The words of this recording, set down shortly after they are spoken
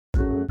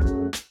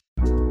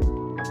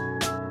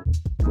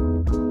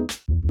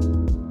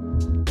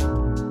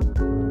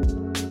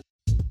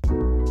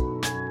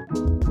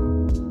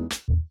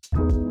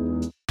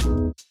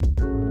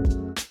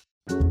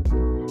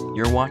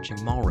watching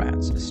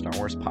Mallrats, a Star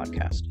Wars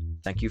podcast.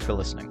 Thank you for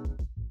listening.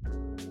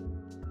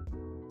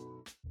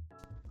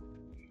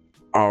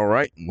 All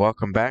right,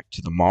 welcome back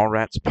to the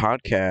Mallrats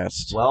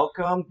podcast.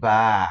 Welcome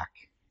back.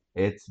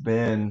 It's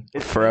been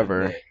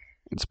Forever.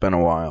 It's been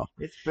a while.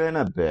 It's been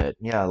a bit.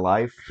 Yeah,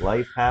 life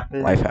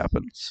happens. Life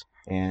happens.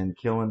 And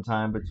killing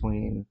time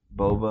between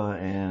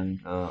Boba and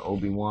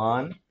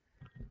Obi-Wan,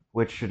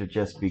 which should it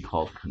just be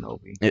called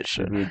Kenobi? It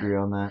should. Should we agree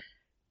on that?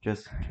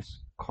 Just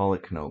call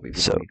it Kenobi. We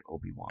So, don't need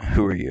Obi-Wan.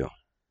 Who are you?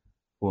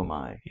 Who am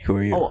I? Who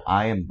are you? Oh,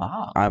 I am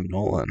Bob. I'm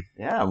Nolan.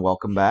 Yeah,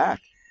 welcome back.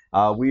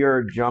 We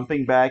are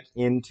jumping back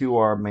into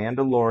our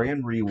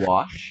Mandalorian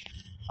rewatch,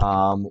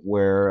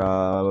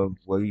 where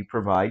we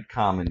provide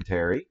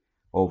commentary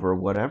over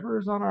whatever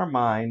is on our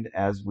mind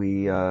as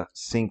we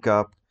sync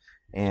up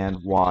and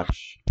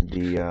watch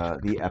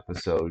the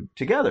episode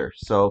together.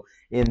 So,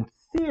 in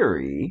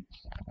theory,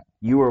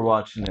 you were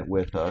watching it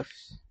with us.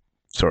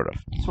 Sort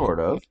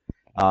of.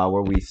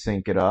 Where we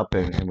sync it up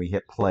and we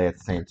hit play at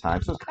the same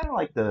time. So it's kind of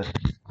like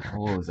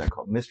what was that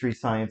called? Mystery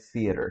Science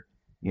Theater,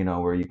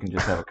 where you can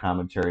just have a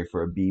commentary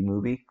for a B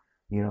movie,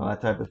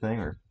 that type of thing,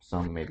 or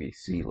some maybe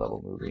C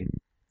level movie.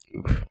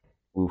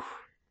 Oof.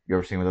 You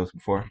ever seen one of those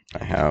before?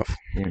 I have.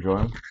 You enjoy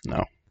them?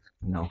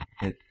 No.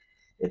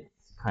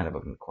 It's kind of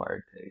an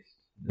acquired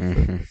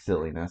taste.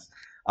 Silliness.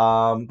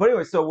 But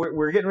anyway, so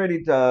we're getting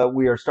ready to,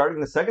 we are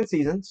starting the second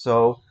season,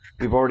 so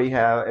we've already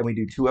and we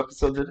do 2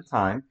 episodes at a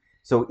time.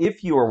 So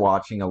if you are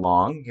watching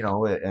along,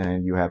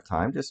 and you have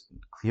time, just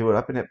cue it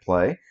up and hit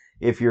play.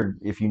 If you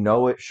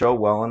know it show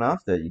well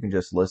enough that you can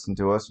just listen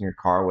to us in your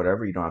car,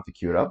 whatever, you don't have to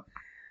cue it up.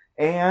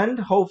 And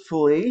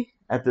hopefully,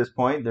 at this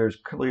point, there's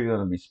clearly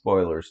going to be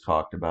spoilers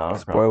talked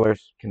about.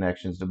 Spoilers.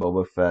 Connections to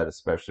Boba Fett,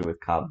 especially with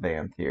Cobb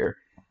Vanth here.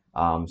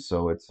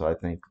 So it's, I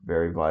think,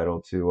 very vital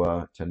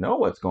to know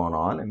what's going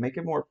on and make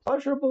it more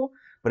pleasurable.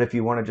 But if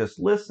you want to just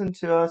listen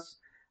to us,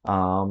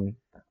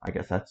 I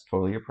guess that's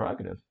totally your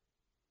prerogative.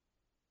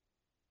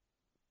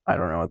 I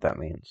don't know what that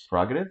means.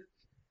 Prerogative?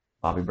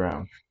 Bobby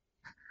Brown.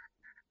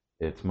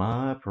 It's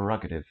my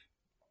prerogative.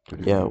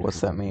 Yeah,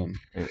 what's that mean?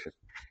 It's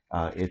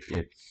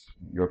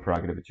your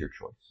prerogative. It's your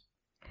choice.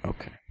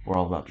 Okay. We're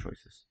all about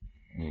choices.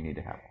 And you need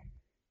to have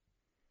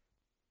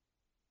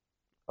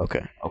one.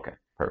 Okay,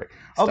 perfect.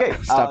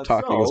 Stop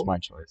talking. It's my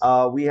choice.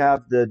 We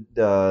have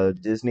the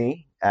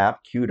Disney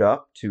app queued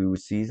up to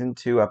season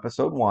 2,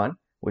 episode 1,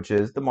 which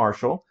is the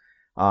Marshal.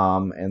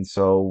 And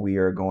so we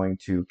are going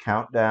to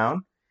count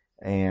down.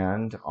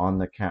 And on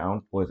the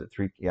count, was it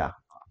 3? Yeah.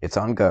 It's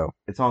on go.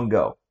 It's on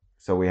go.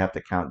 So we have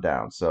to count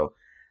down. So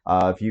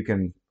if you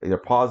can either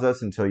pause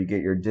us until you get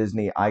your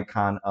Disney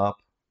icon up.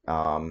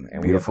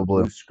 And we have a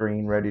blue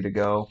screen ready to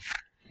go.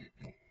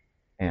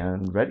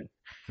 And ready.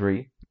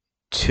 3,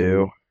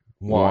 2,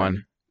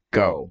 1,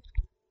 go.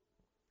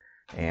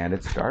 And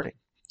it's starting.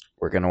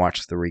 We're going to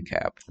watch the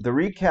recap. The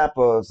recap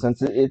of,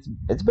 since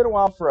it's been a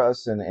while for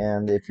us,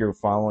 and if you're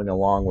following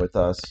along with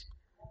us,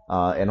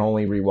 and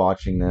only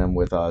rewatching them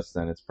with us,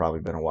 then it's probably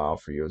been a while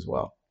for you as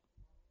well.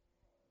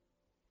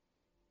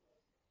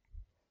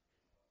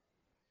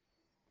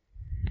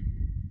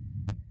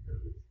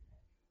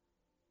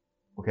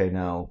 Okay,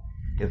 now,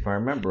 if I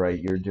remember right,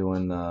 you're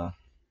doing,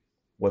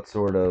 what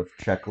sort of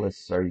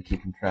checklists are you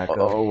keeping track of?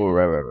 Oh,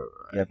 right.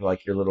 You have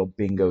like your little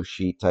bingo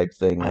sheet type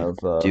thing I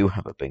do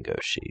have a bingo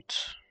sheet.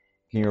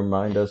 Can you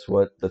remind us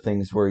what the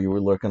things were you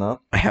were looking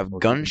up? I have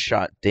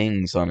gunshot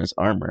dings on his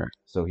armor.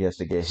 So he has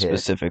to get hit.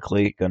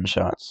 Specifically,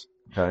 gunshots.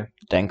 Okay.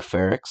 Dank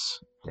Ferrix.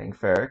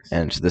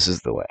 And This Is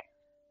the Way.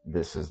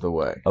 This is the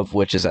way. Of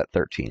which is at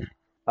 13.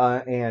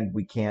 And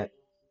we can't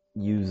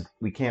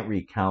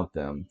recount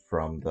them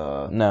from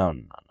the... No.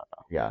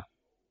 Yeah.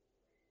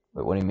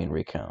 But what do you mean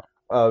recount?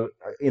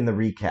 In the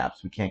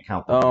recaps, we can't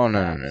count them. Oh,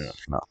 no.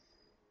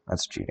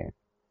 That's cheating.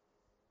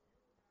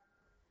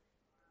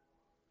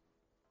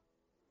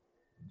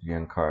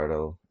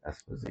 Giancarlo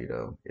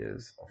Esposito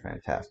is a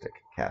fantastic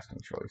casting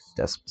choice.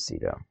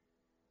 Despacito.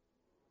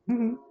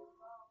 Mm-hmm.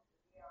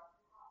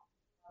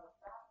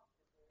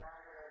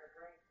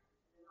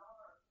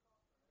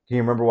 Do you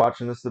remember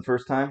watching this the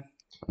first time?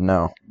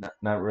 No.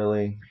 Not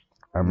really.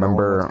 I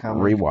remember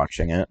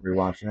rewatching it.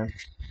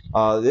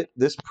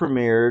 This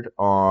premiered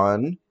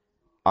on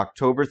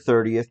October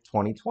 30th,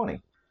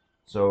 2020.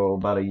 So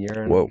about a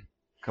year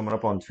coming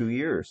up on 2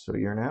 years, so a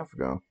year and a half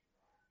ago.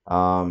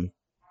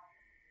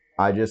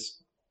 I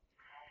just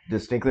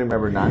distinctly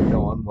remember not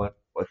knowing what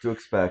to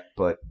expect,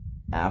 but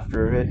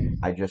after it,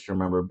 I just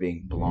remember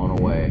being blown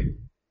away.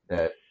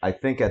 That I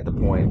think at the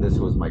point, this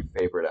was my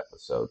favorite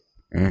episode.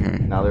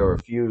 Mm-hmm. Now, there were a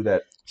few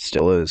that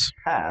still is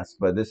passed,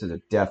 but this is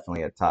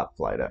definitely a top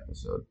flight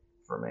episode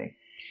for me.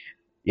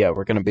 Yeah,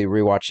 we're going to be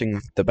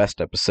rewatching the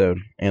best episode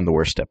and the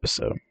worst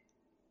episode.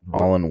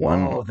 All in one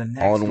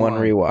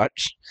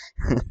rewatch.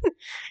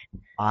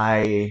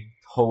 I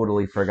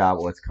totally forgot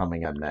what's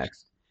coming up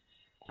next.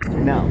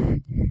 Now,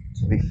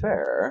 to be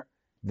fair,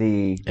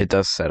 it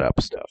does set up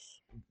stuff.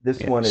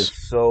 This one is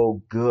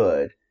so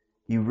good,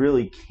 you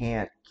really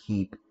can't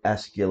keep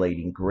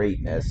escalating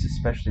greatness,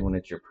 especially when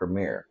it's your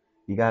premiere.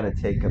 you gotta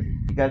take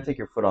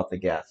your foot off the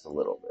gas a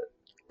little bit.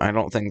 I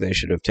don't think they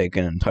should have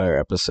taken an entire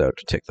episode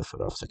to take the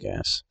foot off the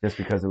gas. Just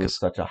because it was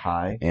such a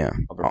high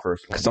of the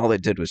first one. Because all they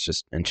did was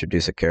just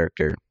introduce a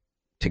character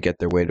to get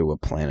their way to a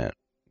planet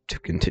to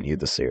continue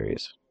the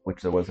series.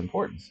 Which there was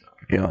important stuff.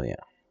 Yeah.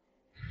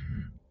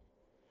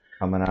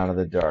 Coming out of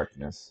the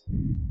darkness.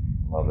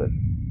 Love it.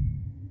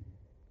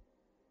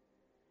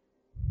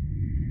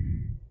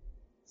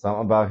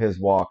 Something about his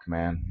walk,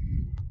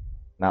 man.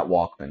 Not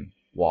Walkman.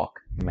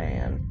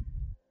 Walkman.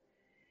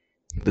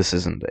 This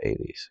isn't the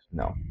 80s.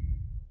 No.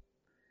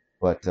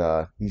 But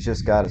he's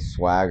just got a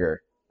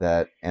swagger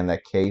and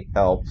that cape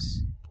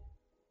helps.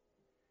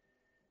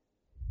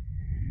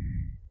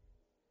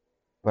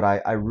 But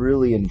I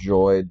really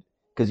enjoyed,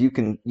 because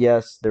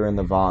yes, they're in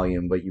the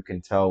volume, but you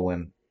can tell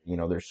when,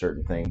 there's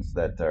certain things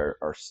that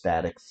are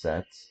static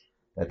sets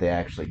that they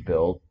actually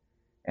built,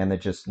 and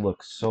that just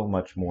look so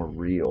much more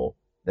real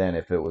than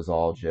if it was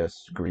all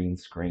just green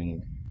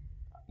screened.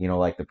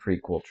 Like the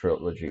prequel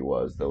trilogy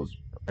was. Those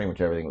pretty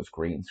much everything was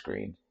green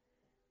screened.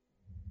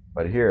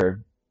 But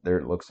here,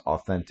 it looks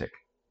authentic.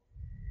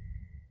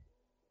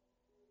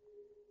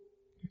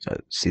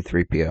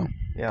 C-3PO.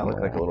 Yeah, it looked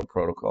like a little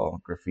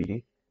protocol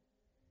graffiti.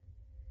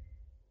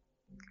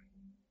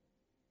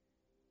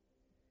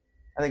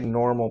 I think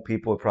normal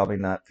people would probably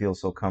not feel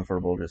so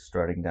comfortable just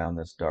strutting down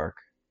this dark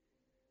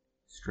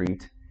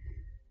street.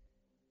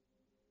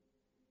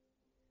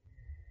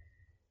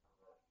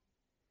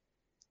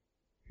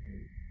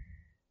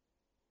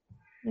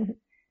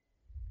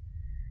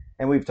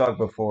 And we've talked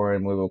before,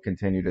 and we will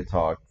continue to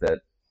talk, that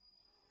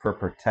for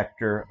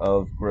protector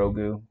of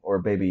Grogu, or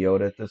Baby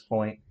Yoda at this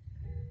point,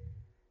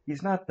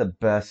 he's not the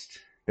best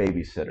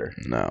babysitter.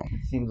 No.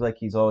 It seems like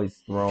he's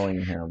always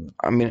throwing him.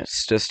 I mean,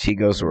 it's just he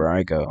goes where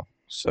I go.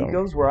 So he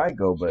goes where I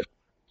go, but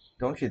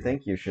don't you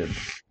think you should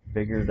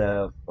figure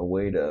out a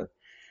way to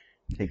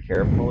take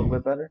care of him a little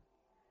bit better?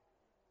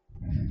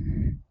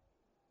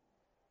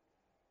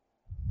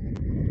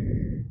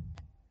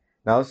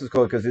 Now this is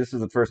cool because this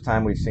is the first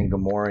time we've seen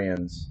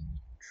Gamorreans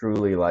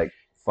truly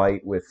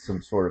fight with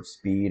some sort of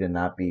speed and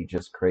not be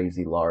just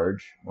crazy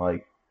large,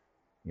 like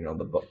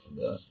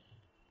the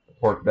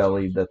pork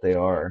bellied that they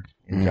are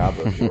in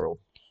Jabba's world.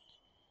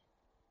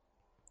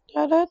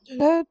 Jabba's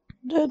world.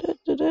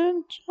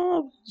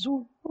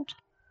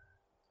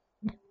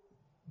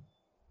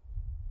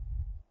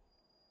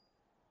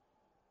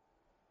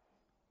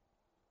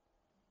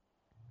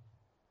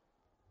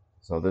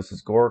 So this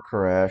is Gor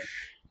Koresh.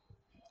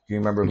 Do you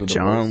remember who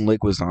John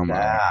Leguizamo?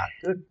 Yeah,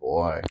 good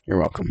boy. You're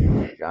welcome.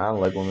 John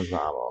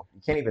Leguizamo.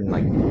 You can't even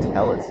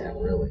tell it's him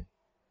really,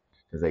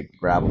 because they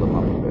graveled him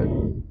up a bit.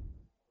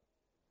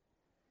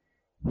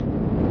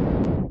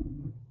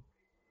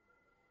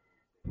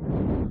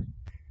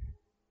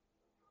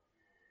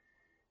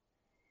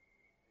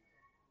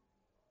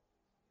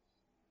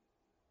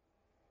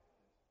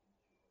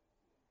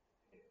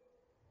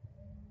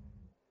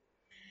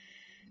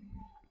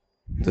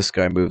 This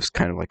guy moves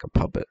kind of like a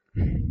puppet.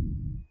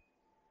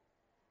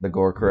 The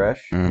Gor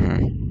Koresh?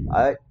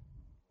 Mm-hmm.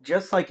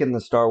 Just like in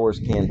the Star Wars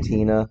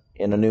Cantina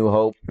in A New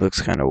Hope. It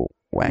looks kind of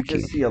wacky. You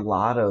just see a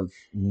lot of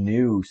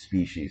new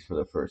species for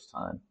the first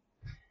time.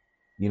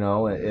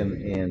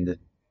 And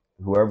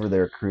whoever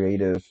their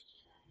creative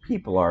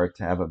people are,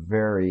 to have a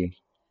very,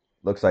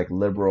 looks like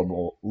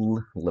liberal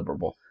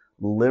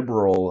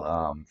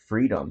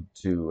freedom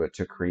to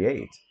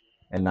create,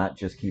 and not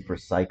just keep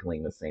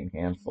recycling the same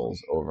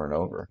handfuls over and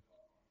over.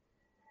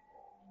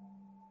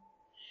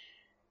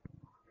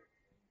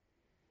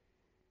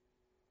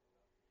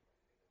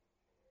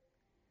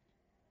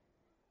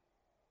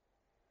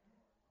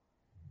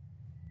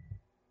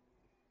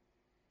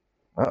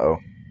 Uh-oh.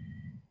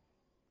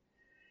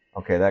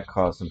 Okay, that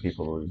caused some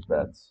people to lose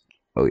bets.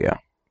 Oh, yeah.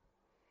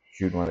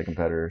 Shoot one of the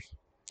competitors.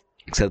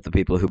 Except the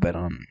people who bet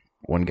on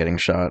one getting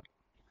shot.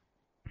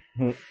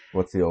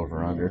 What's the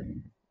over-under?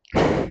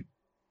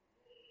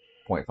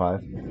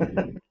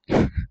 0.5?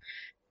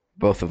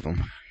 Both of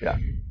them. Yeah.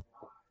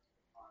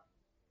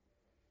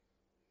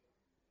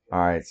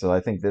 Alright, so I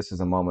think this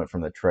is a moment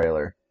from the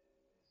trailer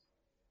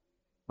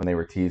when they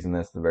were teasing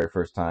this the very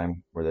first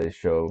time, where they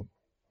show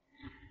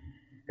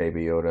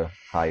Baby Yoda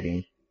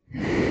hiding.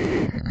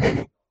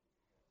 Great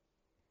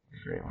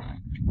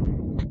line.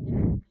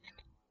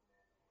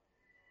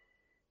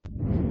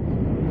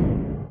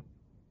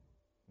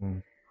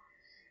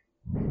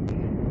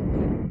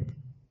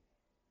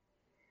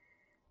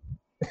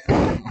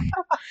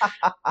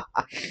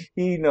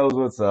 He knows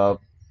what's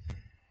up.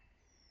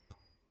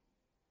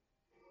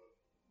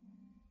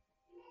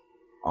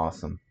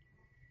 Awesome.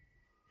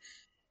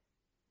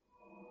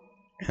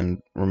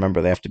 And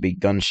remember, they have to be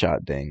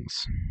gunshot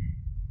dings.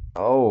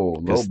 Oh,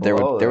 because there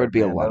would be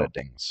a lot of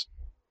dings.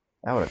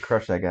 That would have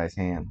crushed that guy's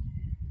hand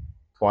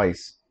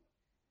twice.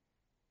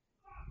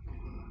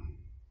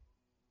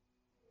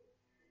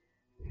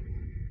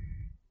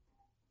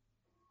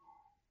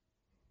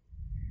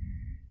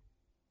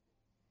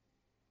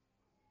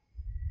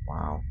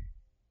 Wow.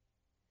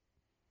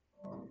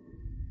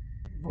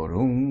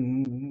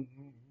 Boom.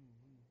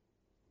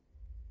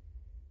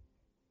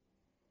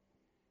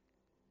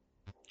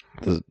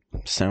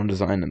 sound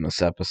design in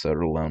this episode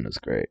alone is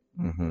great.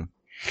 Mm-hmm.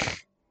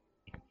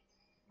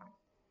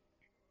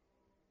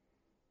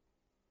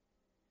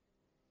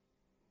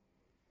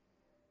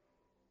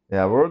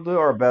 Yeah, we'll do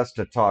our best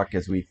to talk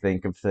as we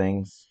think of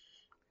things.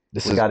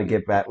 We got to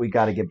get back. We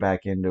got to get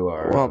back into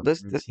our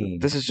routine.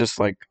 This is just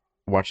like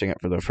watching it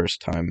for the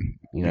first time.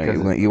 You know,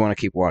 Because you want to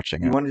keep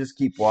watching you it. want to just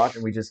keep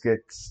watching. We just get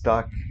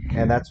stuck,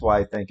 and that's why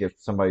I think if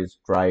somebody's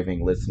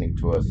driving, listening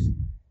to us,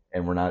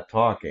 and we're not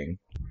talking,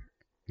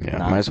 Yeah,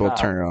 might as well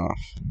turn it off.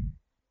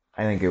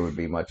 I think it would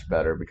be much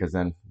better because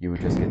then you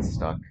would just get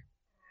stuck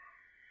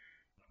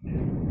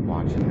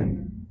watching it.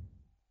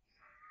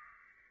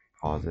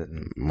 Pause it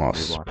and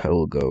Moss rewatch.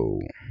 Pelgo.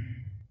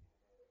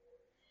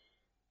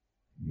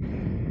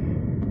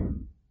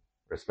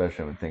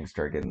 Especially when things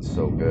start getting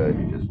so good,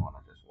 you just want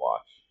to just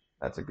watch.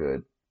 That's a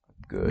good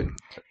problem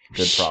to have.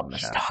 He's talking.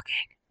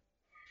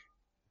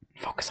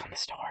 Focus on the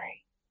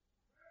story.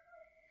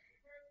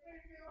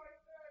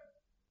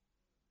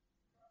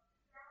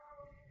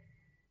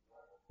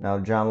 Now,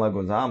 John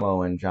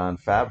Leguizamo and Jon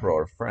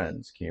Favreau are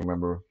friends. Can you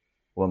remember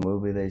what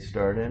movie they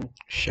starred in?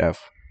 Chef.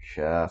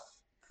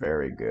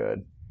 Very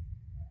good.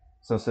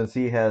 So since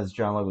he has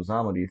John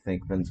Leguizamo, do you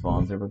think Vince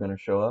Vaughn's ever going to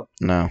show up?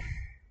 No.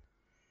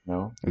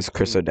 No? Is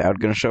Chris O'Dowd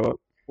going to show up?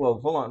 Well,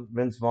 hold on.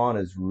 Vince Vaughn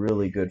is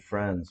really good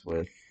friends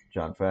with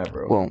Jon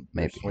Favreau. Well,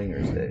 maybe.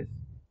 Swingers days.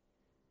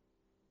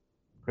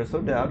 Chris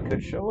O'Dowd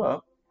could show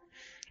up.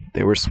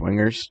 They were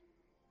swingers?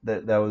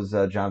 That was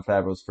Jon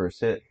Favreau's first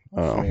hit.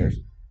 Oh. Swingers.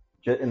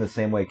 In the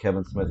same way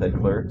Kevin Smith had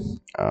Clerks.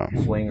 Oh.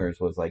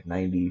 Swingers was like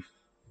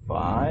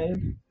 95,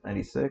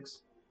 96.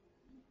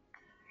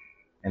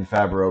 And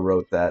Favreau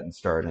wrote that and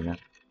starred in it.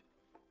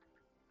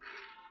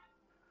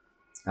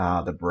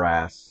 The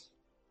brass.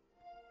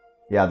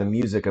 Yeah, the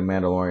music of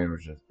Mandalorian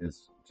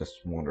is just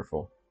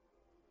wonderful.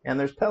 And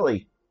there's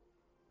Pelly.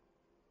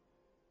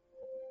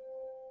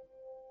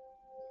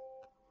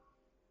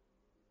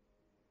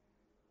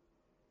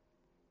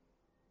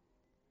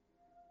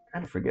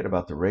 Kind of forget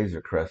about the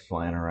Razor Crest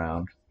flying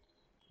around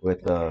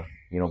with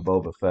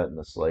Boba Fett and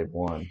the Slave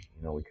One.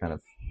 We kind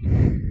of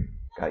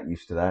got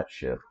used to that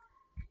ship.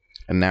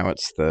 And now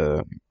it's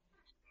the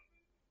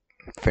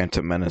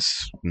Phantom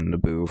Menace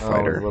Naboo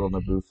fighter. Oh, little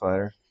Naboo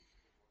fighter.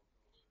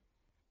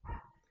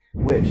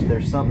 Which,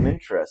 there's something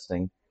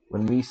interesting.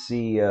 When we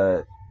see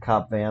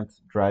Cop Vanth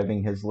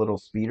driving his little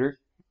speeder,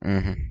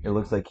 It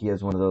looks like he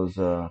has one of those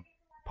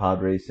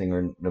pod racing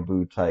or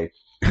Naboo type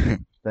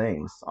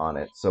things on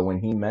it. So when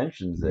he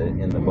mentions it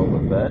in the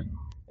Boba Fett,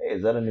 hey,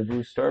 is that a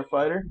Naboo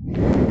starfighter?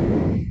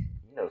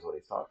 He knows what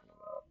he's talking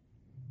about.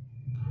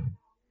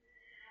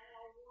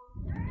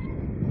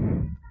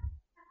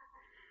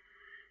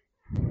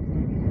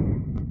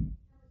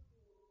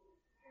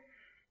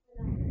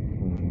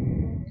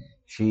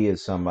 She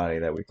is somebody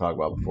that we talked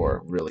about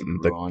before. Really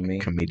grew on me.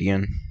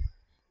 Comedian.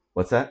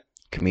 What's that?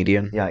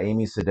 Comedian. Yeah,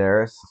 Amy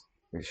Sedaris.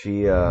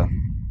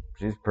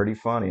 She's pretty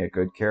funny, a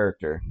good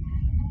character.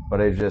 But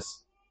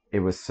it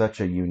was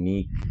such a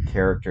unique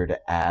character to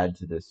add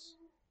to this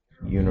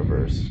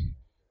universe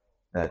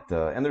that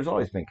and there's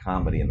always been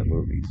comedy in the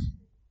movies.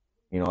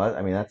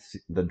 That's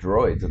the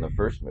droids in the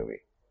first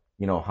movie.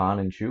 Han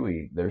and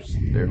Chewie,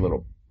 their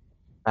little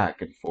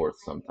back and forth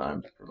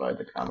sometimes to provide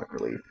the comic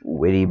relief.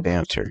 Witty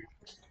banter.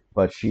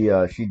 But she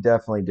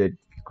definitely did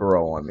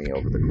grow on me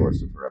over the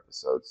course of her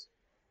episodes.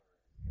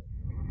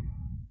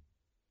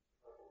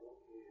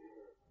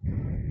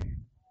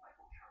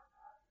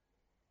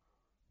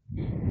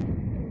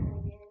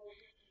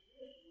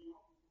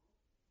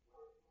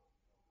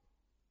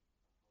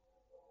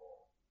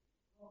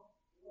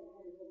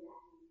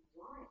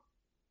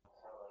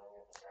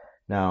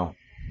 Now,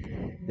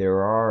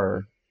 there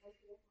are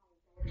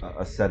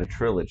a set of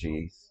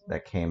trilogies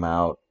that came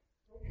out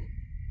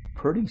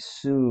pretty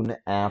soon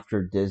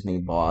after Disney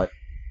bought,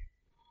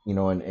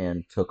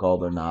 and took all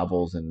their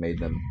novels and made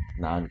them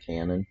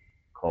non-canon,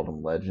 called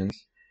them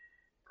legends.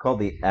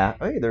 Called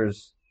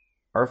there's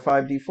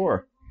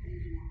R5D4,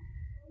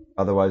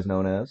 otherwise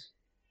known as.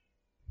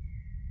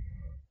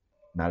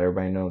 Not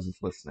everybody knows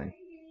it's listening.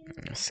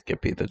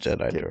 Skippy the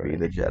Jedi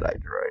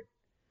droid.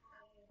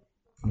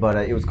 But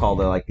it was called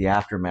the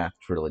Aftermath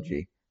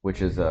trilogy,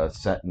 which is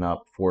setting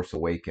up Force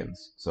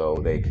Awakens. So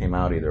they came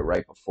out either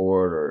right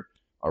before it or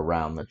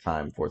around the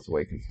time Force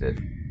Awakens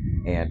did.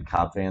 And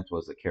Cobb Vanth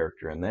was a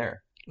character in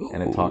there.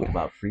 And it talked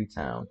about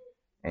Freetown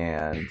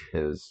and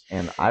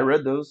I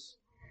read those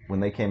when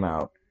they came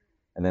out.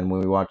 And then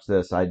when we watched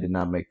this, I did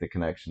not make the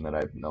connection that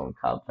I've known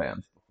Cobb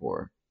Vanth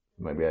before.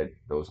 Maybe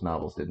those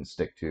novels didn't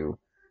stick too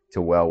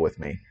well with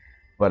me.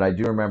 But I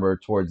do remember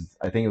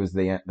I think it was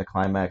the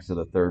climax of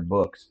the third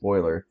book,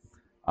 spoiler,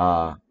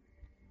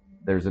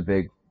 there's a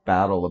big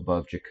battle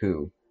above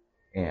Jakku.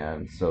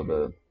 And so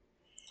those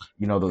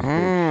big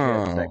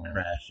ships that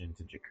crash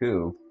into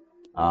Jakku,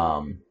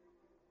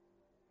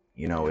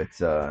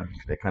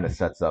 it kind of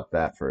sets up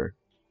that for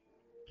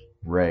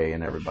Rey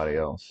and everybody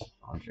else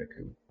on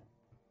Jakku.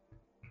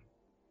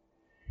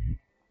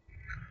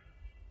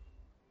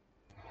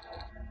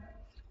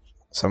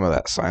 Some of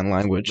that sign The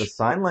language.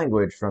 sign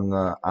language from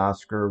the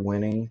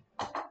Oscar-winning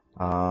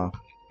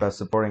Best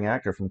Supporting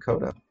Actor from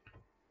Coda.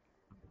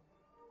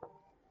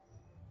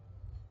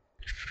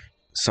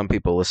 Some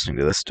people listening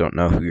to this don't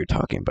know who you're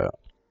talking about.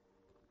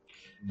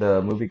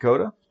 The movie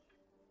Coda?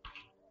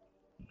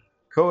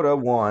 Coda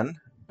won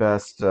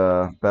Best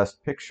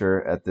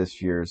Picture at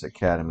this year's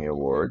Academy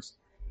Awards,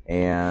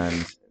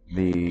 and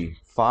the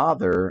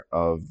father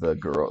of the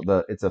girl,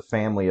 it's a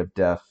family of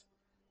deaf.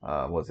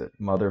 Was it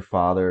mother,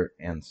 father,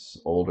 and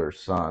older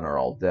son are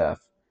all deaf,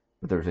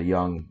 but there's a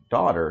young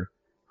daughter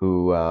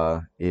who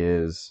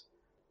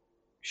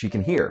she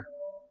can hear,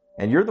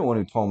 and you're the one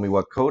who told me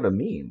what Coda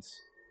means.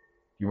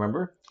 You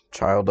remember?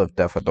 Child of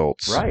deaf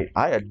adults. Right.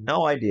 I had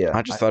no idea.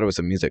 I just thought it was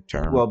a music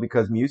term. Well,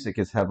 because music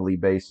is heavily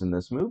based in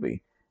this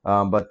movie.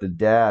 But the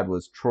dad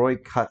was Troy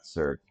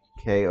Kotsur,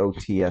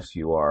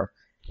 Kotsur.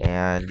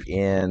 And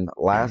in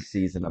last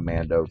season of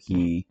Mando,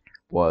 he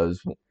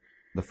was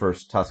the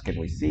first Tusken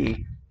we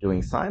see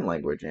doing sign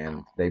language.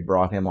 And they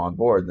brought him on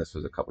board. And this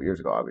was a couple years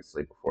ago,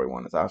 obviously, before he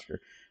won his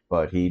Oscar.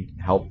 But he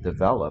helped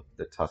develop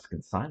the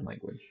Tusken sign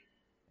language.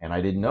 And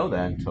I didn't know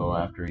that until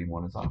after he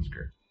won his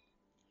Oscar.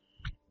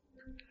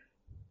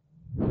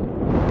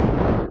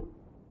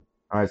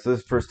 All right, so this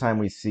is the first time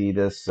we see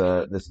this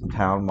this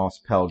town, Mos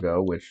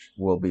Pelgo, which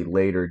will be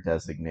later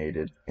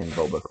designated in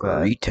Boba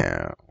Fett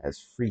Freetown. as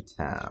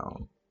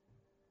Freetown.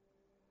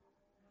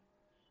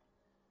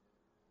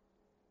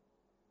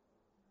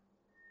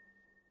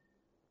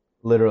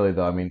 Literally,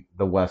 though, I mean,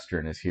 the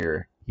Western is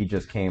here. He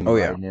just came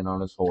riding in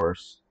on his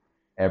horse.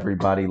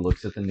 Everybody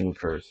looks at the new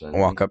person.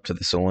 Walk up to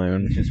the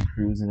saloon. He's just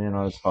cruising in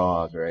on his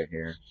hog right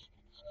here.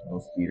 No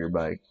speeder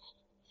bike.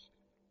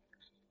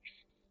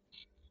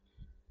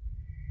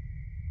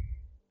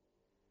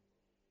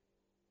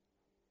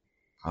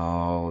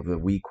 Oh, the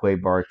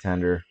Weequay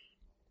bartender.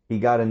 He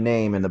got a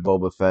name in the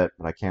Boba Fett,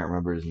 but I can't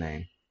remember his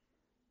name.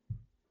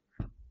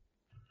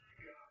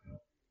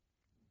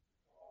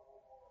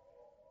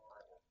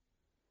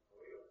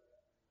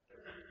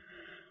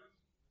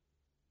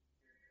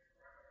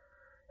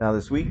 Now,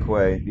 this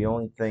Weequay, the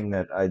only thing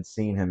that I'd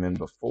seen him in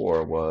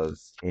before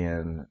was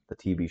in the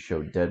TV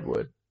show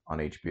Deadwood on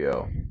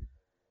HBO.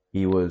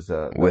 He was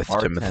with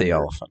Timothy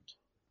Olyphant.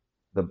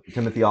 The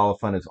Timothy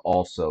Olyphant is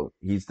also,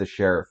 he's the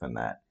sheriff in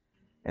that.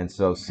 And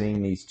so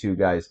seeing these two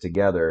guys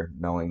together,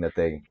 knowing that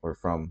they were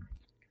from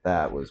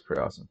that, was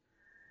pretty awesome.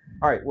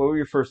 All right, what were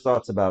your first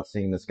thoughts about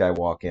seeing this guy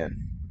walk in?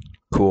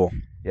 Cool.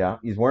 Yeah,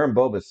 he's wearing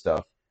Boba's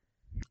stuff.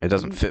 It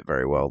doesn't fit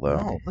very well, though.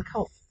 No, look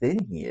how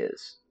thin he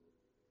is.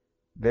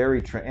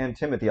 And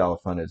Timothy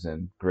Olyphant is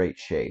in great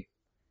shape,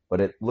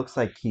 but it looks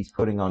like he's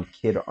putting on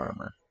kid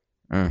armor.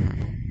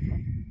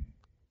 Mm-hmm.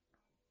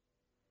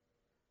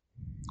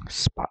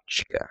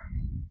 Spotchka.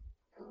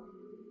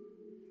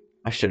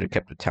 I should have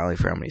kept a tally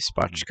for how many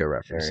Spotchka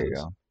references. There you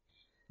go.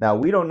 Now,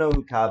 we don't know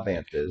who Cobb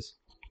Vanth is,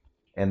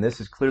 and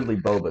this is clearly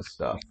Boba's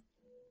stuff,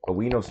 but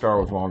we know Star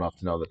Wars well enough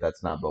to know that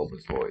that's not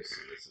Boba's voice.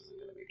 This isn't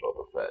going to be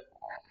Boba Fett.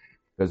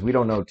 Because we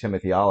don't know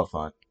Timothy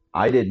Olyphant.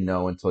 I didn't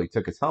know until he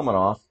took his helmet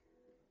off,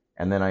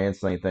 and then I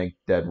instantly think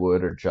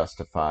Deadwood or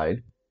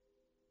Justified.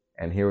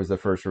 And here was the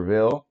first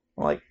reveal.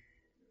 I'm like,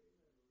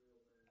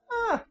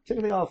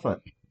 Timothy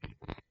Olyphant.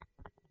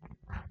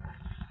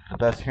 The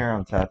best hair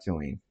on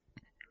Tatooine.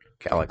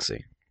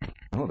 Galaxy.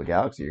 Oh, the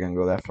galaxy. You're going to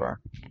go that far.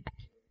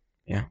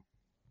 Yeah.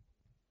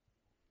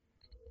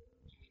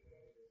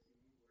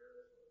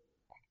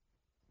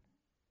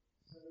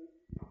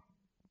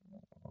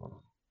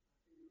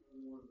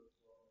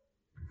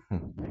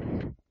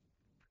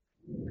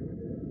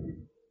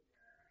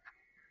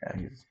 Yeah,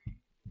 he's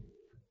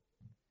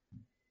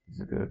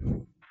a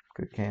good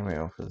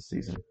cameo for the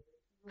season.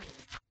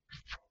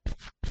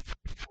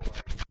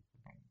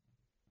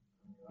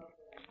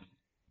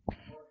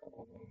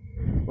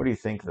 What do you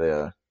think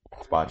the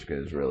Spotchka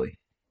is really?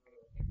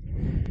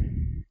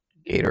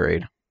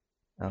 Gatorade.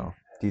 Oh,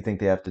 do you think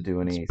they have to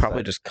do any? It's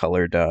probably just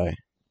color dye.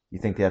 You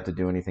think they have to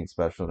do anything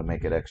special to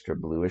make it extra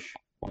bluish?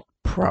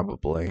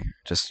 Probably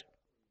just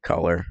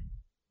color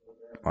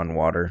on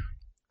water.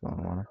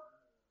 On water.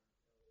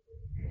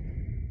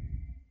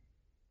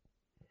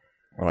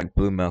 Or like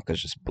blue milk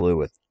is just blue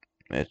with,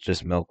 it's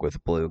just milk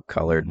with blue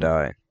colored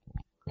dye.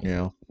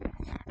 Yeah.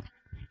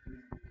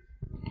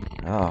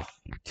 Oh,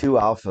 2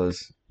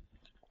 alphas.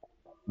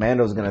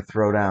 Mando's gonna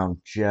throw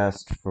down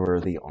just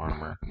for the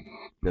armor,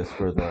 just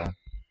for the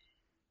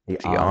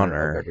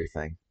honor of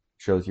everything.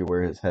 Shows you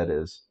where his head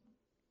is,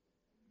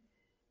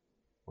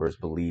 where his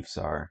beliefs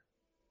are.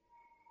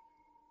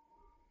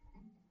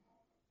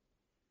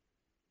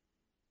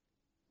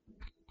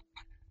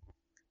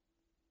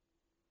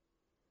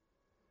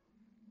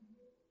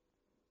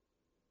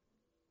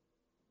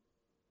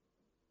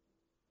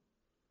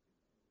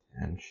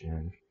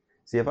 Tension.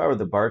 See, if I were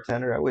the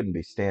bartender, I wouldn't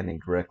be standing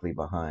directly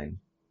behind.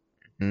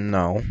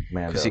 No,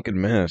 because he could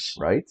miss.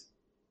 Right?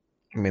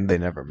 I mean, they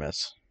never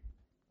miss.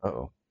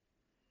 Uh-oh.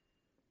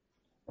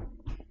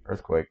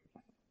 Earthquake.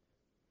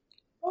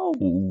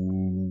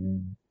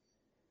 Oh.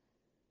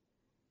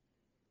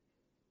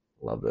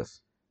 Love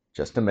this.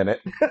 Just a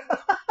minute.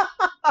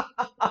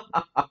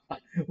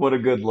 What a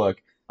good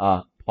look.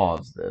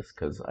 Pause this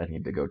because I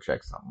need to go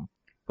check something.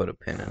 Put a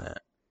pin in it.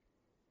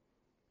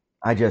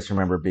 I just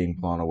remember being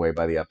blown away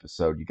by the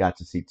episode. You got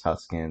to see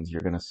Tuskens.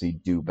 You're going to see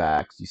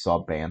Dewbacks. You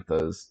saw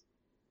Banthas.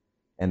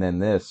 And then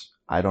this,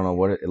 I don't know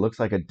what it looks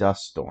like a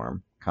dust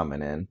storm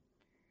coming in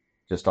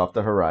just off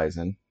the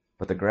horizon.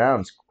 But the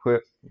ground's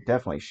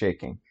definitely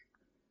shaking.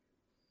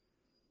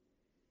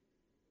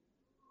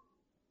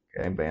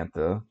 Okay,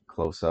 Bantha,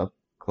 close up.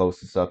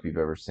 Closest up you've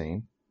ever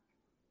seen.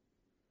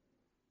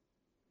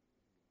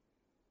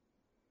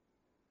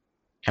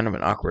 Kind of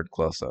an awkward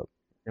close up.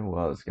 It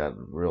was. Got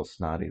real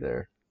snotty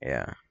there.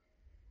 Yeah.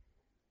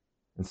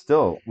 And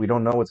still, we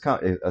don't know what's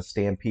coming. A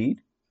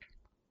stampede?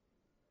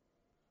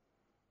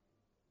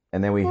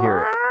 And then we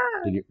hear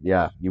it.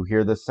 You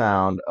hear the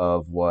sound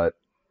of what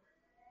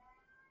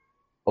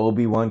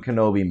Obi-Wan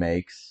Kenobi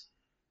makes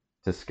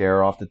to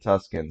scare off the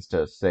Tuskens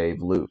to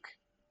save Luke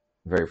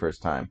the very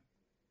first time.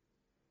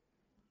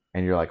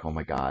 And you're like, oh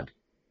my god,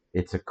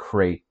 it's a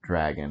crate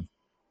dragon,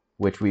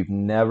 which we've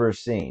never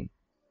seen.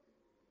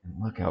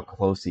 And look how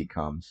close he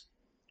comes.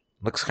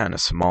 Looks kind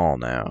of small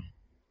now.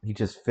 He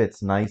just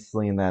fits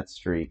nicely in that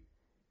street.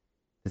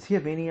 Does he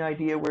have any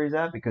idea where he's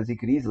at? Because he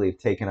could easily have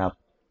taken up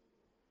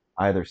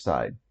either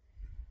side.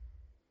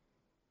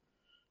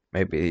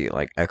 Maybe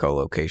like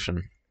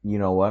echolocation. You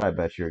know what? I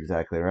bet you're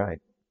exactly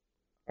right.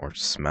 Or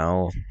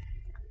smell.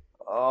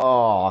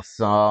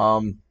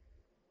 Awesome.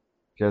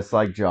 Just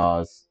like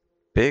Jaws.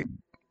 Big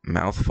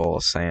mouthful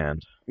of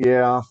sand.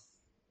 Yeah.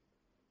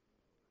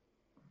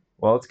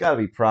 Well, it's got to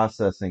be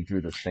processing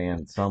through the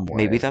sand somewhere.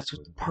 Maybe that's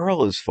what the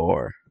pearl is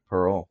for.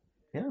 Pearl.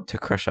 Yeah. To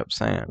crush up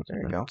sand.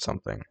 There you go.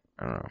 Something.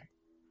 I don't know.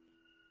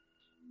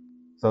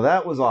 So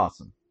that was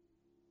awesome.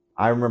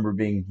 I remember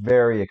being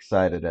very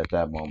excited at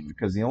that moment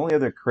because the only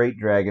other crate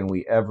dragon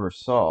we ever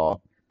saw,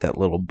 that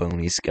little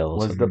bony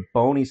skeleton, was the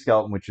bony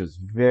skeleton, which is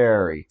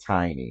very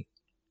tiny,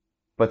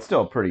 but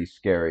still pretty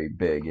scary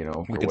big. You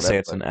know, we could say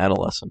it's an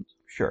adolescent.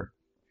 Sure.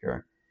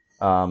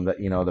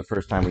 The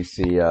first time we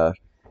see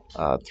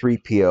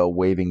 3PO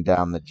waving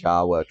down the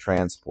Jawa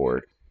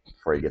transport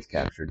before he gets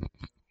captured.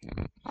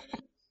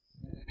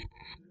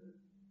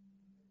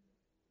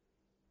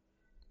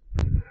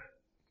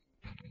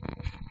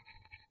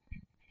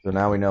 So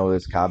now we know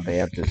this Cobb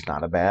Vanth is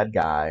not a bad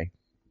guy.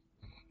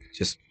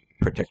 Just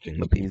protecting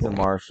the people. He's a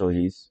marshal.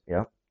 And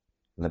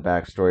the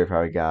backstory of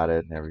how he got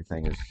it and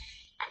everything is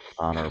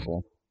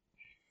honorable.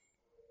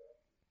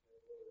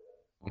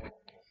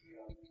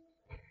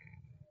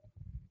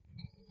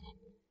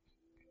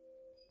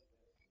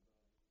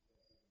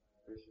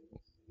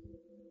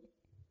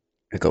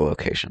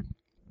 Echolocation.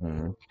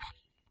 Mm-hmm.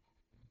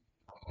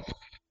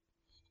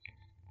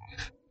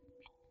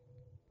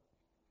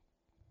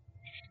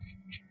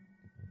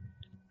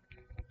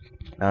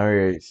 Now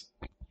he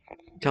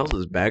tells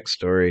his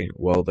backstory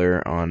while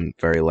they're on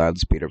very loud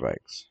speeder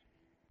bikes.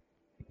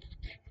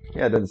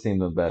 Yeah, it doesn't seem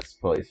the best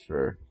place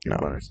for you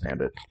to understand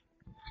it.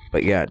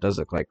 But yeah, it does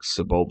look like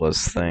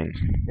Sebulba's thing.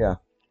 Yeah.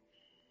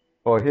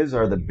 Oh, his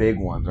are the big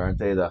ones, aren't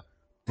they? But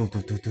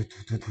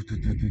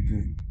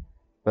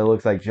it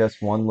looks like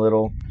just one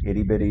little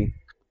itty bitty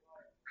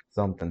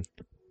something.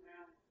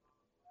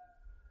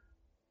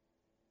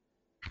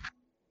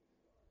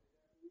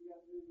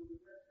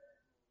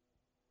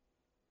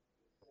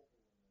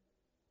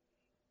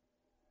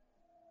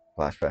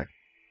 Flashback.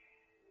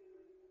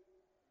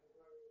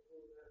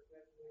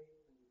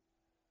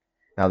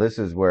 Now this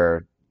is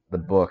where the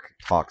book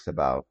talks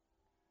about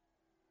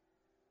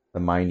the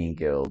mining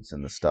guilds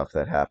and the stuff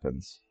that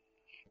happens.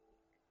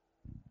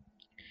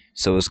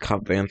 So was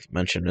Cobb Vanth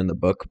mentioned in the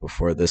book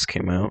before this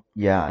came out?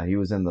 Yeah, he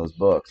was in those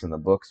books, and the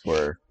books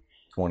were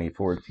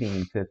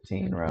 2014,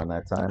 15, around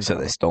that time. So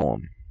they stole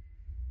him.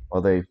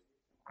 Well, they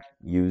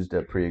used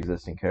a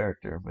pre-existing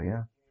character, but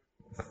yeah.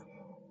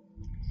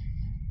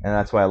 And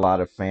that's why a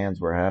lot of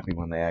fans were happy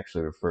when they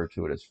actually referred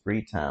to it as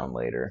Freetown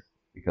later,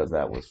 because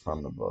that was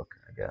from the book,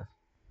 I guess.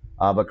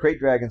 But Crate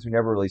Dragons we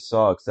never really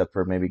saw, except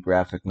for maybe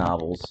graphic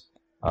novels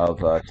of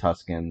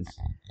Tuskens.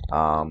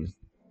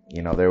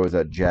 There was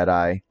a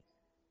Jedi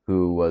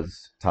who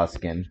was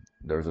Tusken.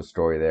 There was a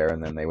story there,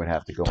 and then they would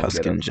have to go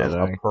and get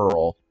a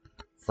pearl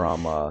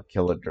from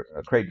kill a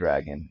crate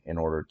dragon in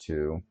order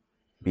to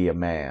be a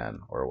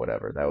man or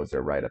whatever. That was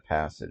their rite of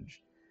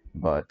passage.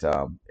 But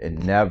it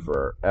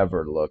never,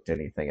 ever looked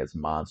anything as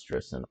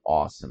monstrous and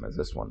awesome as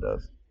this one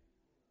does.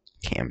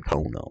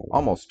 Camtono.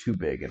 Almost too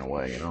big in a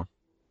way, you know?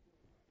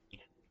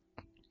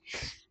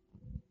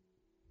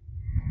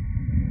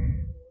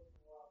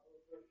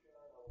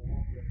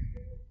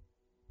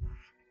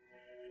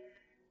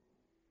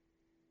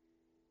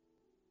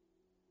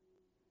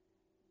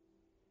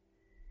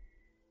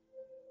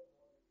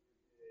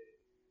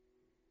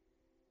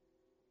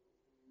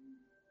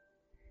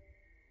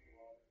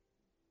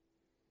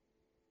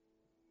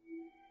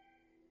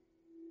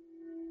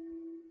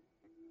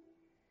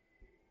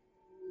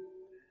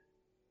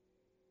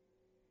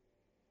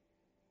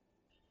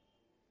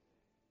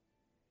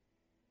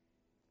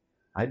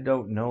 I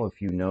don't know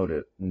if you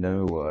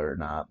knew or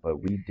not, but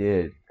we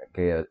did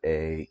get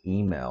a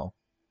email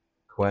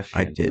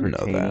question I did know that.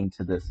 pertaining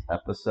to this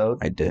episode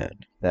I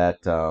did. that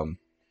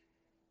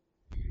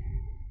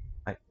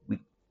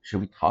should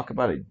we talk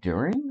about it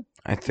during?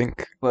 I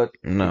think. But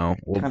No,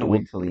 kind of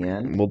wait till the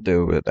end. We'll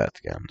do it at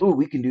the end. Ooh,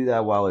 we can do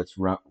that while it's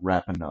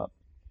wrapping up.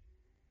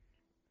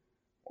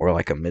 Or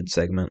like a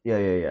mid-segment.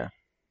 Yeah.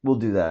 We'll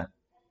do that.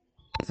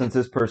 Since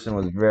this person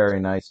was very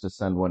nice to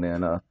send one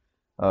in a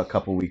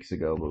couple weeks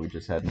ago, but we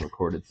just hadn't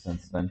recorded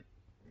since then.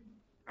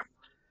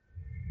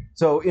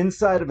 So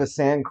inside of a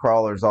sand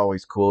crawler is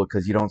always cool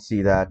because you don't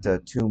see that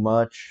too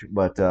much,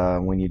 but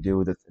when you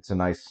do, it's a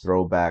nice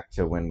throwback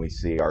to when we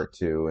see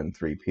R2 and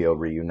 3PO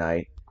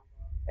reunite,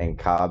 and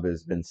Cobb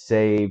has been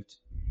saved,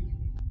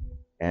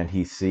 and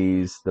he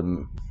sees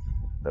the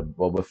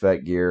Boba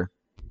Fett gear,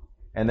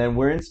 and then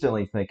we're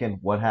instantly thinking,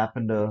 what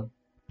happened to?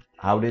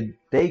 How did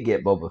they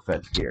get Boba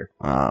Fett's gear?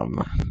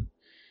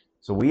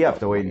 So we have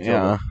to wait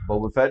until the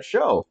Boba Fett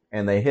show,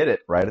 and they hit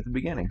it right at the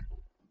beginning.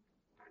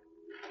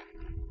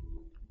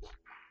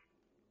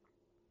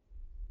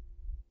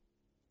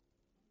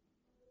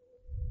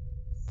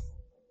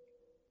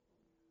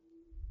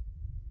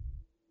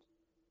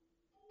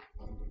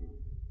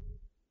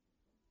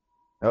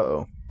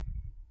 Uh-oh.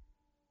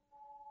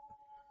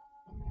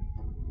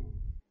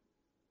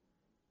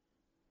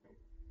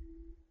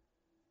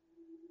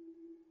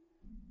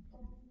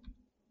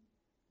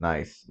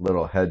 Nice.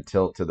 Little head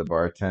tilt to the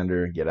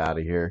bartender. Get out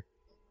of here.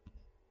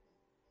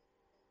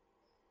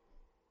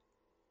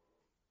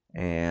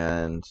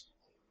 And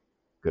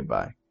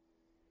goodbye.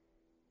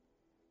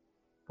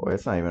 Boy,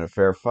 it's not even a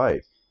fair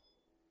fight.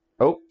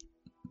 Oh.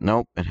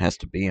 Nope, it has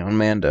to be on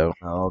Mando.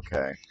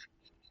 Okay.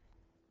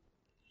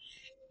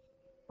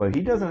 But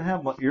he doesn't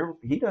have much.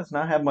 He does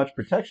not have much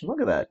protection.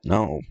 Look at that.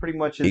 No, pretty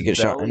much his he gets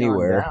shot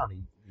anywhere.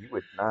 He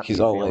would not. He's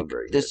all like,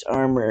 "This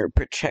armor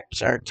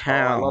protects our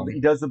town." Oh, I love it.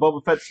 He does the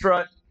Boba Fett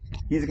strut.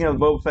 He's gonna have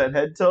the Boba Fett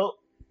head tilt,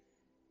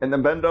 and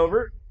then bend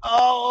over.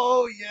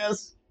 Oh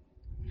yes.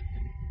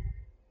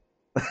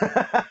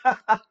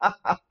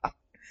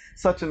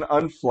 Such an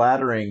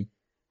unflattering,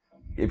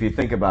 if you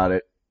think about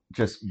it,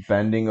 just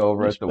bending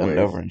over at the waist. Bend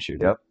over and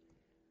shoot. Yep.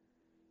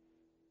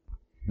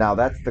 Now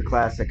that's the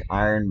classic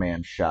Iron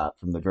Man shot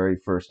from the very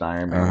first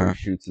Iron Man, where he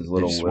shoots his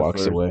little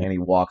whistlers and he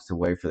walks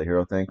away for the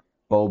hero thing.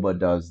 Boba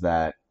does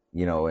that,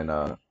 in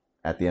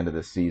at the end of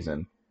the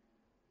season.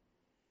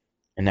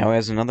 And now he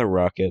has another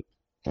rocket.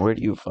 Where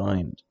do you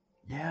find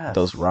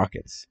those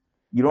rockets?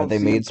 You don't. Are they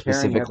made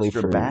specifically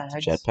for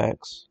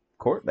jetpacks? Of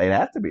course, they'd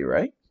have to be,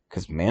 right?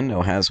 Because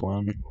Mando has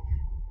one.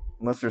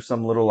 Unless there's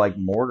some little like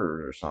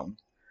mortar or something.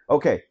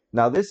 Okay,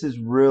 now this is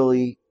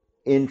really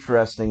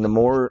interesting.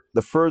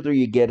 The further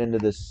you get into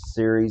this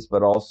series,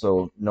 but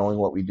also knowing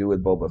what we do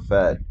with Boba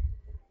Fett,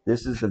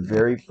 this is the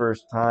very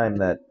first time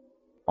that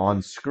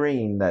on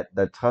screen that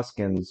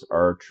Tuskens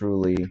are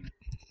truly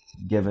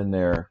given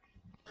their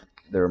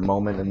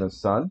moment in the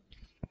sun,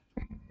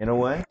 in a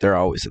way. They're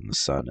always in the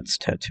sun. It's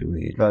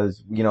Tatooine.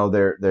 Because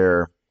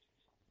they're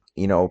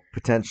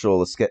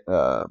potential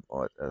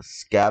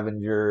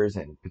scavengers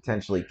and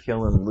potentially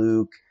killing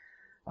Luke,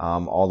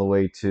 all the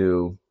way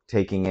to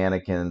taking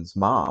Anakin's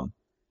mom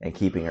and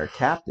keeping her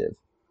captive.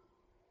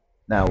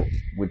 Now,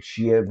 would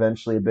she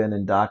eventually have been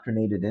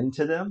indoctrinated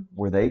into them?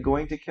 Were they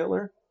going to kill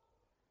her?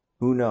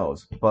 Who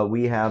knows? But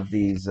we have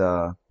these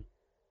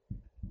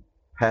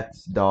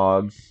pets,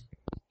 dogs.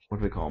 What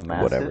do we call them?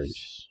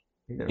 Mastiffs?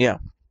 Whatever.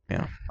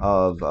 Yeah.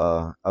 Of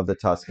the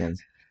Tuskens.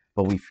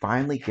 But we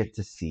finally get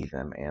to see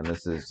them, and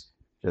this is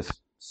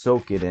just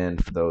soak it in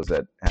for those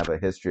that have a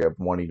history of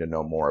wanting to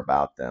know more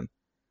about them.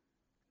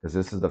 Because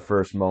this is the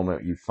first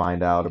moment you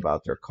find out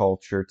about their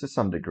culture to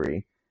some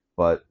degree,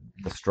 but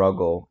the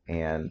struggle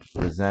and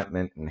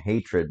resentment and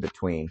hatred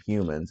between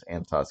humans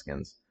and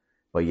Tuskens,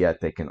 but yet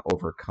they can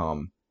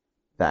overcome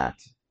that.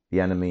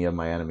 The enemy of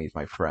my enemy is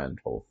my friend,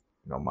 whole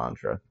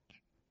mantra.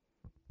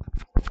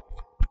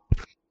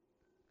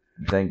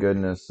 Thank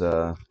goodness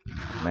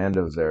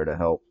Mando's there to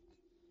help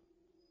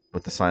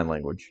with the sign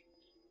language.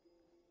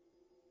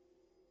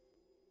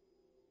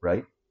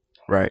 Right?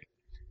 Right.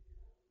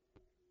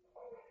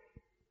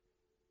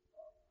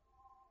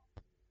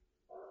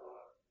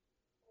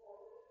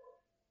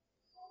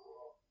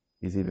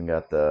 He's even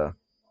got the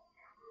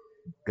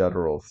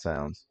guttural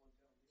sounds.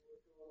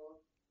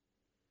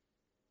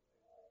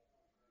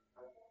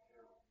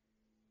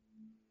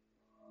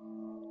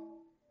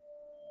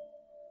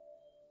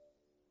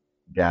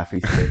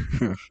 Gaffy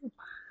stick.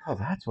 Oh,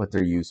 that's what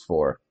they're used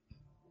for.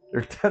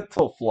 They're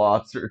dental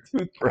floss or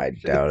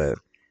toothbrushes. I doubt it.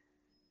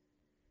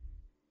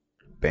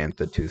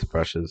 Bantha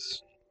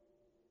toothbrushes.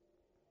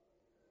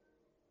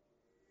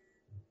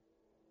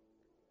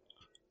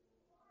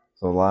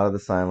 So a lot of the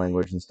sign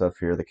language and stuff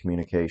here, the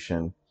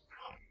communication,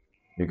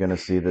 you're going to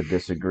see the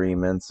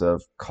disagreements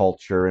of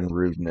culture and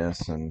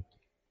rudeness, and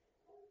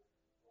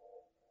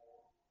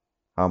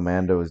how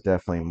Mando is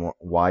definitely more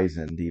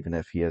wizened, even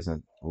if he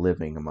isn't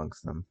living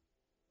amongst them.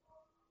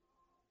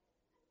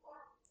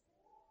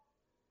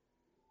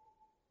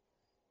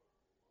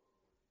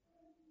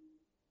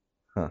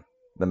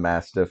 The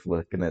Mastiff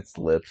licking its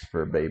lips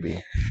for a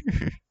baby.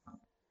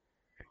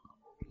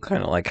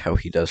 Kind of like how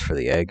he does for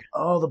the egg.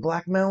 Oh, the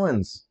black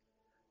melons.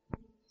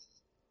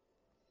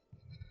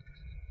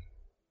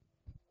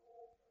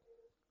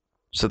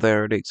 So they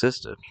already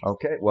existed.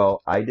 Okay,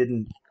 well, I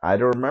don't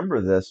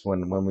remember this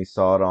when we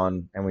saw it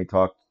on and we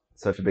talked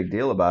such a big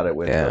deal about it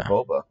with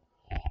boba.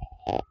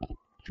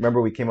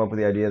 Remember we came up with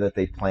the idea that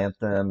they plant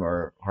them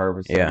or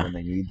harvest them when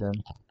they need them?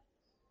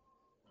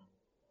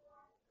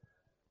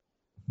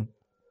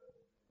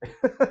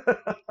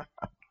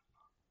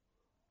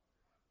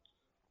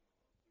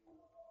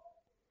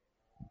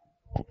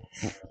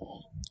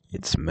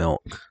 It's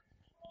milk.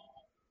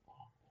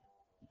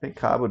 I think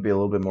Cobb would be a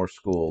little bit more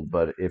schooled,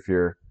 but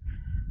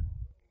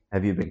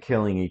have you been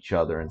killing each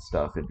other and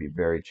stuff, it'd be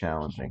very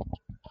challenging.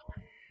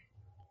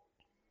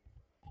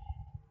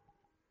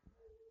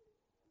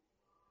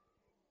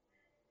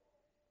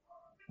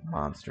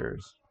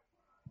 Monsters.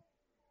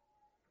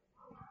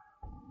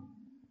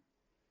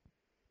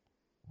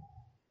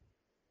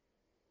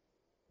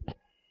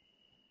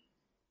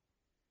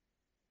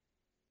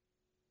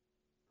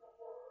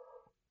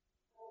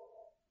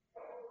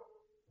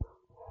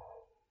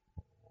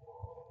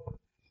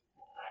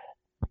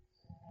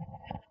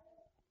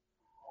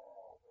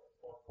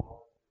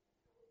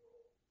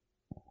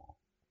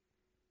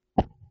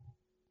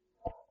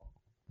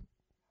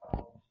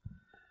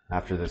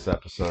 After this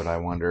episode, I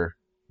wonder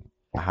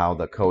how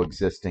the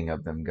coexisting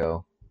of them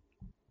go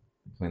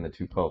between the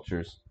two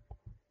cultures.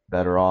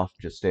 Better off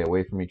just stay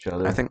away from each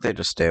other. I think they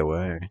just stay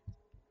away.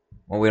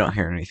 Well, we don't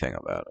hear anything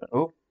about it.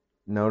 Oh,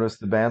 notice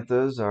the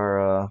banthas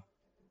are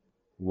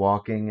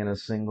walking in a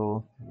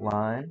single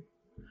line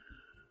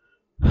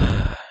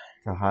to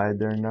hide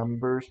their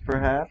numbers,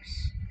 perhaps.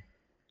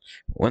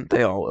 Wouldn't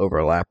they all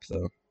overlap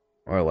though?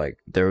 Or like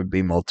there would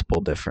be multiple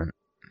different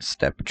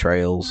step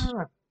trails?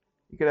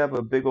 You could have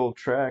a big old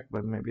track,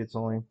 but maybe it's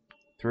only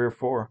 3 or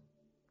 4.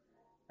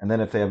 And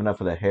then if they have enough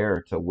of the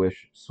hair to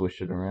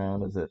swish it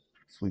around as it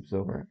sweeps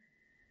over it.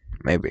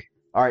 Maybe.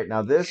 All right,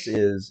 now this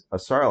is a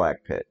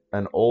sarlacc pit,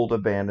 an old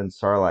abandoned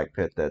sarlacc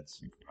pit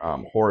that's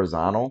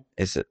horizontal.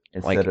 Is it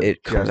like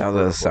it comes out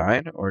of the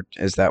side, or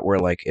is that where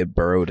like it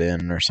burrowed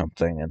in or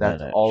something, and that's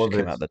then it all of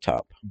came out the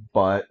top?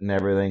 Butt and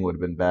everything would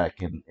have been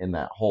back in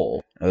that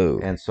hole. Oh,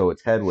 and so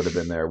its head would have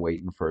been there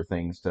waiting for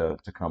things to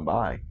come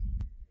by.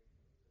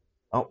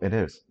 Oh, it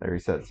is. There he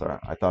said. Sorry,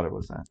 I thought it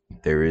was that.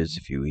 There is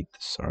if you eat the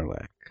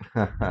sarlacc.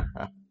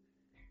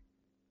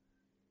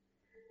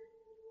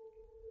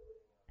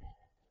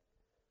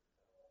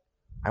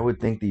 I would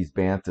think these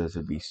banthas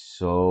would be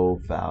so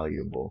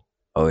valuable.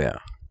 Oh yeah.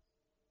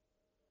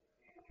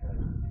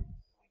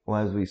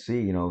 Well, as we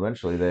see,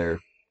 eventually they're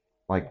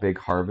like big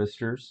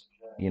harvesters.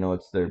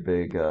 It's their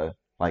big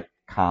like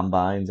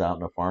combines out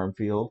in a farm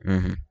field.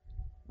 Mm-hmm.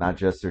 Not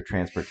just their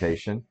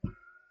transportation.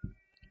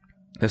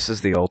 This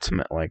is the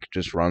ultimate, like,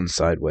 just run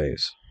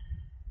sideways.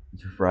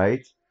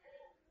 Right?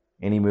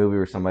 Any movie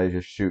where somebody's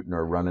just shooting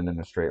or running in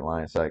a straight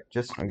line, it's like,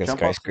 just I guess jump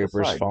skyscrapers off to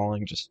the side.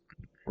 falling, just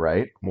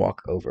right?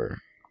 Walk over.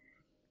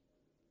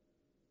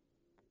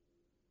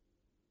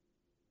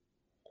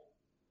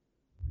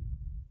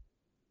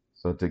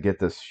 So to get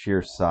the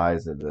sheer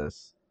size of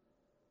this.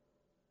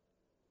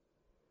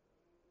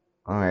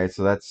 Alright,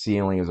 so that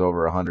ceiling is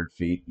over 100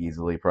 feet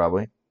easily,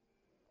 probably.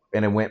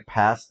 And it went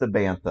past the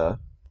bantha.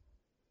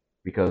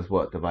 Because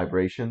what? The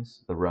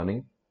vibrations? The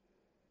running?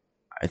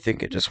 I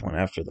think it just went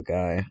after the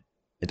guy.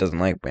 It doesn't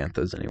like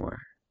banthas anymore.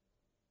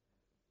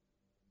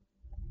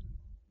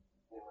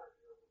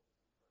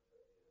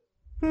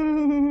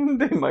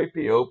 They might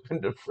be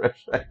open to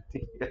fresh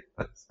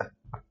ideas.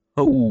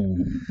 Oh.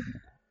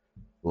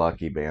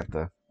 Lucky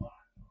bantha.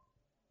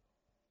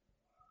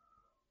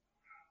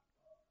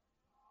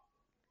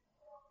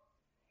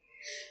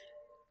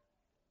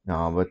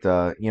 No,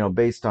 but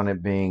based on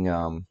it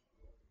being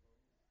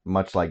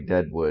much like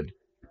Deadwood,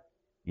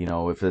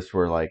 if this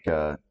were like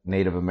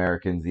Native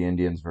Americans, the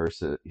Indians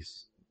versus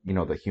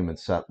the human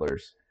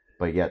settlers,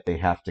 but yet they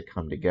have to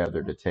come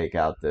together to take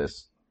out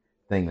this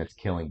thing that's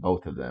killing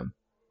both of them.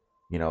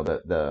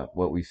 The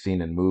what we've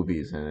seen in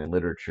movies and in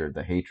literature,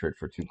 the hatred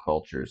for two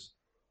cultures,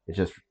 it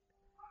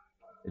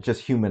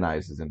just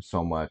humanizes them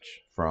so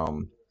much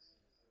from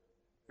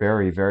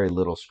very, very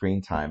little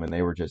screen time, and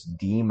they were just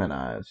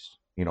demonized,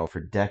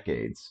 for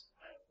decades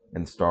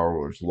in Star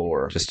Wars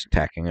lore. Just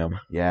attacking them.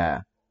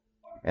 Yeah.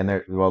 And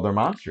they're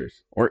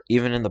monsters. Or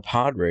even in the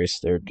pod race,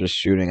 they're just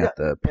shooting at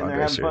the pod and they're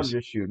racers. Having fun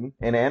just shooting.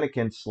 And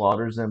Anakin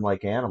slaughters them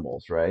like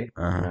animals, right?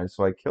 Uh-huh.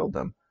 So I killed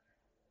them.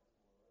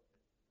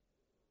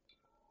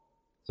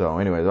 So,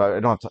 anyways, I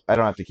don't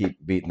have to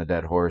keep beating the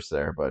dead horse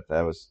there, but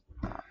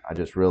I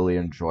just really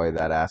enjoy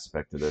that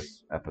aspect of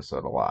this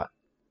episode a lot.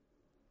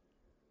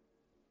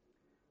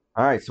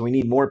 All right, so we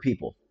need more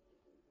people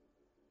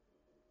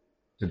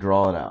to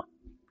draw it out.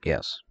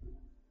 Yes.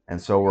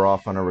 And so we're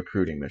off on a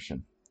recruiting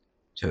mission.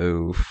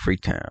 To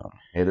Freetown.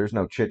 Hey, there's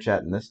no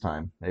chit-chatting this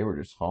time. They were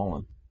just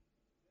falling.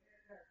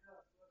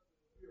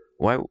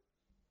 Why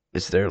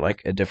is there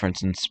like a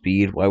difference in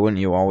speed? Why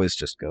wouldn't you always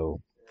just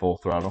go full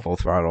throttle? Full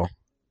throttle.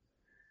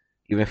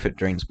 Even if it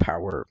drains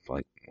power,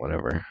 like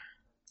whatever.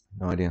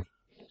 No idea.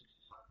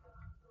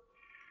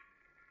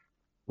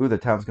 Ooh, the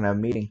town's gonna have a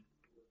meeting,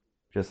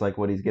 just like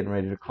what he's getting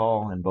ready to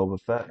call in Boba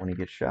Fett when he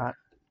gets shot.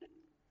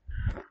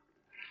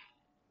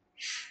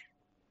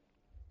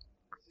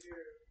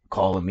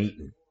 Call a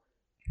meeting.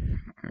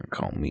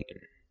 Call me.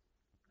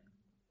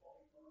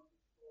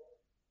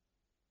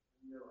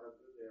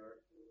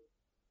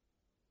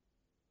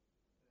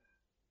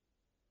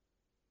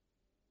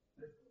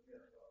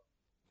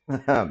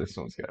 This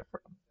one's got a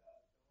problem.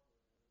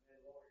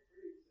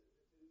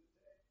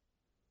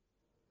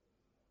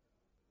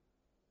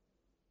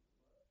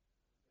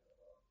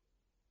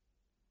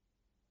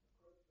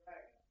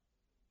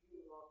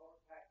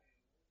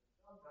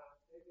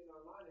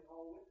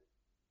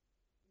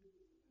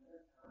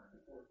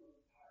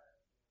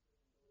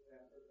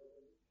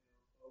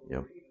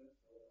 Yep.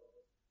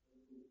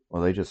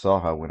 Well, they just saw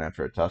how it went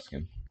after a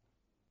Tusken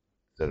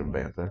instead of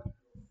Bantha.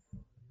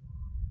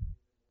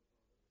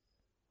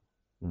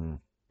 Mm.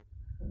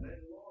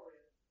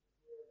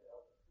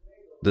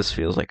 This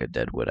feels like a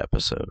Deadwood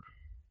episode,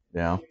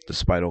 Yeah.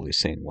 despite only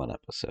seeing one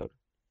episode.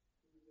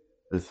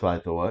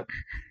 Despite the what?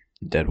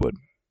 Deadwood.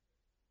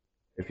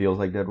 It feels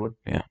like Deadwood?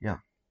 Yeah. Yeah.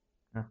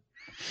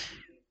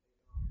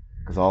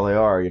 Because all they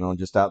are,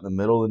 just out in the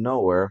middle of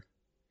nowhere,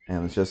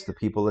 and it's just the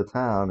people of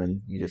town,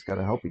 and you just got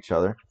to help each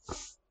other.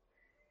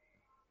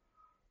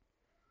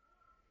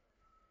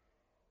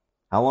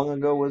 How long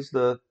ago was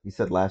you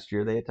said last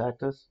year they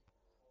attacked us?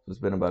 It's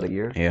been about a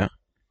year? Yeah.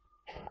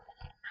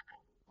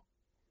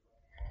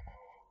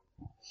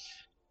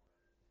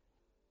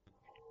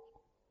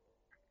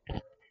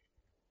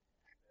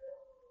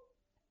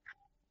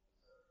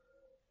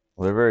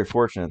 Well, they're very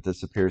fortunate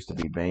this appears to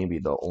be maybe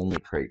the only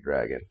crate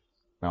dragon.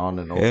 Now, on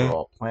an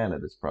overall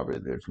planet,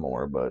 there's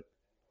more, but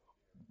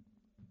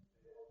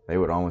they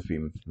would almost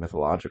be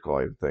mythological,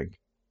 I would think.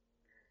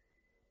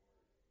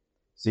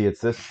 See, it's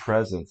this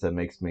presence that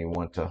makes me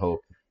want to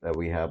hope that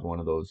we have one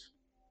of those.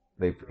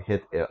 They've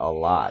hit it a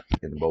lot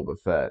in Boba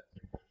Fett.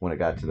 When it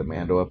got to the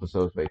Mando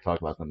episodes, they talk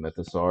about the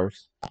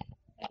mythosaurs.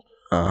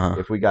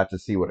 If we got to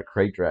see what a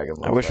crate dragon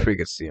looks I wish like, we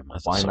could see a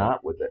mythosaur. why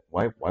not with it?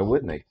 Why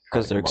wouldn't they?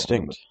 Because they're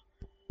extinct.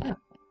 Yeah.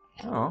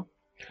 Oh,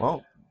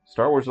 well,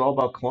 Star Wars is all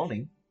about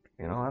cloning.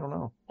 I don't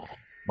know.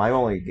 My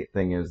only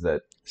thing is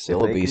that if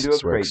they can do a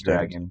crate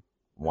dragon,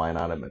 why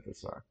not a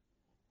mythosaur?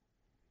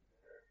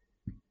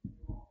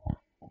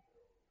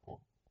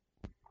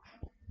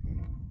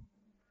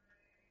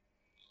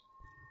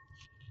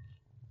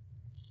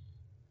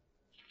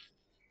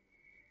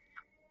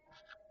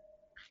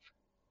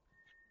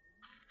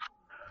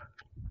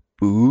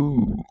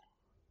 Ooh.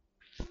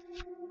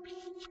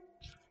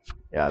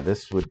 Yeah,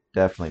 this would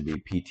definitely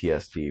be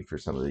PTSD for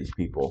some of these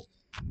people.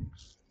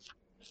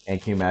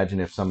 And can you imagine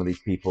if some of these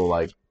people,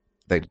 like,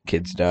 the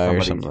kids die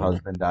or something? Somebody's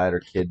husband died or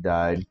kid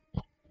died.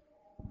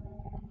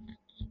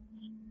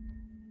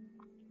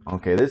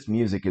 Okay, this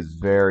music is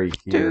very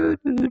here.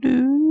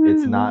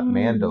 It's not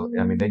Mando.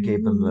 I mean, they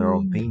gave them their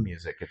own theme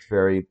music. It's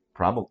very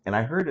probably, and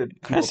I heard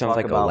it. People sounds talk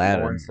like about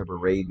Aladdin. Lawrence of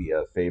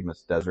Arabia, a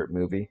famous desert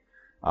movie.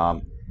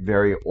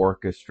 Very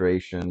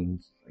orchestration,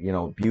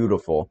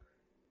 beautiful.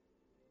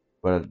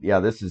 But yeah,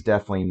 this is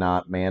definitely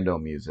not Mando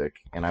music,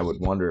 and I would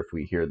wonder if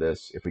we hear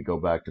this if we go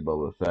back to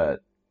Boba Fett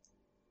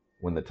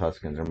when the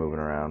Tuskens are moving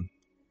around.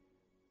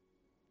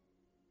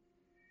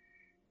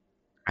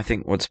 I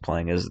think what's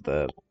playing is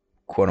the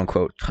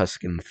quote-unquote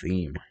Tusken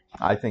theme.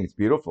 I think it's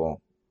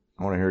beautiful.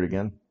 I want to hear it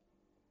again.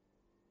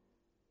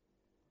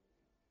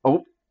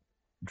 Oh,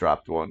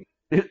 dropped one.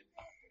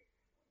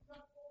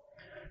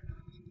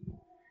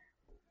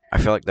 I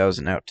feel like that was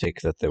an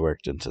outtake that they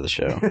worked into the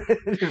show.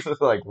 It's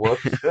just like,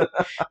 whoops.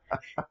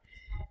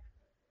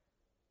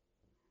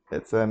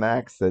 It's an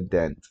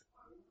accident.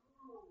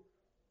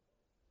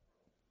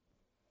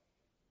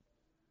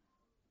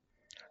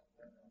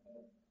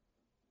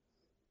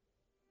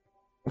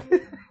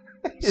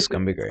 It's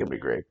gonna be great. It's gonna be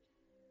great.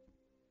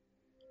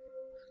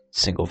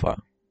 Single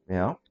file.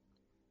 Yeah.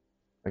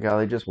 Like how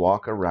they just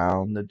walk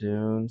around the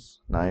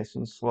dunes, nice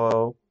and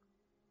slow.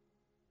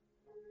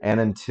 And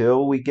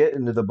until we get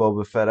into the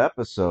Boba Fett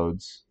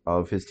episodes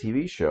of his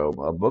TV show,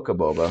 A Book of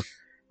Boba,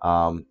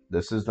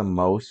 this is the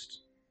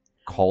most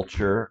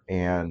culture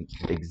and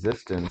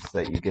existence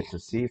that you get to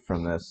see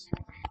from this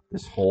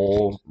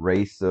whole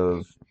race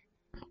of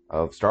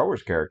Star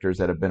Wars characters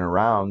that have been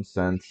around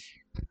since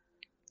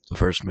the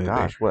first movie.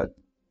 Gosh, what?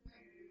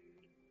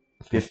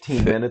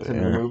 15 minutes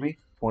in the movie?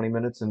 20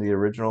 minutes in the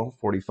original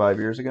 45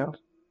 years ago?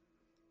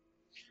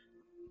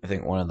 I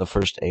think one of the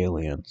first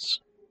aliens.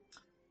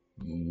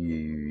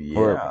 Yeah.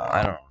 Or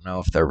I don't know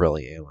if they're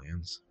really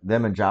aliens.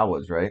 Them and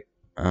Jawas, right?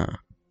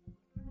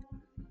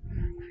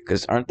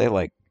 Because aren't they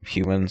like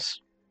humans,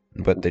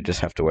 but they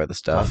just have to wear the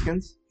stuff?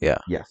 Tuskens? Yeah.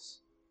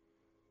 Yes.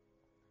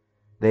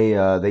 They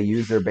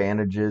use their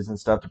bandages and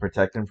stuff to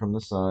protect them from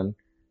the sun,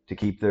 to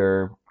keep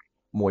their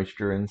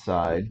moisture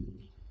inside.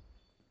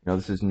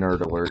 This is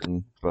nerd alert,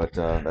 but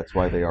that's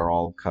why they are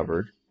all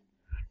covered.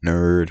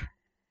 Nerd.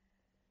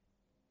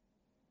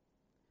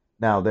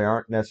 Now, they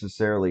aren't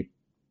necessarily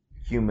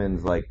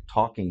humans, like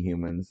talking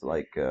humans,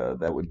 like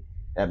that would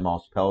at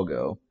Mos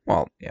Pelgo.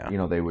 Well, yeah.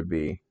 They would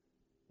be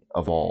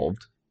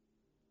evolved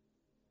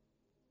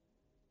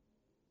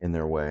in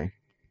their way.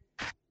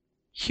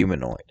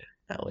 Humanoid,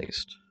 at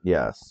least.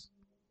 Yes.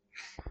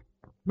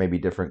 Maybe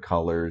different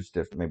colors,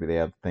 maybe they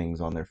have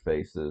things on their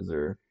faces,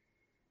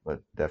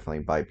 but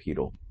definitely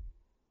bipedal.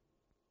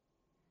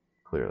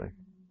 Clearly.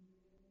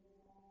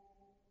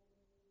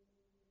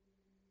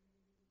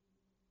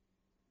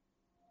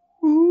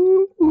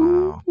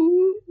 Wow.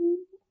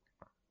 You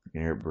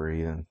can hear it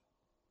breathing.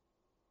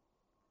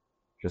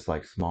 Just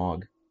like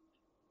Smog.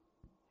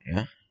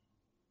 Yeah.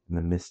 In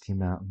the Misty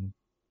Mountain.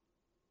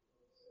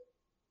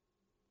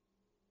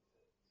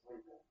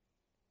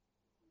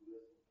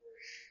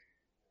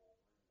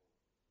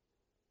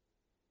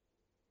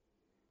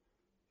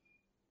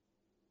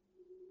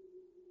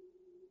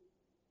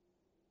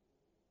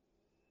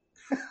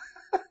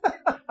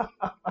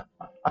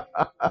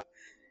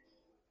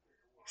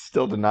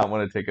 Still did not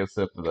want to take a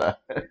sip of that.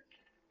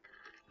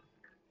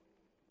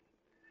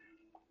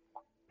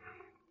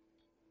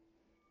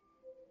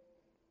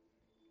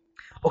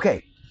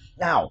 Okay,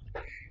 now,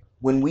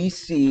 when we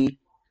see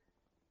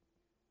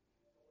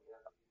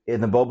in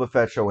the Boba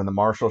Fett show, when the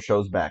Marshal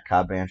shows back,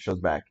 Cobb Vanth shows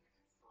back,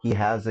 he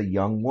has a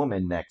young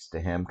woman next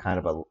to him,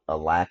 kind of a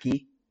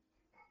lackey.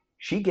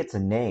 She gets a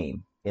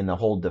name in the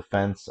whole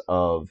defense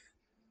of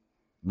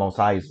Mos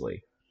Eisley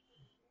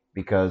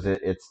because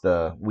it's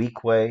the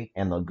Weequay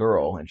and the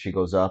girl, and she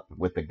goes up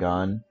with the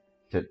gun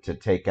to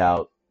take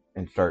out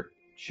and start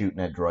shooting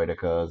at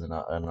droidicas and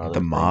other The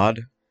things. mod?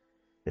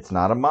 It's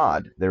not a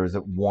mod. There is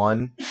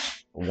one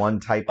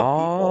type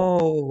of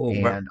people,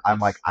 and I'm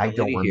like, I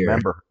don't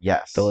remember.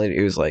 Yes, the lady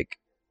who's like,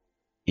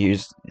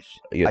 it's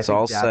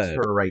all that's said.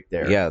 her right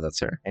there. Yeah, that's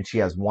her. And she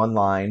has one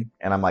line,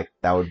 and I'm like,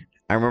 that would.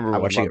 I remember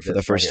watching it for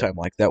the first time.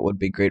 Like, that would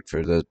be great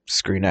for the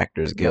Screen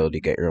Actors Guild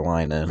to get your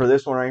line in. For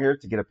this one right here,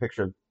 to get a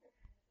picture of.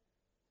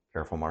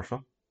 Careful,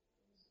 Marshall.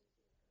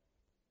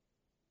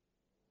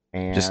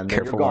 And just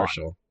careful,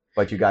 Marshall.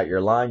 But you got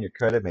your line, your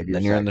credit, maybe.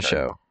 Then you're in the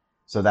show.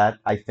 So that,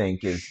 I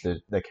think, is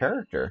the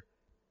character.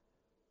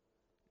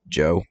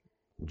 Joe,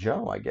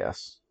 I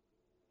guess.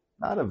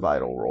 Not a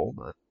vital role,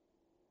 but.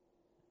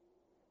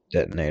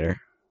 Detonator.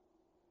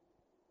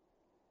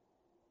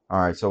 All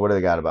right, so what do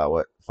they got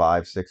about,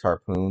 5, 6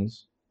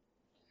 harpoons?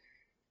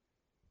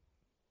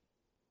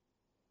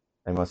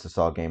 They must have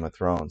saw Game of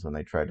Thrones when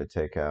they tried to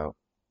take out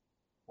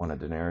one of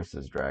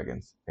Daenerys'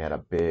 dragons. They had a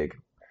big,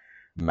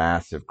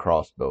 massive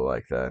crossbow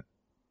like that.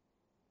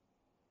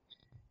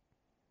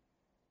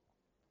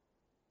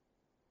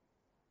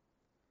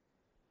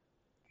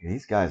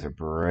 These guys are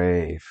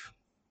brave.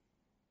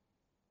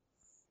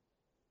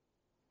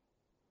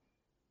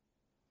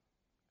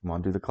 Come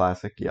on, do the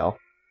classic, yell.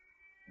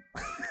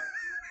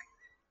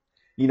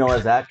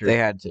 As actors, they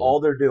had to. All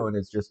they're doing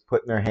is just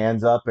putting their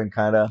hands up and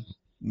kind of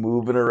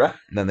moving around.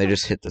 And then they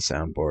just hit the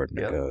soundboard and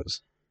it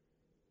goes.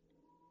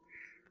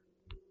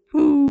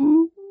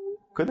 Couldn't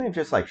they have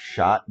just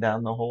shot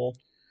down the hole?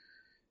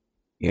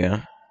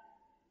 Yeah.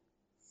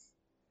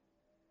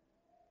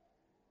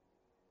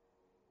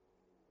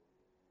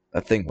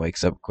 That thing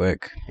wakes up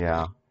quick.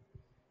 Yeah.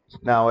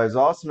 Now, as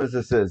awesome as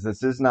this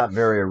is not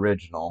very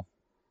original.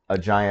 A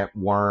giant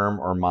worm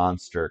or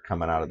monster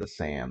coming out of the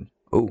sand.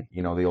 Oh.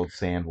 The old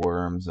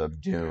sandworms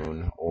of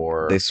Dune,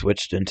 or... They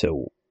switched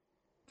into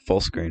full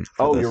screen.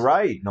 You're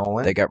right,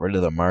 Nolan. They got rid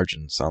of the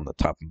margins on the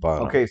top and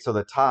bottom. Okay, so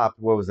the top,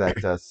 what was that,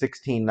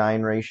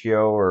 16:9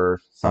 ratio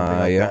or something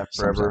like that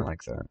forever? Something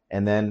like that.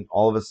 And then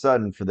all of a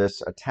sudden, for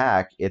this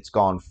attack, it's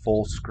gone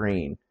full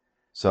screen.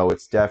 So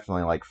it's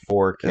definitely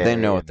 4K. They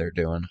know what they're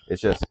doing.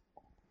 It's just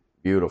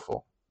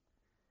beautiful.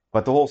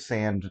 But the whole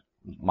sand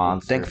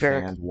monster,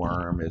 sand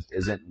worm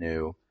isn't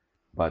new.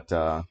 But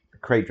the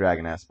crate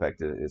dragon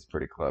aspect is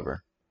pretty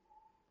clever.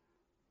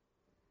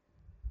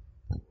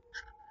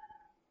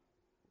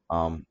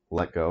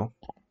 Let go.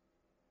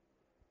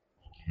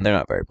 They're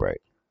not very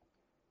bright.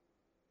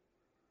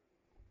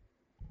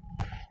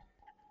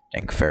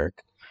 Ferric.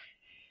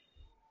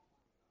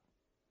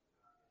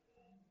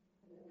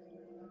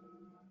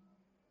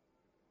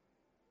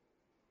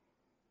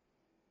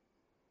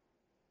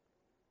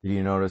 Did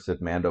you notice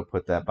that Mando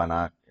put that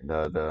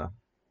the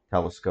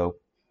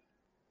telescope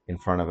in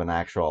front of an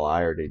actual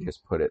eye, or did he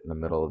just put it in the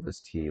middle of his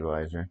T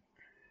visor?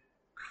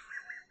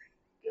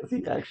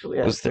 He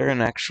actually was there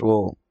an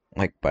actual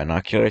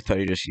binocular? I thought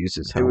he just used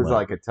his helmet. It was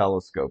like a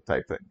telescope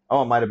type thing.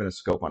 Oh, it might have been a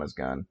scope on his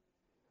gun.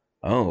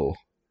 Oh.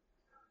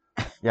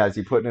 Yeah, is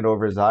he putting it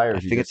over his eye, or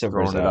is he just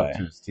throwing it up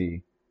to his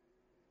T?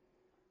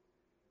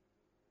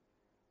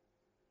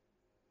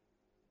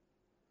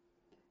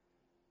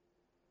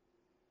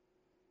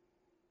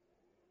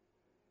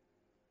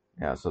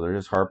 Yeah, so they're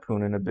just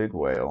harpooning a big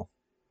whale.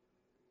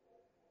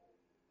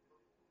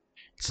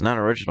 It's not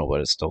original,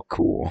 but it's still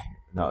cool.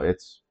 No,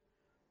 it's...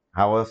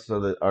 How else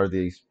are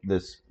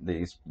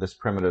this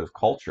primitive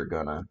culture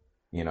gonna,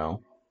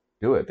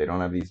 do it? They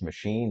don't have these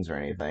machines or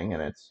anything,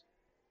 and it's...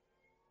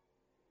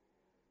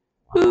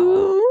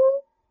 Wow.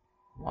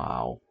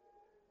 Wow.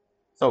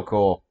 So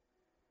cool.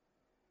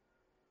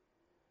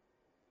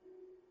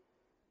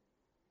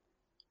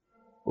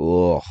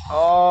 Oh,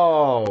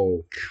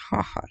 Oh,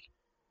 God.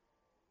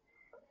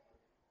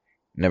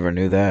 Never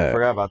knew I that.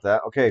 forgot about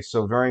that. Okay,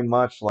 so very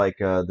much like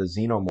the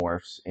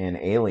xenomorphs in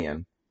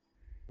Alien,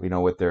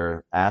 with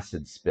their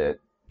acid spit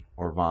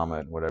or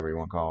vomit, whatever you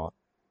want to call it.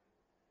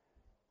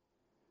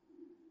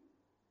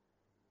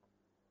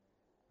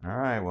 All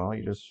right, well,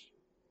 you just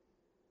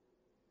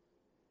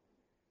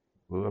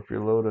blew up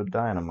your load of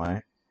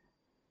dynamite.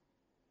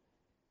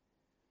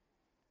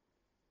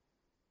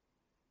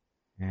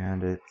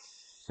 And it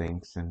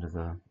sinks into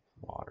the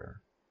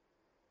water.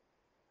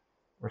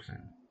 Or sand.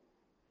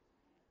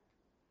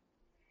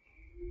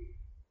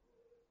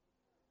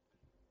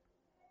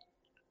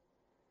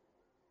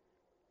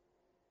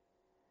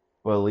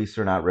 Well, at least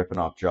they're not ripping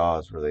off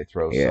Jaws where they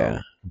throw Yeah.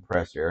 some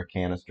compressed air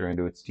canister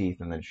into its teeth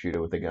and then shoot it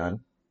with a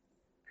gun.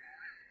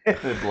 And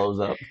it blows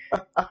up.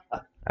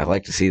 I'd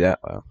like to see that,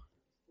 though.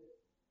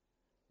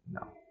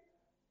 No.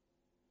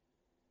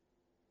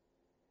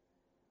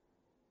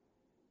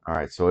 All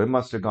right, so it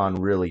must have gone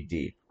really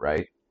deep,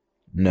 right?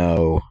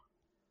 No.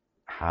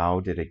 How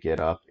did it get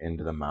up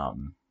into the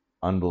mountain?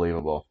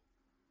 Unbelievable.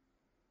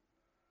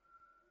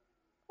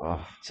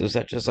 Ugh. So is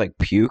that just like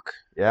puke?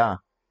 Yeah.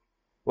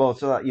 Well,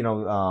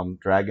 so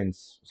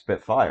dragons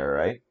spit fire,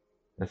 right?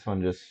 This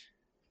one just,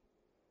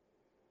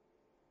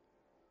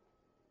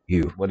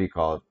 You. what do you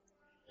call it?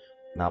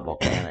 Not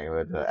volcanic,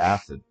 but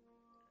acid.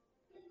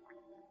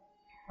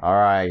 All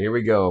right, here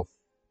we go.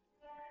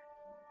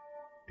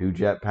 2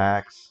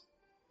 jetpacks.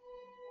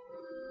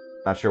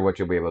 Not sure what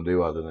you'll be able to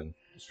do other than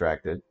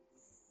distracted.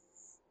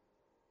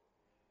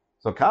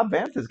 So Cobb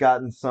Vanth has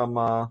gotten some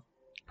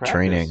practice.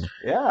 Training.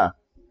 Yeah.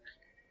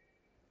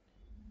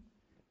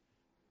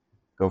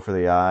 Go for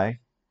the eye.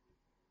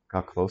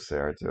 How close they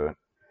are to it.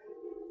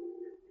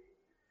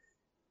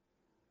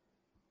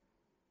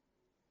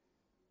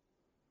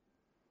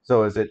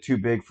 So is it too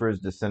big for his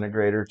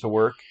disintegrator to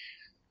work?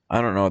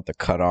 I don't know what the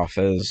cutoff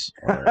is,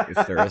 or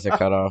if there is a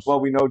cutoff.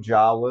 Well, we know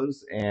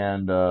Jawas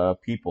and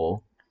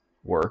people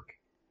work.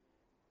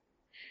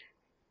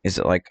 Is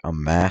it like a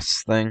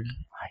mass thing?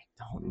 I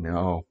don't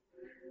know.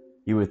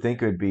 You would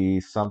think it would be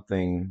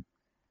something.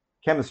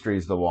 Chemistry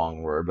is the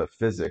wrong word, but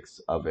physics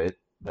of it,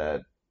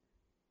 that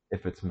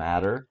if it's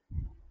matter,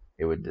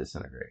 it would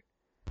disintegrate.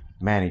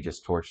 Man, he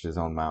just torched his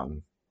own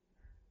mountain.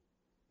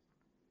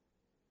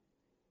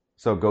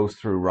 So it goes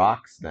through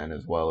rocks then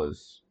as well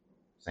as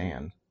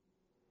sand.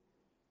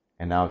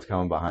 And now it's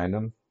coming behind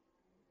him.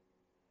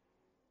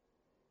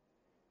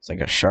 It's like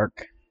a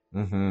shark.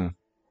 Mm-hmm.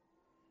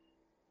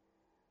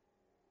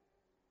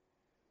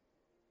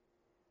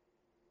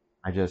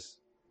 I just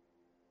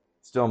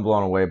still am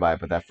blown away by it,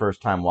 but that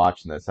first time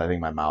watching this, I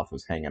think my mouth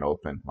was hanging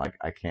open. Like,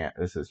 I can't,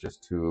 this is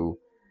just too,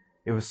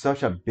 it was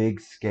such a big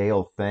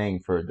scale thing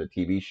for the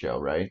TV show,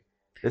 right?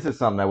 This is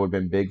something that would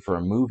have been big for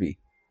a movie.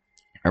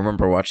 I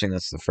remember watching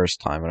this the first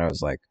time, and I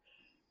was like,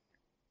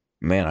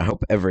 man, I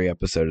hope every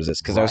episode is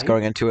this. Because I was Right?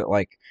 going into it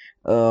like,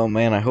 oh,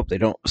 man, I hope they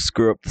don't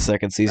screw up the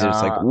second season.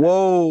 It's like,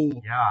 whoa.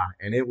 Yeah,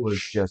 and it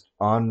was just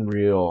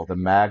unreal. The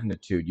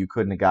magnitude, you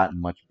couldn't have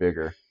gotten much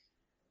bigger.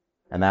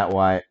 And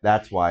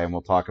that's why, and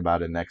we'll talk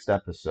about it next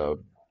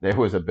episode, there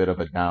was a bit of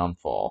a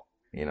downfall,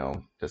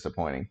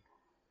 disappointing.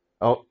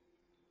 Oh,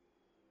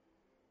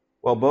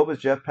 well, Boba's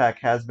jetpack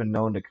has been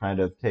known to kind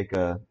of take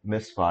a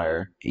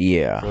misfire.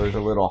 Yeah. So there's a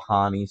little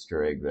Han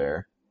Easter egg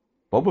there.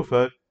 Boba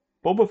Fett.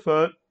 Boba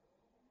Fett.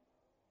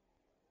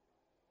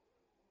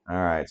 All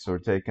right, so we're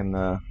taking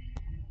the...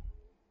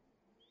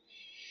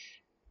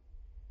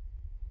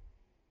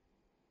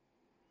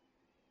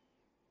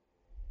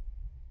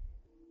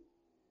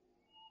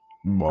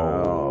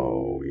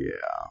 Oh,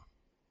 yeah.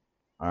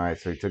 All right,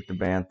 so he took the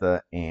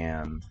Bantha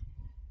and...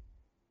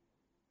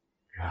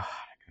 God,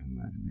 I couldn't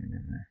imagine being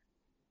in there.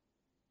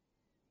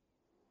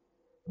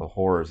 The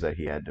horrors that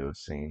he had to have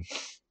seen.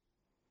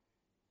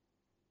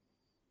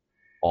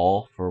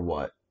 All for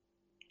what?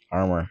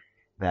 Armor.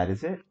 That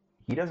is it.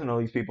 He doesn't owe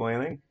these people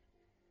anything.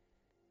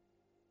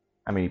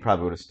 I mean, he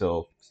probably would have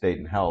still stayed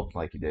and helped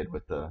like he did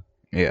with the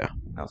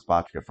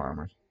Spotchka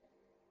farmers.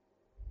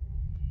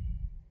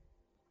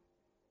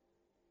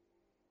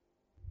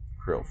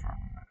 Krill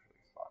farmers, actually.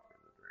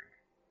 Spotchka's a drink.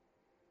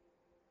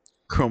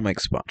 Krill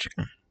makes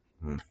Spotchka.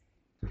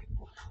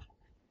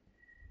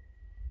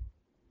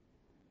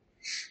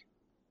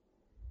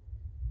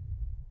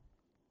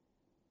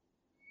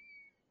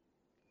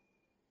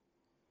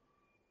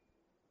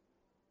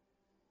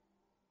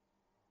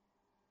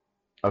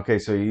 Okay,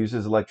 so he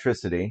uses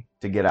electricity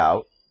to get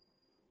out.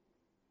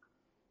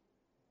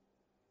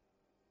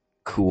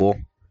 Cool.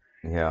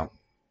 Yeah.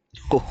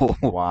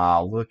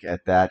 Wow, look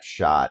at that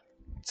shot.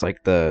 It's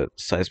like the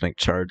seismic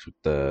charge with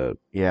the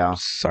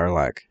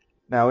Sarlacc.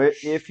 Now,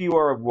 if you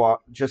are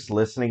just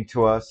listening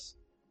to us,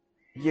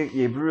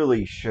 you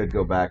really should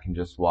go back and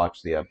just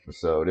watch the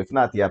episode. If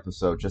not the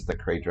episode, just the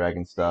Krayt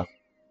Dragon stuff.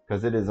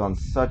 Because it is on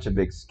such a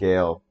big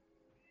scale.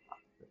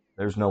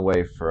 There's no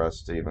way for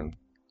us to even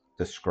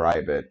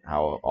describe it,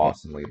 how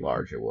awesomely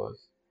large it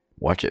was.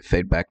 Watch it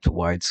fade back to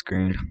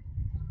widescreen.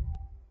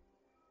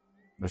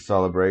 The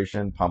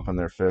celebration, pumping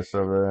their fists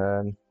over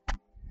their head.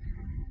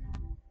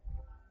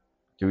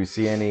 Do we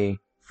see any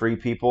free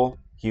people,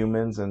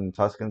 humans and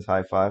Tuskens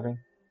high-fiving?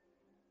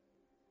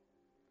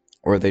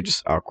 Or are they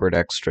just awkward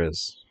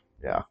extras?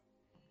 Yeah.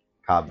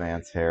 Cobb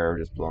Vanth's hair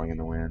just blowing in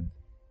the wind.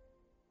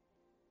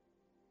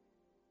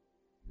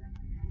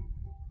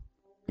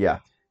 Yeah.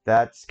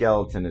 That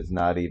skeleton is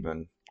not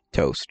even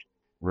Toast.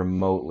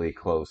 remotely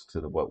close to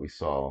what we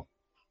saw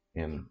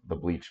in the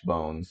bleached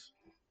bones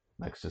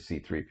next to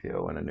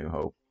C-3PO in A New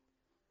Hope.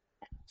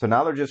 So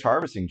now they're just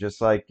harvesting,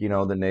 just like,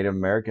 the Native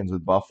Americans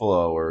with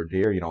buffalo or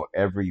deer,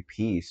 every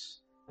piece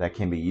that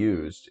can be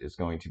used is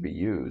going to be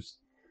used.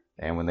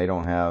 And when they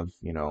don't have,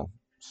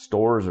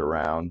 stores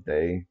around,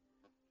 they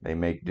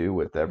make do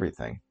with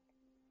everything.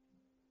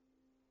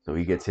 So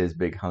he gets his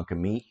big hunk of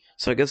meat.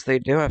 So I guess they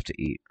do have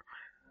to eat.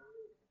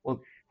 Well,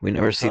 we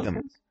never see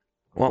them.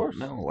 Well,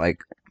 no, like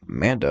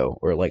Mando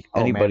or like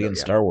anybody Mando, in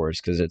yeah. Star Wars,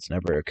 because it's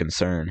never a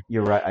concern.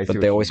 You're right.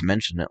 But they always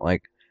mention it,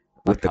 like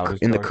with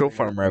in the Crow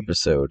Farmer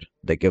episode,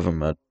 they give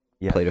him a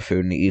plate of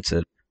food and he eats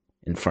it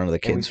in front of the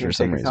kids for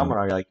some reason.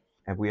 Are you like,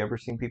 have we ever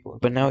seen people?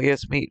 But now he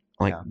has meat.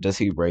 Like, does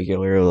he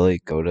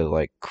regularly go to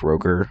like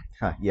Kroger?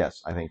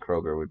 Yes, I think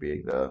Kroger would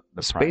be the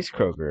Space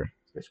Kroger.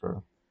 Space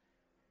Kroger.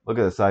 Look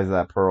at the size of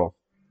that pearl.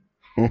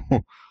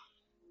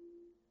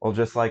 Well,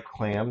 just like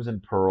clams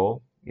and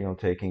pearl,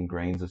 taking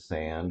grains of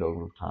sand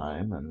over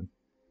time. And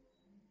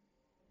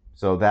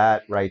so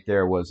that right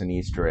there was an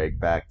Easter egg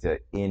back to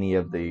any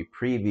of the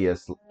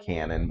previous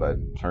canon, but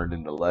turned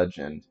into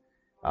legend,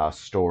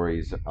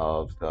 stories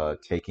of the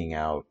taking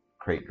out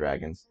crate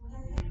dragons.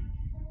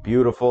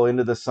 Beautiful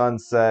into the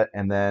sunset,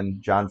 and then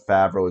Jon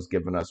Favreau has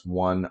given us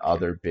one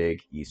other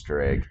big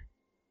Easter egg.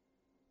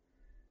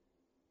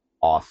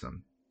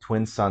 Awesome.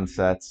 Twin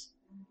sunsets,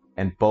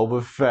 and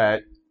Boba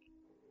Fett.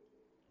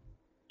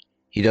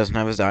 He doesn't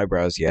have his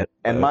eyebrows yet.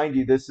 And mind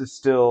you, this is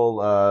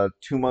still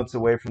 2 months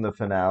away from the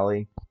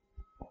finale.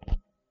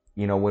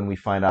 When we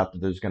find out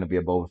that there's going to be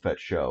a Boba Fett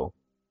show.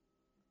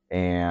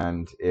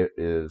 And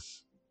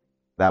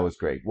that was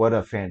great. What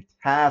a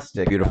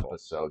fantastic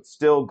episode.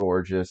 Still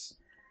gorgeous.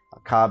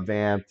 Cobb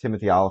Vanth,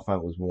 Timothy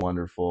Oliphant was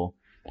wonderful.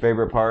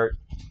 Favorite part?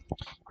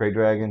 Krayt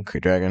Dragon?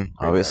 Krayt Dragon,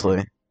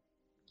 obviously.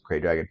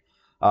 Krayt Dragon.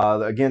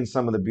 Again,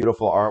 some of the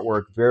beautiful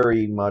artwork,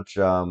 very much,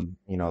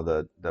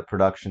 the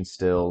production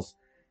stills.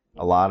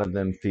 A lot of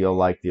them feel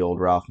like the old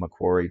Ralph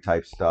McQuarrie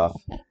type stuff,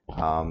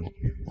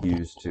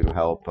 used to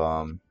help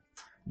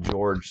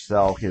George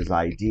sell his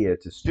idea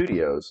to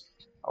studios,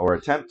 or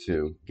attempt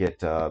to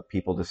get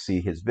people to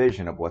see his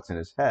vision of what's in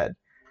his head.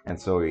 And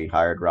so he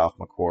hired Ralph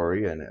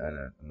McQuarrie,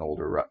 an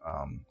older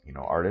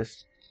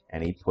artist,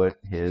 and he put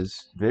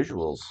his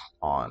visuals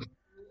on.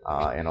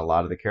 And a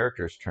lot of the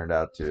characters turned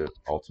out to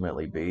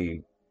ultimately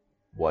be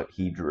what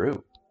he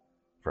drew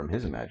from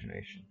his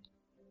imagination.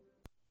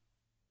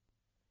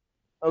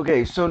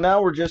 Okay, so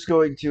now we're just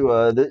going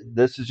to,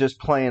 this is just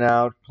playing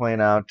out.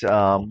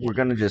 We're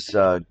going to just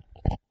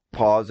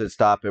pause it,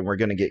 stop, and we're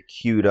going to get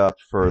queued up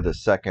for the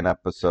second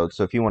episode.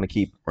 So if you want to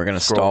keep we're going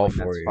to stall for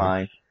that's you.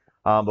 Fine.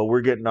 But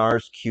we're getting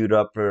ours queued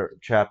up for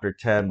chapter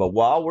 10. But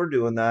while we're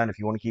doing that, if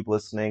you want to keep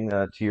listening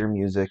to your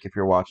music, if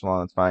you're watching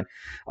along, that's fine.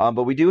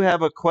 But we do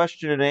have a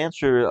question and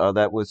answer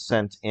that was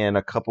sent in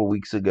a couple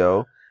weeks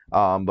ago.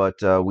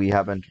 But we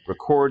haven't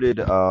recorded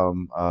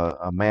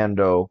a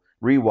Mando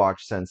rewatch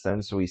since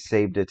then, so we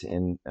saved it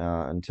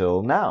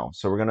until now.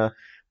 So we're going to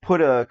put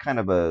a kind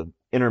of a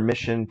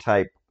intermission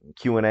type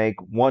Q&A,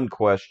 one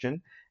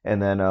question, and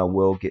then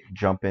we'll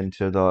jump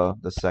into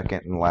the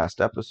second and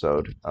last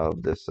episode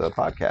of this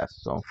podcast.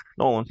 So,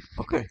 Nolan.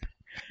 Okay.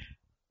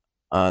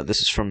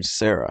 This is from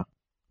Sarah,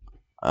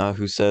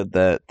 who said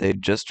that they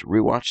just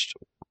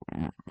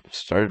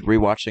started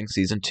rewatching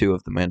season 2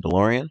 of The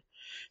Mandalorian.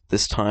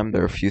 This time,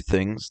 there are a few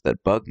things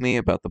that bug me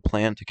about the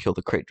plan to kill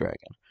the Krayt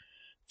Dragon.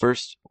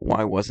 First,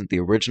 why wasn't the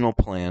original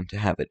plan to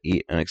have it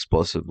eat an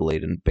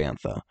explosive-laden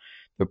bantha?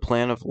 Their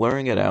plan of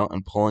luring it out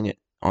and pulling it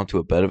onto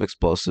a bed of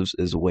explosives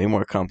is way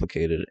more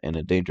complicated and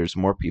endangers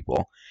more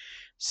people.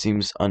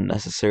 Seems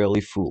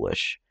unnecessarily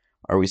foolish.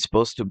 Are we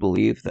supposed to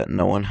believe that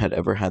no one had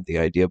ever had the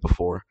idea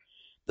before?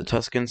 The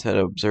Tuskens had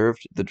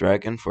observed the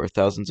dragon for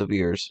thousands of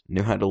years,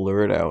 knew how to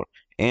lure it out,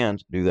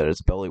 and knew that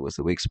its belly was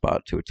the weak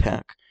spot to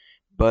attack,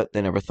 but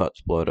they never thought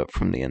to blow it up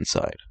from the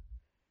inside.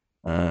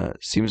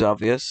 Seems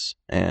obvious,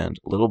 and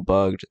a little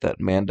bugged that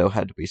Mando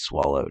had to be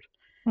swallowed.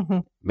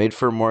 Made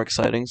for a more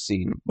exciting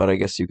scene, but I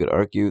guess you could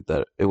argue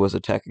that it was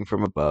attacking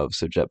from above,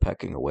 so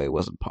jetpacking away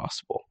wasn't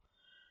possible.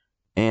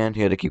 And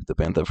he had to keep the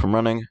bantha from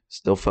running.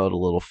 Still felt a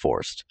little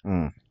forced.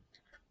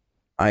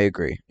 I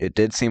agree. It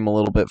did seem a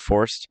little bit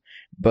forced,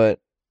 but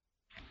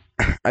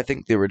I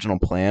think the original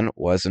plan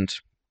wasn't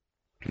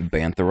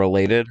bantha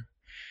related,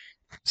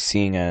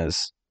 seeing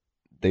as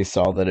they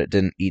saw that it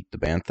didn't eat the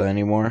bantha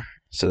anymore,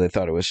 so they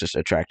thought it was just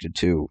attracted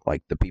to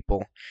like the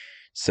people.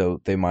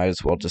 So they might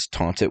as well just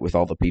taunt it with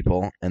all the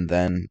people and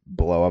then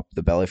blow up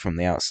the belly from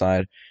the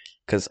outside.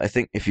 Because I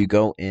think if you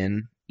go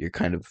in, you're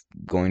kind of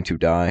going to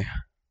die.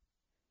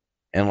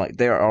 And like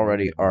they are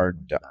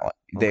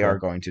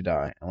going to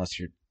die unless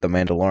you're the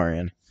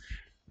Mandalorian.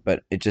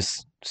 But it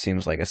just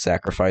seems like a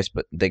sacrifice,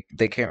 but they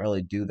can't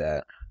really do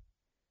that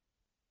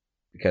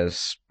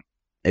because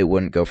it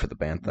wouldn't go for the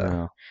bantha.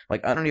 No.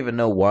 Like, I don't even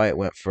know why it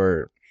went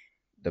for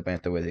the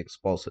bantha with the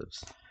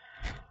explosives.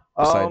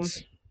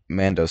 Besides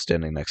Mando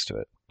standing next to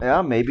it.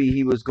 Yeah, maybe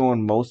he was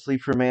going mostly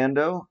for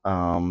Mando.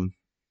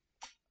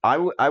 I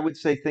would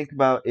say think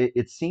about it.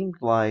 It seemed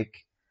like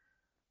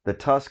the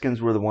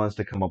Tuscans were the ones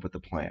to come up with the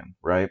plan,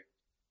 right?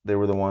 They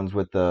were the ones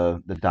with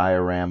the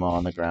diorama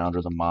on the ground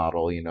or the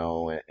model,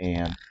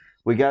 and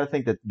we got to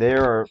think that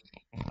they're.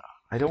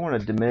 I don't want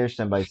to diminish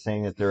them by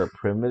saying that they're a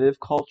primitive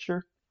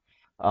culture,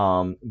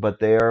 but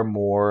they are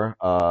more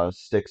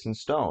sticks and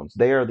stones.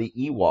 They are the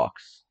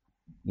Ewoks,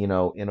 in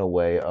a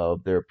way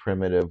of their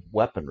primitive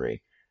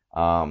weaponry.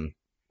 Um,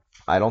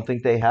 I don't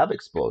think they have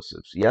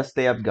explosives. Yes,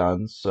 they have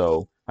guns,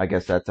 so I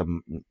guess that's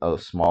a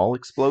small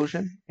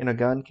explosion in a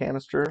gun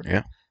canister.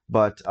 Yeah.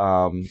 But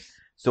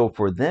so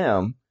for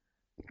them,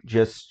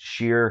 just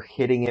sheer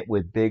hitting it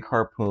with big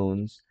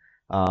harpoons,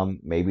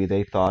 maybe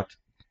they thought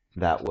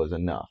that was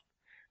enough.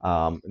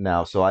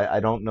 Now, so I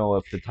don't know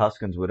if the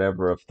Tuscans would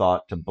ever have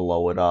thought to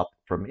blow it up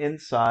from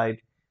inside,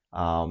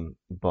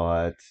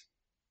 but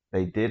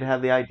they did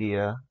have the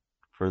idea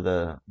for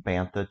the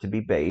bantha to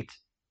be bait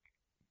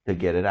to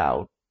get it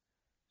out.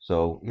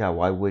 So yeah,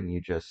 why wouldn't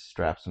you just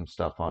strap some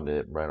stuff onto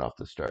it right off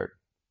the start?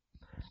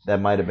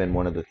 That might have been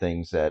one of the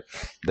things that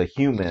the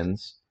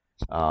humans,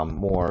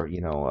 more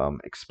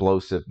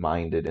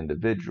explosive-minded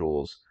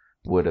individuals,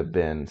 would have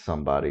been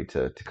somebody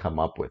to come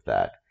up with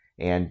that.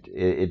 And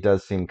it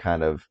does seem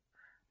kind of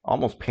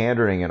almost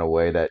pandering in a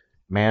way that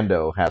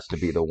Mando has to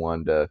be the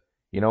one to,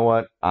 you know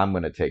what, I'm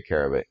going to take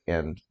care of it,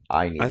 and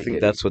I need I to think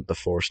get that's what the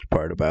forced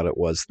part about it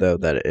was, though,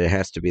 that it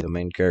has to be the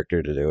main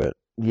character to do it.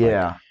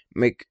 Yeah,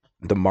 Make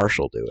the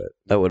Marshal do it.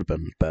 That would have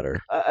been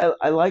better.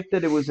 I like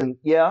that it was in.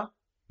 Yeah,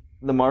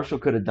 the Marshal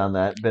could have done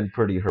that, been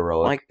pretty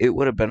heroic. Like, it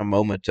would have been a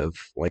moment of,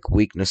 like,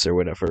 weakness or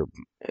whatever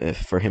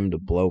for him to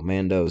blow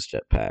Mando's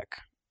jetpack.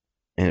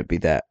 And it'd be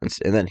that.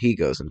 And then he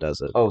goes and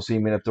does it. Oh, so you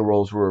mean if the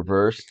roles were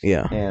reversed?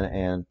 Yeah.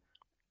 And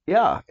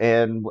yeah,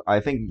 and I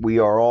think we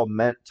are all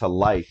meant to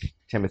like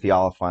Timothy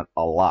Oliphant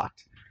a lot.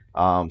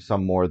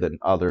 Some more than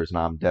others, and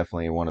I'm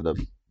definitely one of the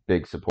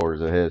big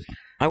supporters of his.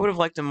 I would have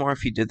liked him more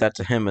if he did that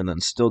to him and then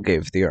still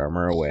gave the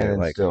armor away.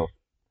 And then still,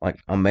 like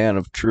a man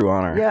of true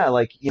honor. Yeah,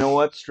 like, you know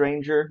what,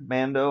 stranger,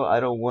 Mando, I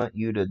don't want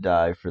you to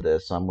die for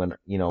this. I'm gonna,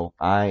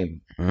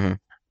 I'm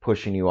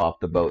pushing you off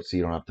the boat so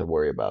you don't have to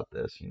worry about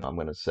this. I'm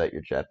gonna set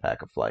your jetpack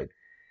aflight.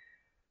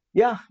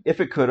 Yeah, if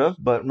it could have,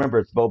 but remember,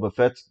 it's Boba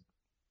Fett's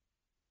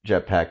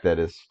jetpack that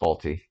is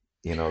faulty.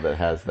 That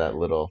has that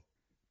little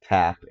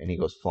tap, and he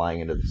goes flying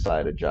into the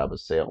side of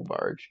Jabba's sail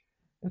barge.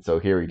 And so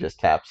here he just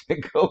taps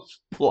and goes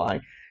flying.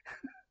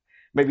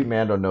 Maybe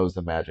Mando knows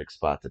the magic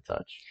spot to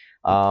touch.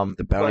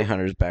 The bounty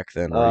hunters back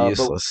then were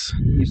useless.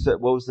 You said,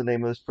 what was the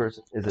name of this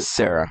person? Is it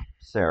Sarah?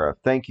 Sarah.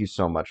 Thank you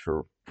so much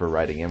for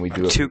writing in. We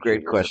do have two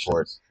great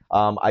questions.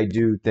 I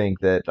do think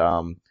that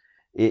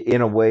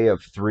in a way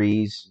of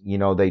threes,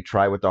 they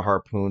try with the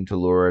harpoon to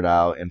lure it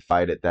out and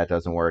fight it. That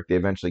doesn't work. They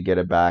eventually get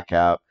it back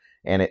out,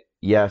 and it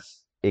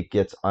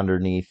gets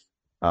underneath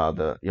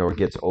it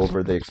gets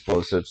over the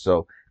explosive.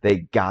 So they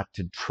got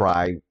to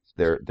try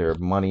their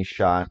money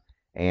shot.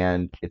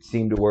 And it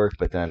seemed to work,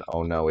 but then,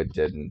 oh no, it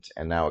didn't.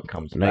 And now it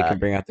comes now back. You can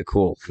bring out the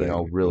cool thing.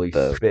 Really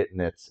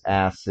spitting its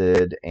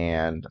acid,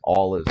 and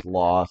all is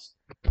lost.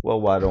 Well,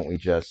 why don't we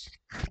just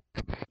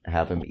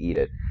have him eat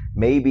it?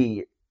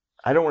 Maybe,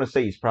 I don't want to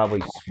say he's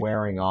probably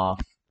swearing off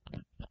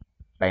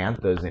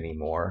banthas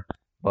anymore,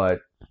 but,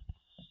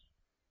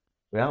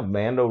 well,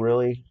 Mando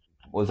really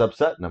was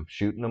upsetting him,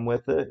 shooting him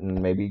with it, and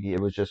maybe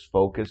it was just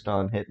focused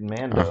on hitting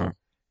Mando.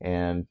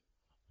 And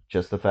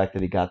just the fact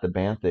that he got the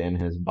bantha in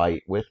his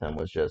bite with him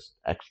was just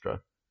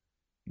extra.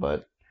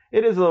 But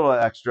it is a little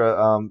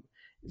extra.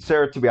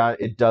 Sarah, to be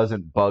honest, it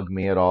doesn't bug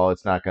me at all.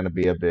 It's not going to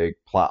be a big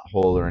plot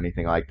hole or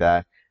anything like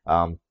that.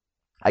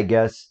 I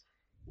guess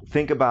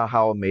think about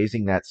how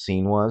amazing that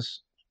scene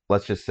was.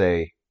 Let's just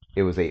say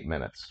it was 8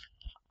 minutes.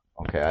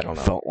 Okay, I don't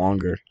know. Felt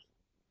longer.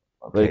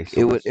 Okay, like, so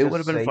it would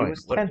have been fine. It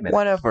was 10 minutes.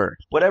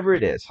 Whatever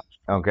it is.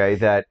 Okay,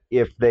 that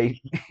if they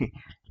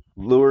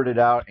lured it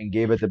out and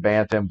gave it the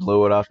bantha and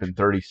blew it up in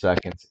 30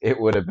 seconds, it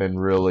would have been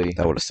really.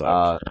 That would have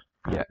sucked.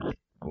 Yeah.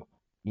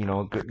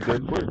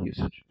 Good word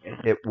usage.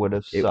 It would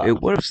have sucked.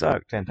 It would have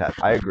sucked.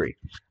 Fantastic. I agree.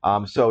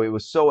 So it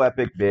was so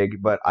epic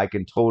big, but I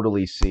can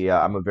totally see.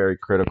 I'm a very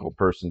critical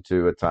person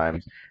too at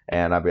times,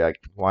 and I'd be like,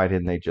 why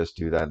didn't they just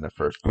do that in the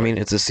first place? I mean,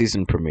 it's a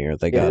season premiere.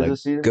 They gotta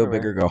go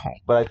big or go home.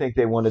 But I think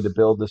they wanted to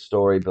build the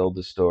story,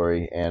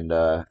 and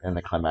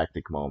the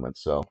climactic moment.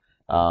 So,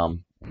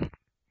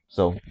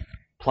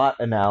 plot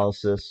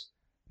analysis,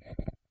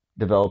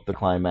 develop the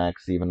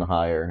climax even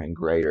higher and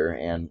greater,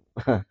 and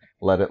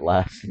let it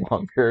last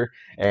longer.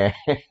 And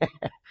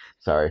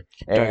sorry,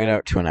 drag it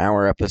out to an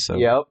hour episode.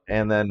 Yep,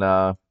 and then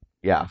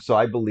so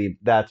I believe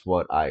that's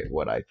what I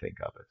think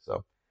of it.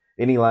 So,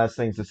 any last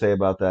things to say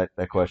about that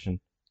question?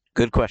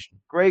 Good question.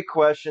 Great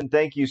question.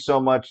 Thank you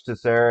so much to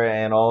Sarah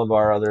and all of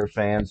our other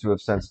fans who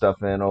have sent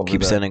stuff in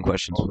over sending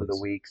questions over the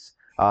weeks.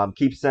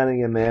 Keep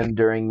sending them in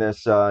during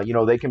this.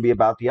 They can be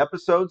about the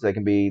episodes. They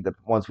can be the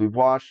ones we've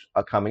watched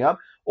coming up,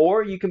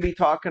 or you can be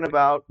talking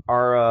about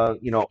our,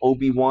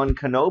 Obi-Wan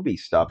Kenobi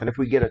stuff. And if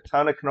we get a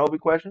ton of Kenobi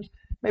questions,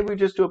 maybe we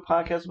just do a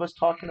podcast of us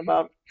talking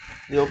about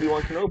the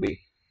Obi-Wan Kenobi.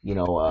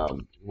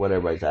 What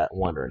everybody's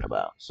wondering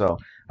about. So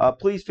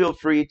please feel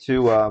free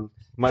to.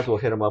 Might as well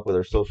hit them up with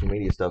our social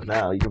media stuff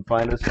now. You can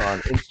find us on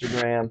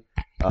Instagram,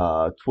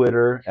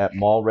 Twitter at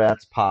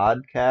Mallrats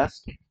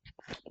Podcast,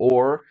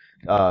 or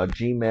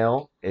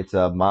Gmail. It's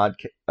a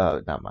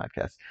not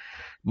modcast.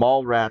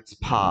 Mallrats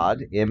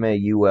Pod,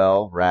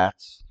 MAUL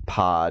Rats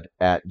Pod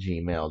at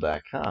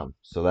gmail.com.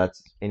 So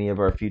that's any of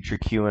our future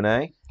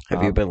Q&A.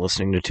 Have you been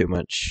listening to too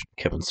much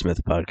Kevin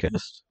Smith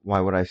podcast? Why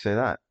would I say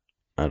that?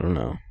 I don't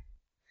know.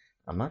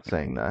 I'm not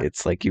saying that.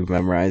 It's like you've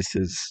memorized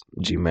his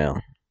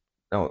Gmail.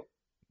 No,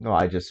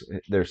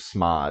 there's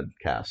Smod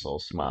Castle,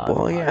 Smod.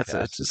 Well, yeah,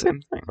 it's the same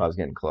thing. I was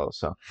getting close.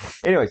 So,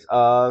 anyways,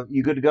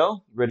 you good to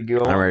go? Ready to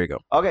go? I'm ready to go.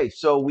 Okay,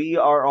 so we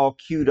are all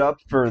queued up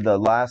for the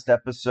last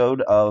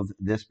episode of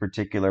this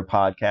particular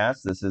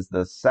podcast. This is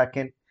the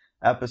second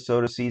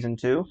episode of season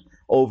 2.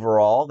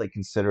 Overall, they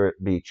consider it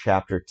to be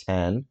chapter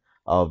 10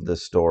 of the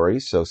story.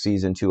 So,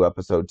 season 2,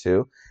 episode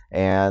 2,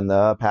 and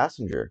the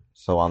passenger.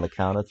 So, on the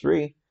count of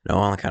 3. No,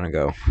 on the count of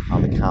go.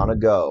 On the count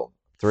of go.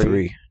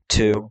 3,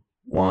 2,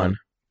 1,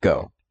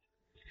 go.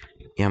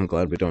 Yeah, I'm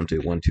glad we don't do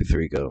 1, 2,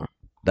 3, go.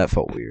 That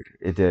felt weird.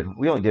 It did.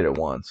 We only did it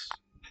once,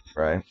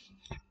 right?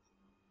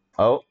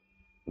 Oh,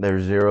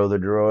 there's Zero the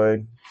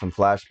droid. Some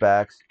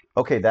flashbacks.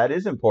 Okay, that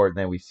is important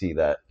that we see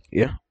that.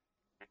 Yeah.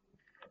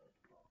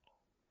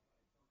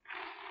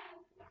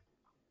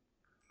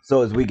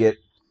 So as we get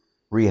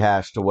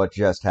rehashed to what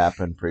just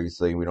happened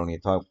previously, we don't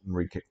need to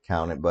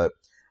recount it, but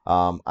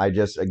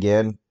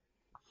again,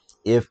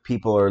 if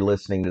people are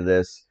listening to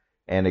this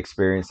and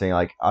experiencing,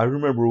 like, I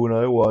remember when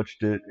I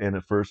watched it in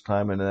the first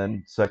time and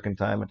then second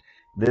time,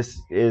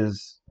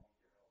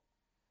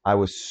 I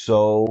was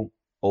so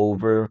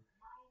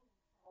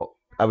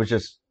I was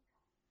just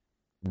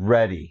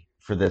ready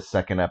for this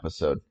second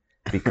episode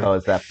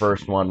because that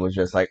first one was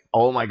just like,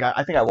 oh my God.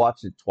 I think I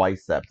watched it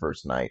twice that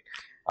first night.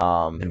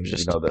 It was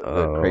just,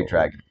 the crate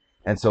track.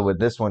 And so when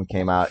this one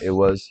came out, it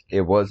was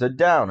a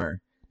downer.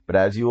 But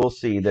as you will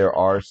see, there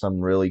are some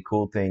really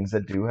cool things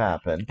that do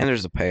happen. And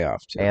there's a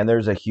payoff, too. And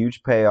there's a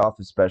huge payoff,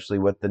 especially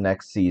with the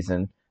next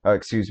season.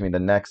 The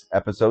next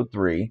episode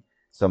 3.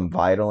 Some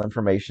vital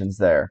information's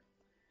there.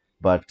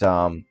 But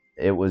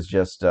it was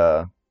just,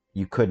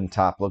 you couldn't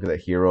top. Look at the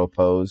hero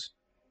pose.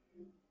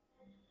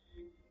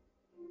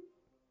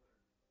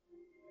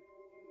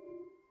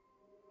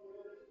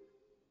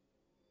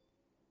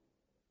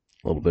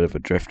 A little bit of a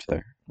drift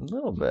there. A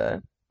little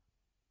bit.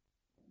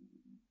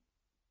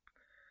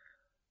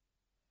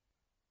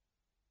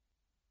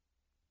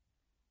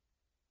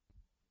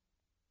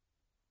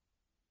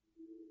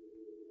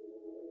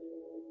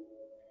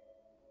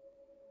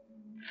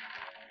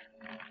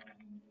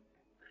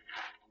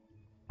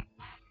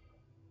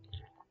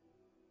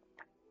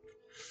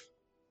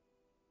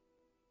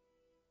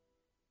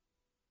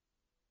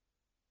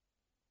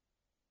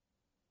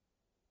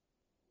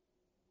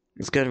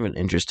 It's kind of an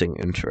interesting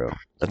intro.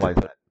 Why is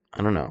that?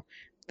 I don't know.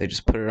 They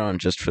just put it on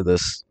just for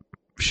this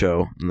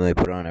show, and then they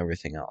put on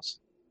everything else.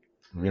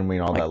 You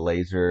mean all that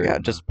laser? Yeah,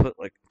 just put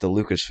like the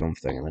Lucasfilm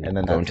thing, and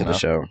then go into the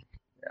show.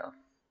 Yeah,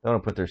 they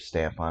want to put their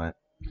stamp on it.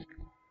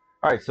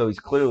 All right, so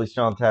he's clearly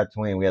still on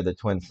Tatooine. We have the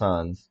twin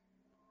sons,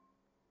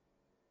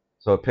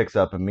 so it picks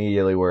up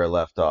immediately where it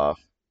left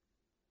off.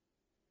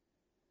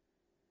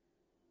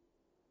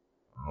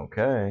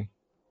 Okay,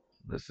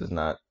 this is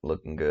not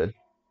looking good.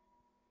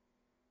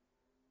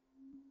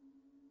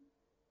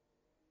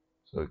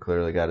 So he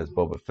clearly got his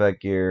Boba Fett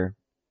gear.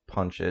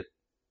 Punch it.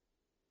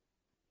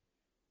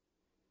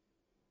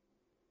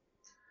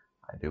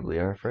 I do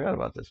believe I forgot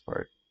about this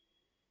part.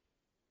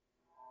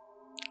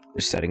 They're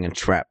setting a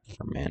trap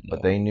for Mando.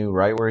 But they knew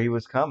right where he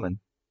was coming.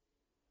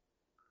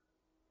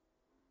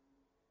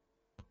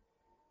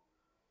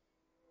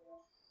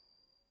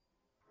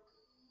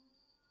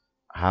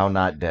 How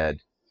not dead?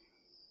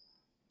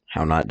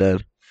 How not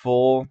dead?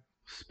 Full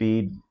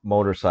speed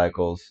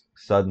motorcycles,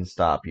 sudden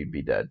stop, you'd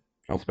be dead.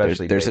 Oh,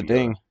 especially there's a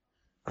ding.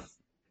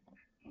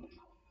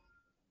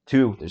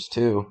 2. There's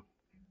 2.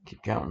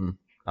 Keep counting.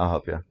 I'll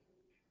help you.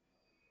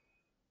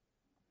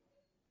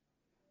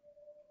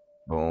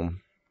 Boom.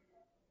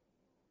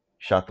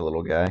 Shot the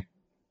little guy.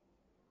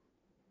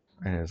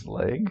 And his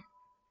leg.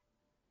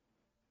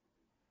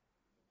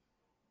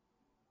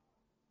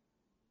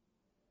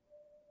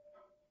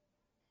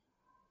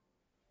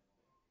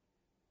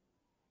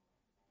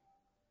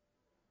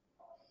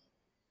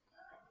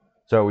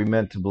 So are we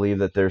meant to believe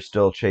that they're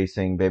still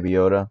chasing Baby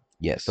Yoda?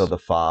 Yes. So the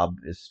fob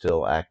is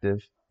still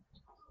active?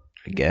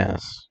 I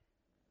guess.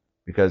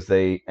 Because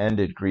they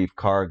ended Grief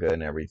Karga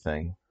and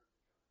everything.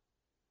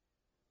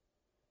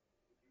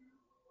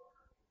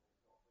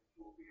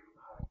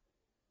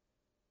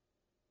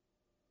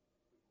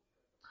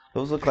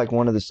 Those look like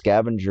one of the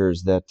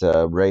scavengers that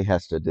Rey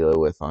has to deal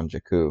with on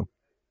Jakku.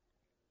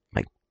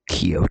 Like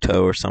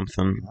Kyoto or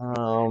something.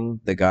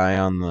 The guy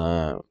on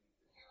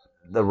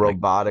the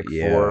robotic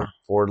yeah.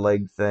 four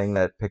leg thing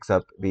that picks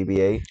up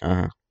BB-8.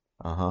 Uh-huh.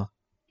 Uh-huh.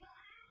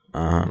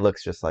 Uh-huh. It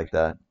looks just like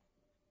that,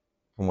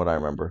 from what I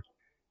remember.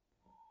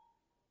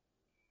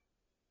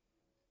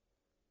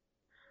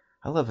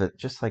 I love it.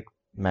 Just like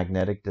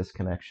magnetic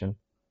disconnection.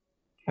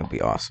 That'd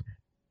be awesome.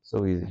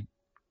 So easy.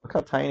 Look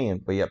how tiny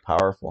but yet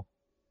powerful.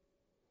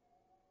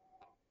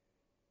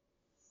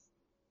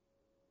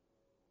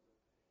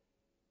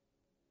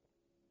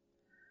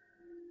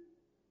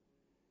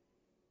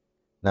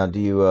 Now, do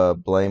you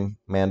blame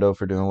Mando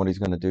for doing what he's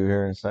going to do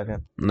here in a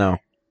second? No.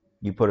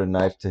 You put a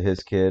knife to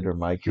his kid or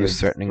my He was kid's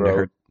threatening to throat.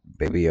 hurt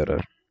Baby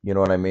Yoda. You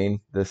know what I mean?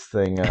 This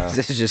thing,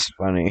 This is just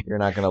funny. you're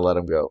not going to let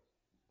him go.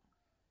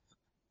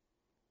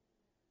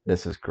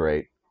 This is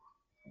great.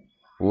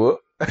 Whoop.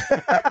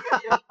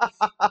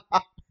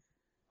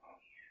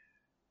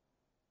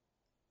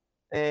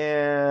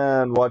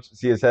 And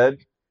see his head?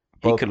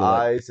 Both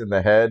eyes and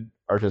the head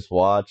are just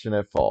watching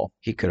it fall.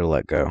 He could have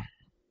let go.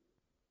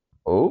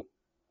 Oh.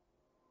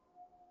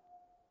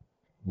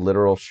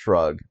 Literal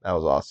shrug. That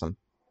was awesome.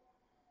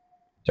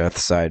 Dark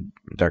side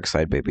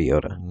Baby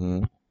Yoda.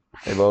 Mm-hmm.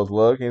 They both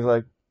look. He's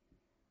like,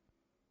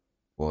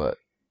 what?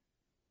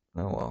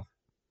 Oh, well.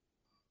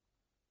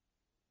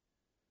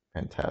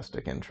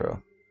 Fantastic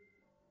intro.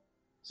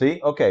 See?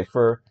 Okay,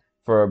 for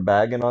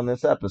bagging on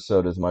this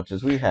episode as much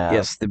as we have.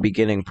 Yes, the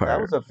beginning part.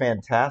 That was a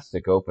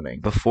fantastic opening.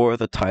 Before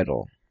the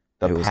title.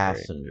 The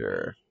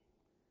Passenger.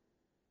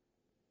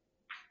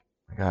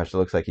 My gosh, it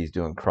looks like he's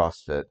doing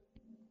CrossFit.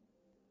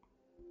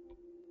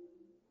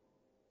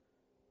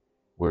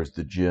 Where's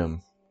the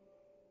gym?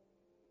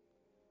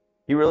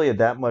 He really had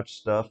that much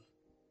stuff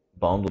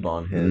bundled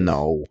on his.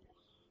 No.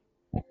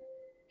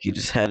 He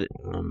just had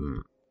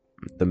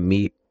the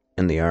meat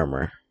and the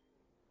armor.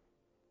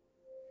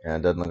 Yeah,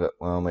 it doesn't look.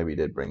 Well, maybe he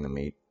did bring the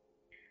meat.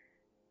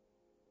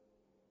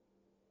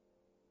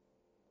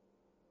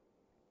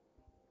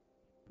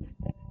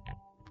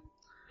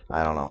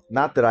 I don't know.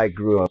 Not that I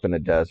grew up in a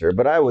desert,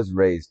 but I was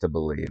raised to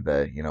believe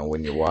that,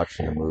 when you're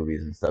watching the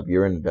movies and stuff,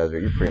 you're in the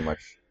desert, you pretty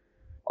much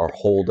are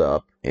holed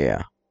up.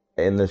 Yeah.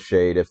 In the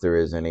shade, if there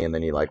is any, and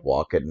then you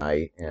walk at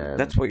night. And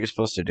that's what you're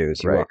supposed to do,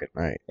 is you walk at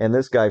night. And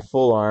this guy,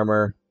 full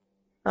armor,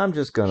 I'm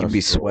just gonna. He'd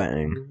be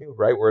sweating. He knew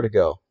right where to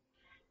go.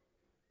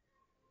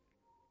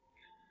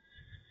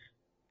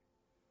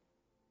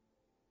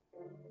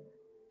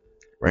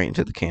 Right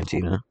into the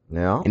cantina.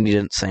 No. And he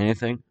didn't say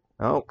anything?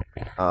 Oh.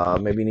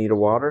 Maybe need a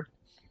water?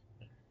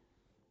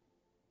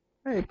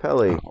 Hey,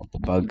 Pelly. Oh, the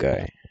bug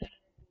guy.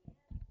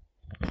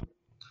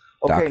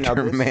 Okay,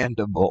 Dr.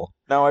 Mandible.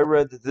 Now, I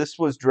read that this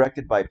was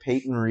directed by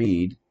Peyton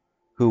Reed,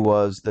 who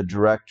was the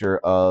director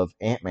of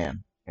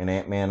Ant-Man and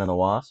Ant-Man and the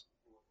Wasp.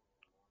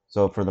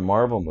 So for the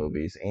Marvel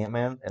movies,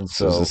 Ant-Man. And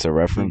so is this a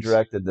reference? He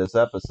directed this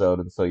episode,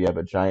 and so you have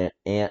a giant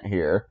ant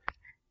here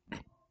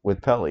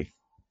with Pelly.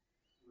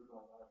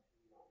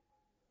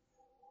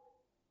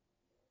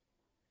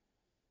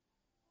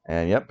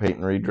 And yep,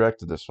 Peyton Reed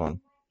directed this one.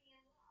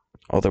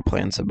 Oh, they're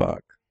playing Sabak.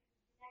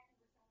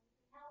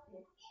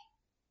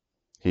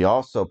 He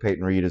also,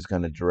 Peyton Reed, is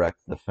going to direct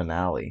the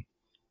finale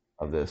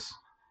of this,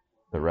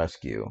 The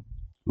Rescue.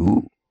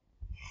 Ooh.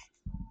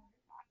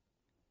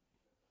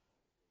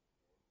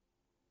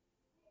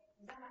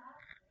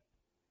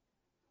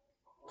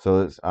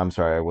 So I'm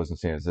sorry, I wasn't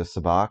seeing. Is this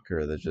Sabak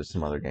or is this just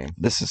some other game?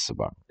 This is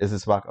Sabak. Is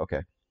this Sabak?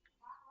 Okay.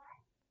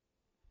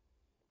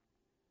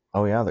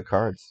 Oh yeah, the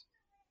cards.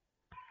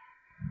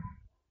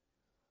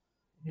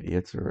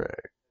 Idiots are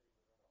right.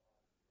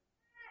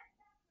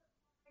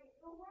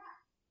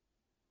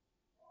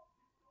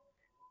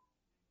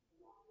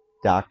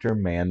 Dr.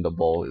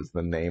 Mandible is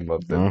the name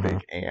of the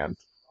big ant.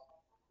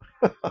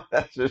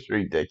 That's just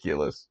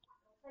ridiculous.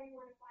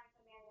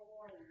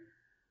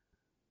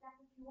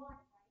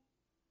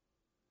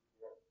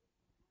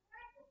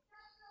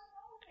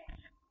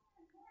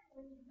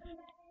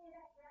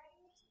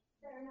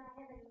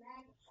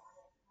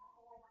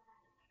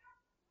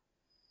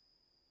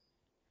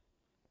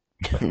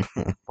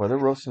 Boy, they're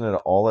roasting it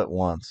all at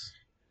once.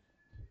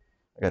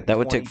 That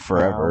would take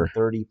forever.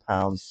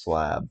 30-pound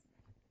slab.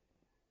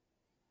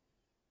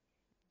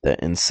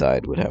 The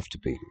inside would have to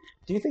be.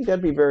 Do you think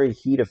that'd be very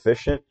heat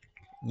efficient,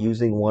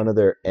 using one of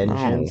their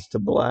engines to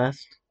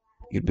blast?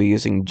 You'd be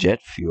using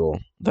jet fuel.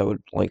 That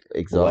would,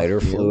 exhaust lighter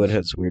fumes? fluid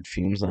has weird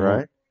fumes on it.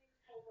 Right?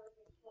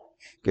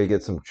 Gotta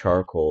get some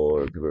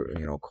charcoal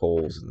or,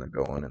 coals and then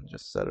go in and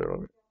just set it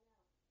over.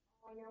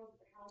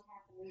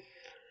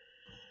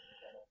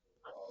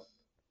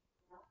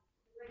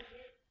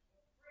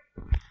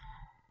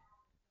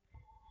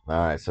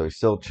 Alright, so we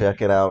still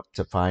check it out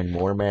to find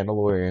more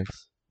Mandalorians.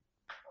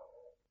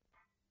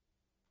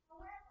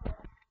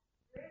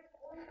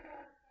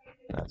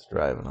 That's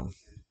driving them.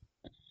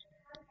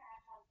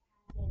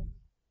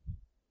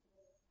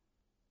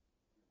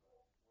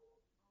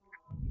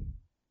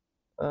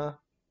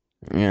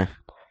 Yeah.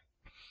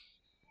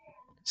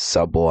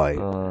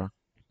 Sublight.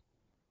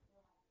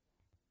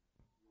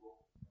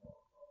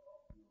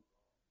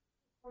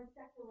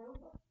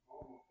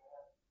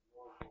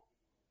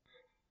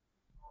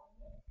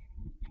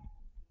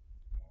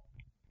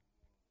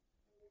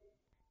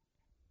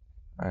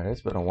 Alright,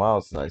 it's been a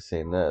while since I've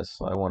seen this,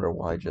 so I wonder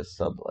why just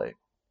sublight.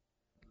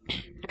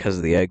 Because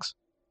of the eggs.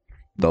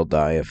 They'll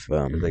die if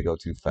Did they go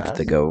too if they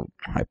fast? go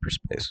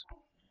hyperspace.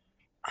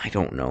 I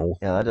don't know.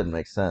 Yeah, that doesn't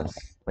make sense.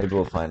 Maybe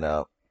we'll find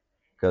out.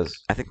 Because,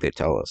 I think they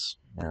tell us.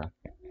 yeah,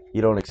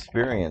 you don't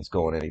experience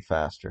going any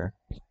faster.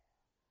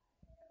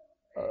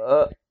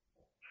 Uh,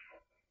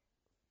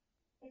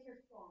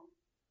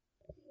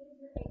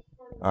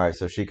 Alright,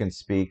 so she can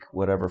speak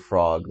whatever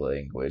frog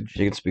language.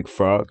 She can speak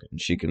frog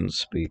and she can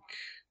speak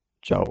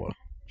Jawa.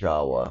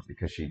 Jawa,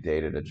 because she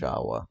dated a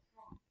Jawa.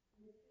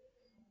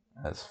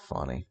 That's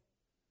funny.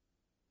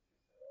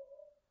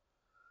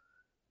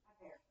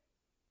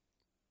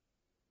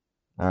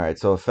 Alright,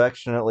 so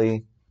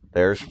affectionately,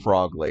 there's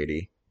Frog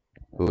Lady,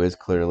 who is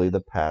clearly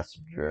the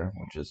passenger,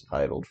 which is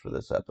titled for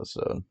this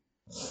episode.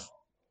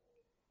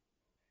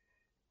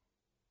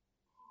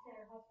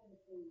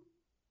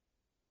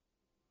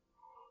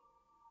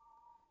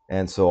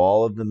 And so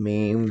all of the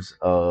memes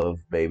of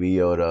Baby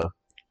Yoda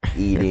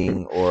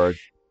eating or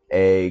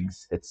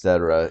eggs,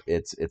 etc.,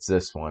 it's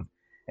this one.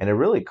 And it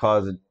really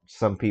caused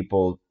some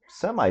people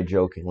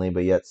semi-jokingly,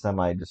 but yet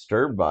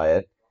semi-disturbed by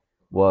it,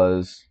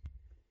 was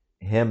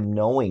him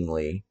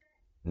knowingly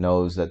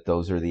knows that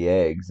those are the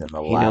eggs and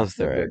the He knows last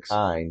of they're their eggs.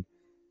 kind,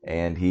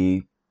 and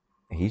he's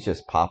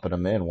just popping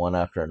them in one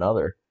after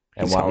another.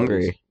 And He's while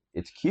hungry.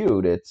 it's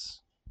cute,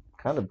 it's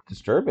kind of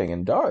disturbing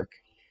and dark.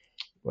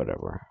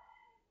 Whatever.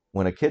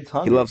 When a kid's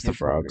He hungry, loves the kid's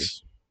hungry.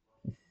 frogs.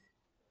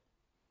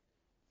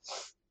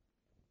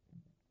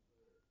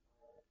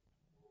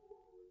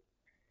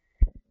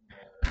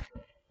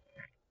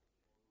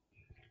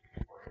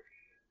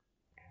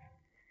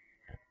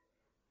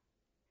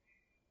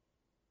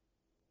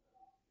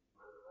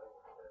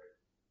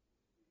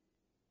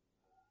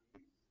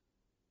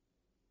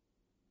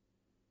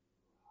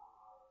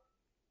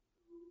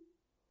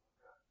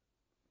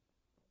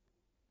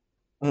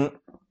 Mm.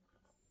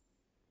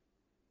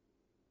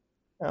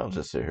 I'll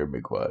just sit here and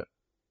be quiet.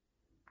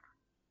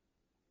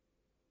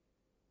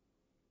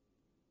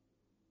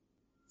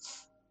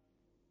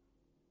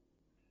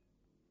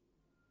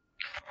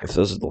 If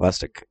those are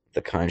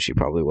the kind, she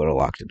probably would have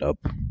locked it up.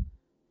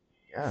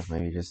 Yeah,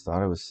 maybe you just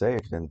thought it was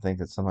safe. Didn't think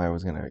that somebody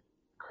was gonna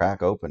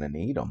crack open and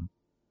eat them.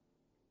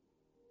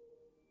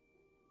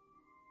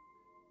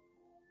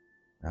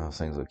 Those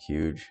things look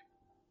huge.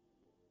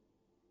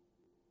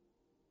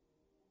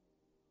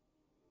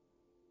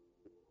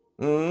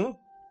 Mm.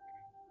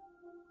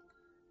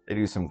 They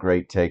do some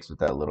great takes with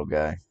that little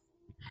guy.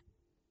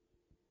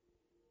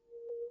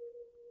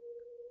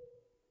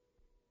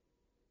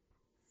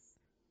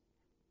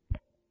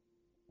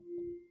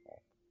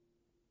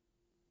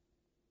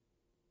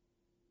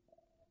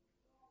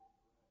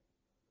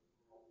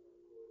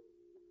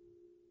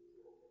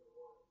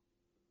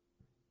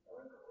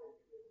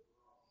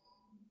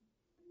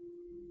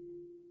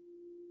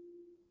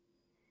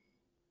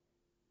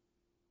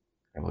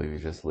 I believe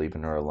he's just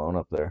leaving her alone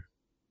up there.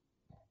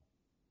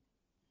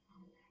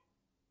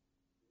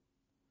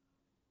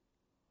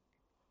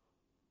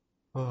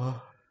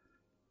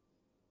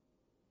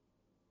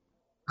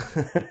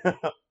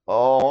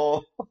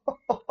 Oh.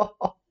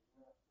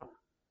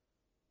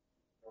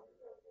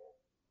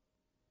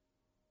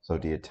 So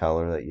do you tell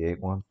her that you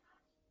ate one?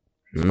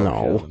 Just hope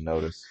she No. doesn't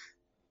notice.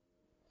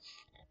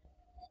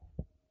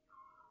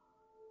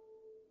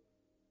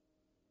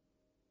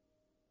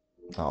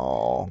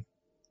 Oh.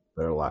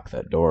 Better lock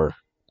that door.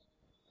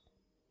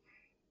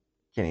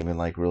 Can't even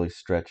like really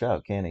stretch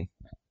out, can he?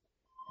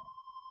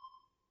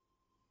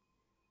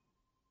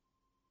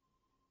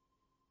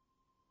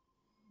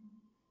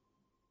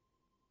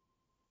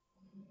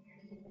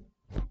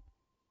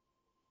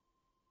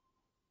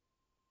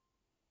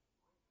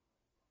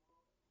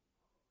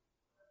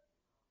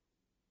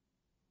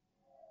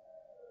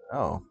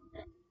 Oh.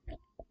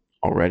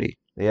 Already.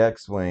 The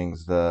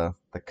X-Wings, the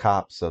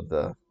cops of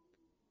the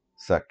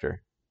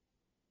sector.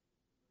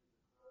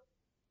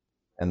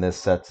 And this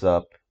sets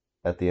up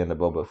at the end of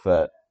Boba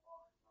Fett.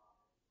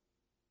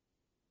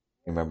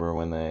 You remember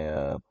when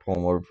they pull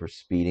him over for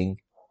speeding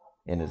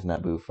in his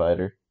Naboo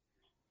fighter?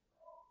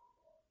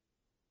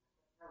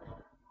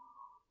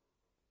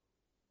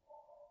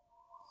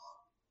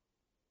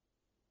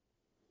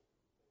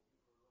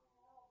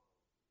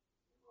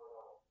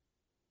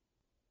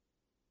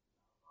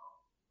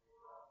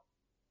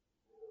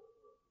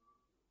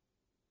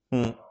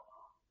 Hmm.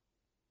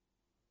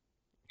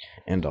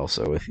 And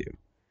also with you.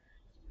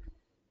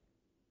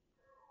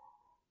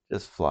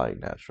 Just flying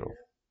natural.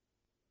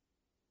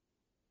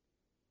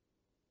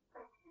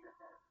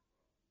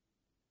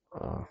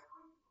 Uh,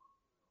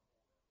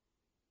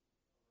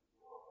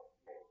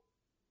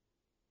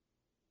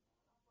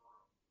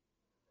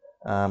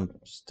 I'm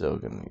still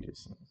gonna need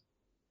some.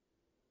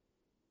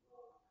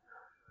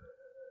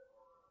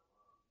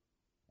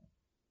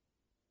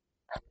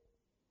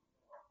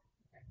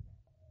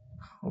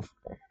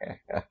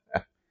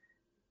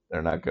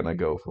 They're not gonna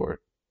go for it.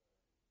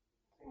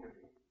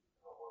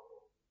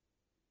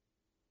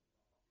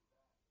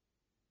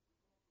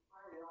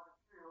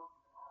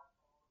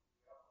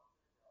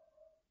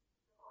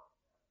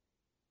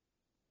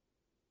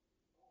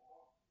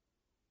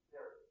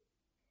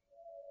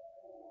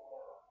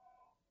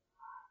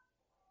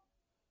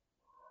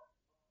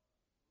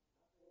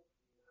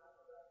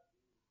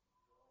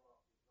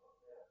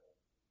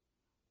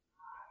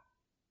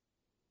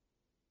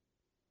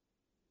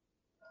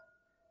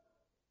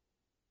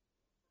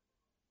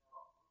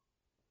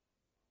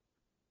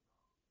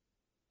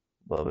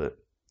 Love it.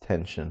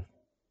 Tension.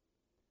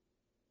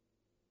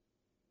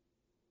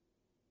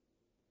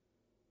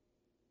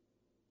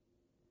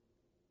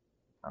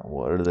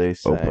 What are they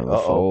saying? Open the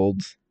Uh-oh.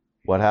 folds.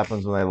 What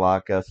happens when they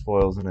lock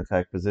foils in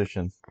attack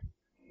position?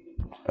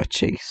 A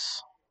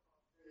chase.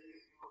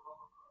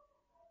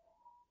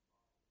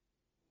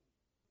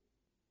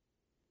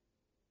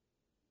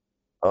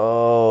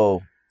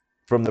 Oh,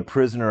 from the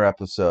Prisoner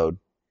episode.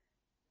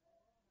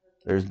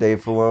 There's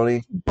Dave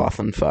Filoni.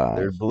 Bothan 5.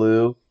 There's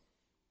Blue.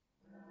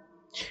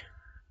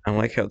 I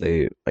like how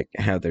they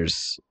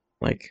there's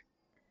like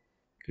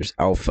there's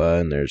Alpha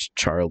and there's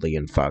Charlie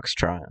and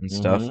Foxtrot and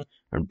stuff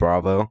and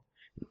Bravo.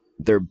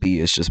 Their B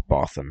is just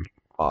Bothan.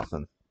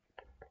 Bothan.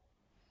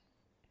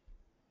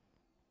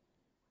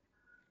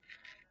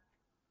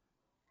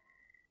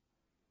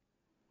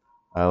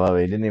 I love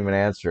it. He didn't even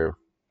answer.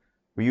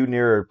 Were you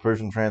near a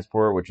Persian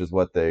transport, which is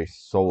what they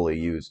solely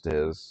used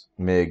as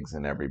MiGs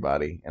and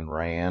everybody, and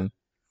ran?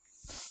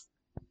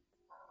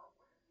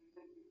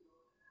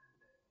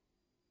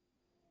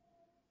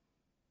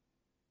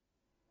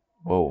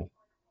 Whoa.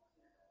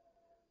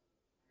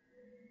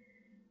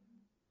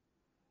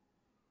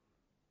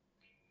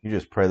 You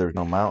just pray there's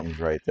no mountains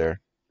right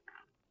there.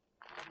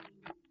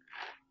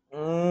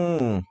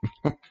 Mmm.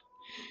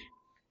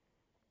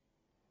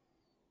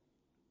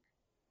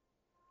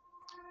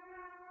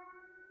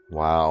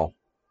 Wow.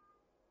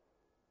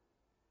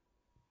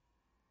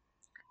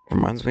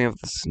 Reminds me of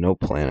the snow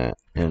planet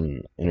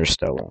in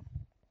Interstellar.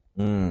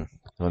 Mmm.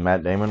 The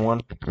Matt Damon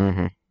one?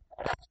 Mm-hmm.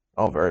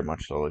 Oh, very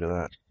much so. Look at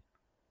that.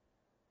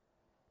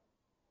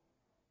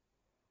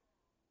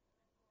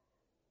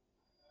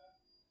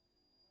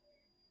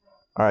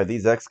 All right,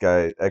 these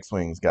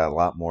X-Wings got a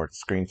lot more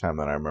screen time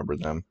than I remember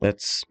them.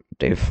 That's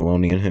Dave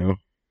Filoni and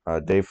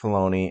who? Dave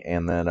Filoni,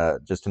 and then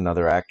just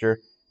another actor.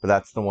 But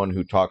that's the one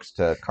who talks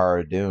to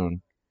Cara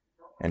Dune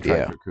and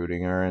tries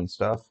recruiting her and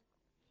stuff.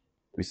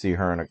 We see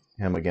her and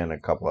him again in a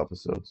couple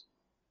episodes.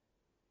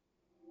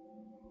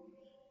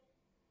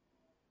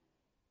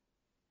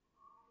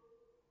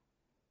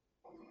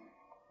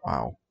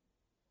 Wow.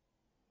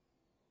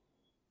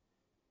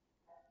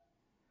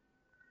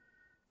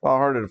 It's a lot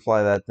harder to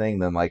fly that thing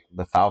than like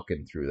the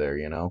Falcon through there,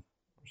 you know?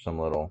 Or some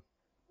little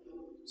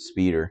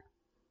speeder.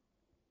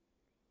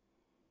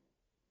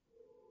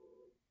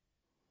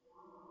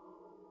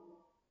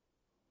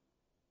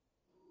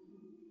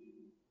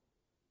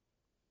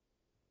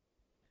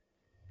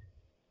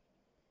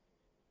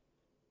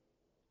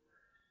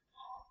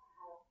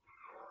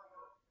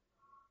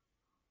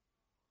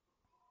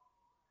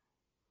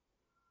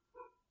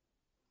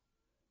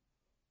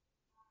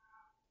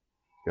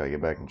 Gotta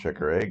get back and check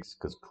her eggs,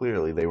 because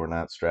clearly they were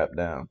not strapped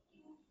down.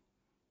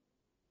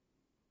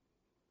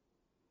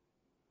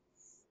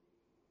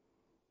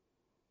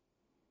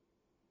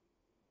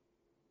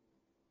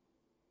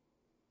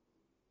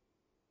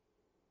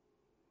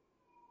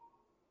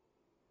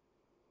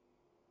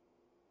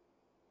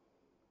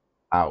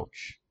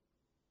 Ouch.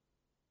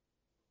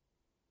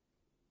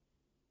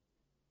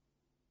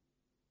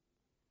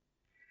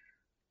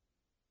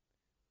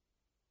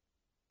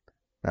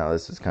 Now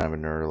this is kind of a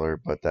nerd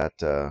alert, but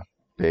that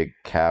big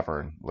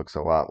cavern looks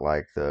a lot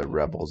like the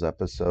Rebels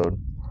episode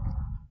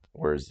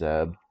where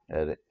Zeb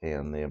and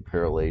the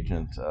Imperial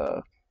agent,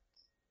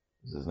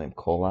 is his name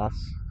Kolas?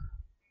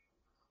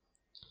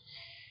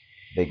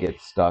 They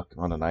get stuck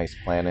on an ice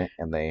planet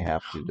and they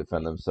have to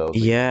defend themselves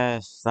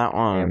Yes, that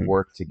one. and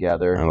work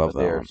together, I love but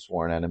they that are one.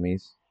 sworn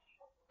enemies.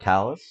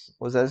 Callus?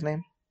 Was that his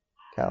name?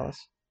 Callus?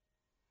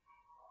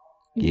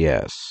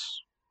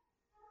 Yes.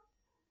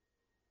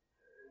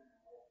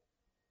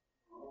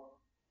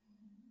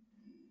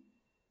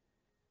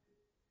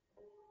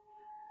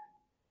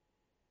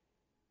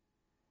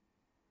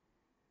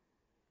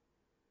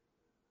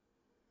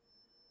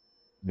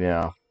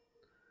 Yeah.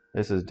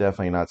 This is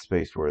definitely not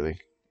space worthy.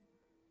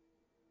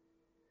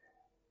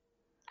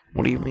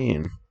 What do you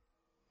mean?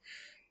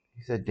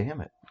 He said,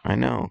 damn it. I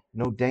know.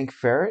 No dank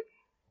ferret?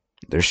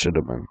 There should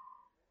have been.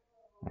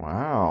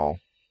 Wow.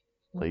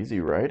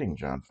 Lazy writing,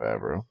 Jon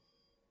Favreau.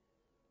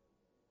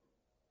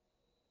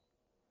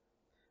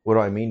 What do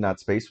I mean, not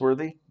space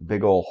worthy?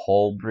 Big old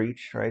hull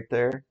breach right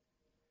there.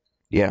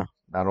 Yeah.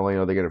 Not only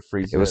are they going to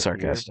freeze It was at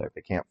the air, sarcastic. but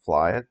they can't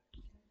fly it.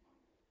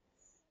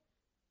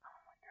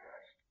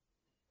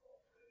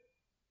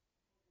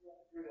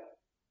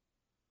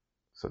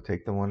 So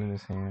take the one in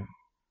his hand.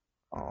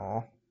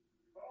 Oh.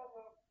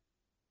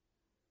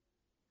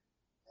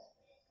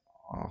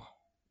 Oh.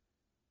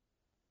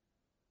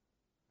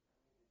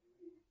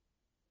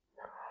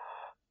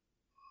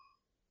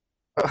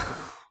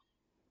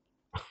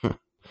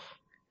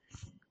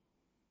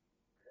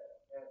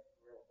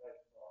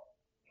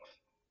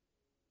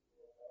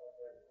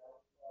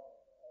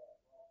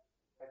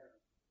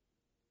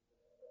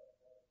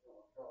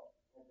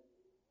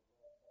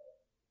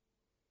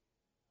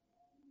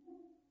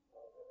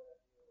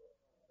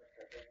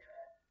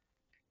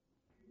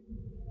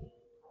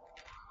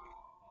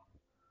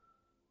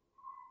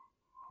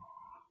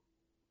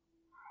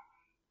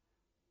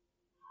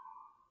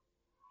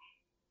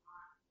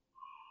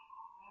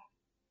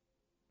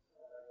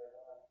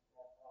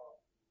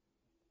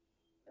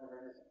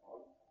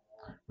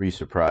 Were you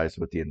surprised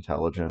with the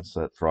intelligence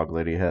that Frog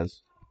Lady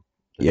has?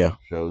 That Yeah.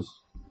 shows.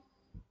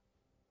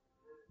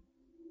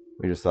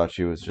 We just thought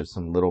she was just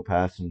some little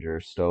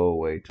passenger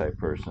stowaway type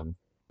person.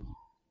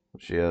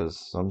 She has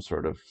some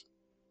sort of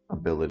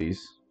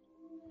abilities.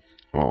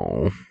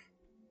 Oh.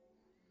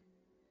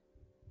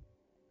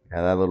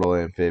 Yeah, that little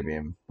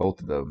amphibian, both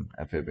of them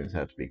amphibians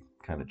have to be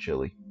kind of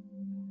chilly.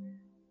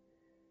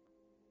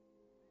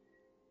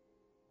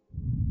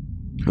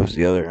 Who's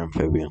the other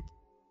amphibian?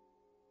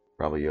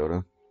 Probably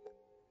Yoda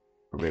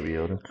or Baby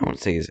Yoda. I wouldn't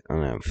say he's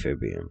an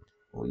amphibian.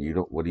 Well, you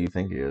don't. What do you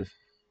think he is?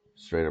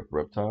 Straight up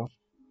reptile?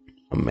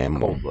 A mammal.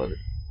 Cold blooded.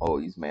 Oh,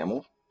 he's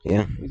mammal.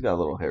 Yeah. He's got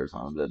little hairs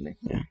on him, doesn't he?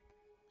 Yeah.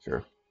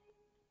 Sure.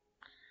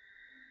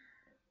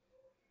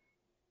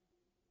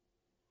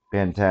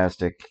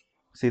 Fantastic.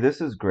 See, this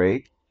is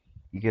great.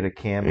 You get a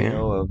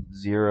cameo of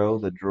Zero,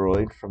 the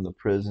droid from the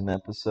prison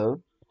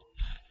episode.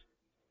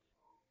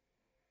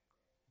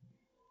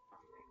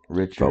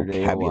 Richard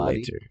Ayoade.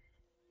 Vocabulator.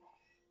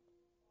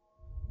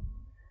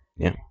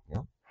 Yeah.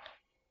 Yep.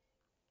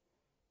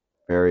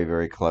 Very,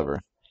 very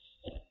clever.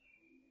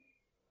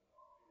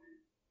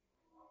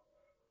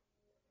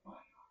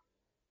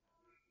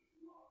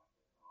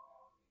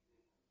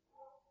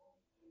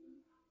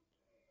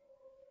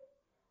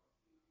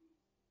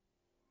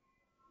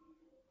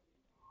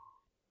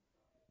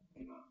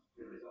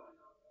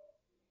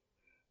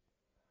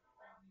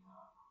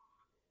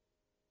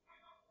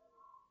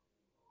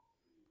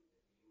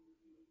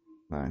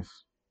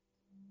 Nice.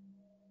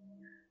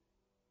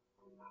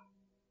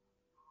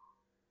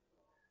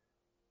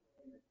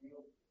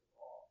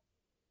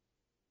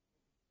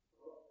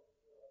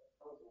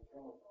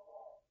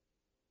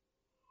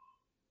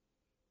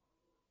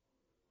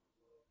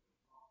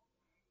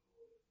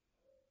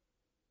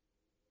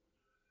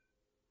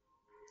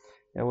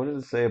 Yeah, what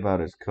does it say about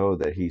his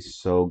code that he's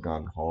so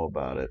gung ho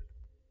about it,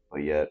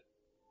 but yet,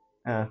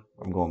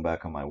 I'm going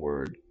back on my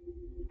word.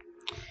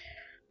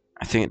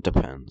 I think it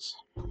depends.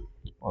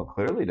 Well, it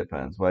clearly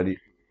depends. Why do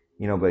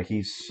but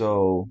he's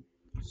so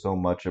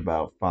much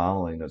about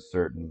following a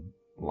certain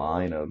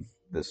line of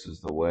this is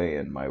the way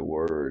and my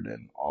word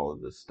and all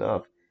of this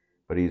stuff,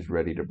 but he's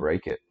ready to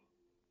break it.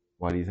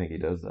 Why do you think he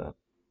does that?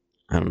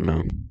 I don't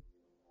know.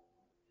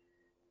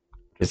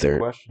 Just a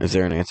question. Is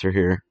there an answer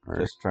here? Or...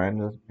 Just trying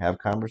to have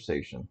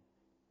conversation.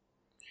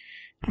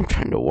 I'm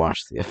trying to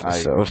watch the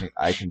episode.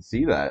 I can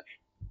see that.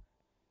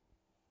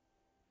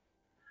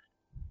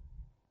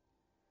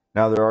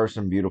 Now there are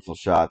some beautiful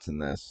shots in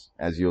this,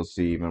 as you'll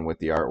see even with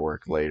the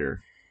artwork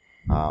later.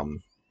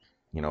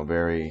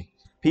 Very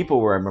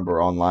people where I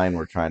remember online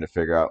were trying to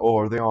figure out, oh,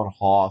 are they on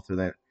Hoth or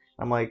they?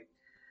 I'm like,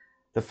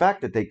 the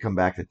fact that they come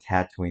back to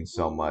Tatooine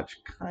so much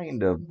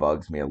kind of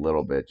bugs me a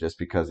little bit, just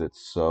because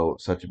it's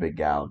such a big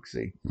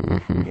galaxy.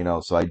 Mm-hmm.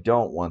 So I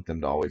don't want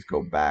them to always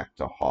go back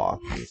to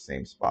Hoth in the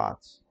same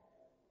spots.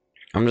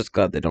 I'm just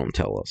glad they don't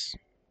tell us.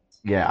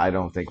 Yeah, I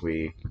don't think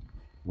we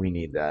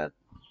need that.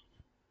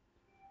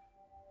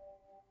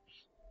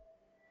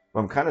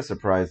 I'm kind of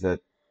surprised that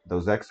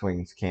those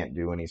X-Wings can't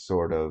do any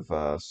sort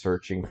of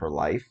searching for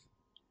life.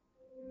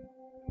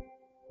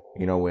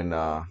 When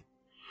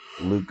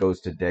Luke goes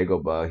to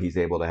Dagobah, he's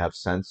able to have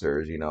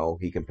sensors.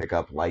 He can pick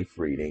up life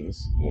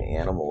readings,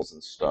 animals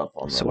and stuff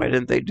on them. So why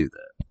didn't they do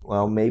that?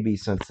 Well, maybe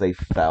since they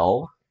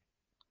fell,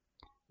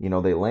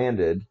 they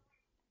landed,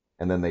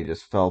 and then they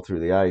just fell through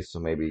the ice, so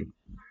maybe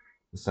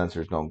the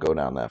sensors don't go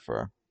down that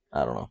far.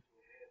 I don't know.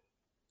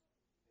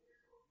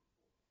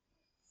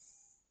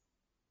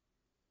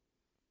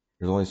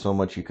 There's only so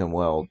much you can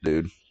weld,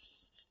 dude.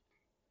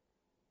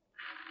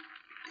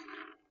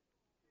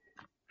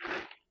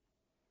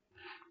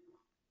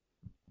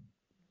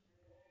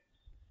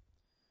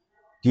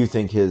 Do you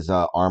think his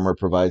armor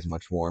provides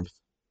much warmth?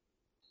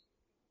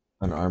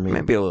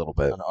 Maybe a little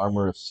bit. An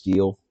armor of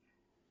steel?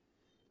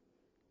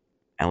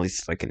 At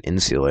least like an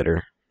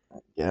insulator.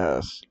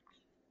 Yes.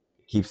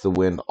 Keeps the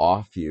wind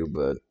off you,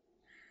 but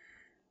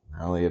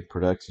not really it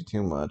protects you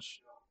too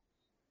much.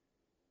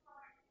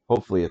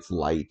 Hopefully it's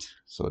light,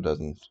 so it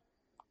doesn't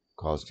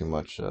cause too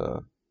much,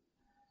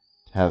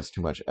 has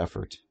too much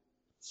effort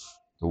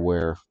to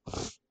wear.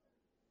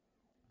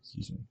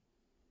 Excuse me.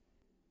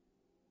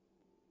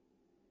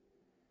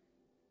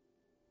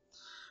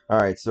 All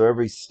right, so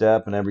every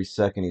step and every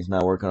second he's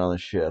not working on the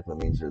ship, it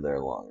means they're there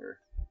longer.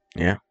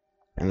 Yeah.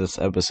 And this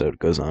episode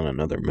goes on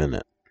another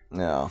minute.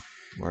 No,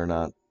 we're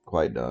not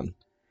quite done.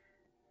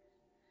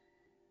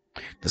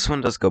 This one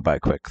does go by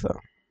quick,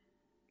 though,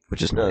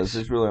 which is nice.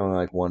 It's really only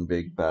like one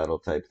big battle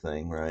type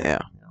thing, right?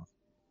 Yeah.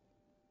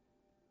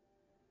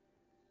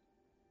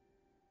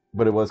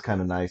 But it was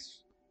kind of nice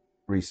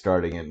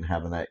restarting it and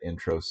having that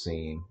intro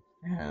scene,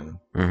 and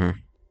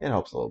it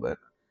helps a little bit.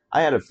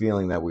 I had a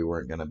feeling that we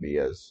weren't going to be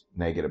as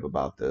negative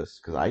about this,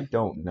 because I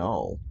don't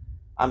know.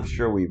 I'm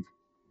sure we've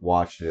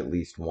watched it at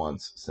least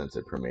once since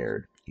it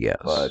premiered. Yes.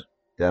 But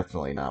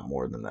definitely not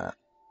more than that.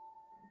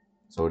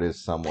 So it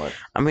is somewhat...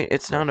 I mean,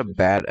 it's not a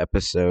bad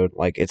episode.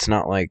 Like, it's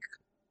not like...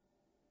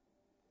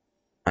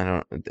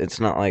 it's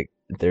not like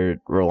they're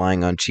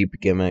relying on cheap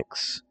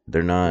gimmicks.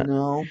 They're not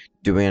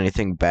doing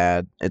anything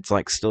bad. It's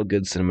like still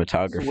good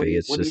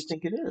cinematography. So what do you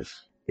think it is?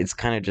 It's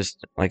kind of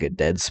just like a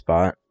dead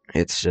spot.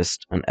 It's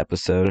just an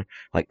episode.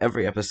 Like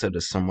every episode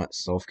is somewhat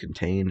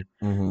self-contained,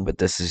 but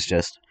this is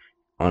just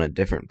on a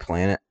different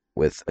planet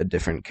with a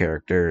different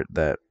character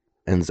that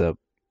ends up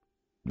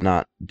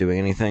not doing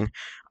anything.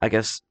 I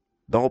guess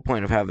the whole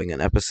point of having an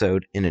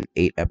episode in an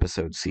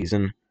 8-episode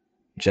season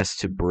just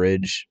to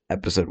bridge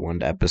episode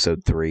 1 to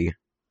episode 3,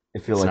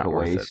 it feel like a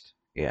waste.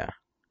 Yeah.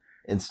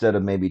 Instead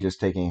of maybe just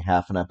taking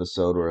half an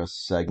episode or a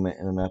segment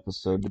in an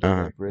episode to do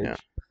that bridge. Yeah.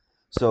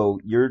 So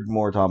you're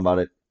more talking about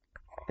it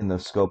in the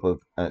scope of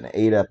an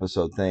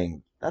 8-episode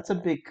thing. That's a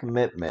big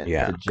commitment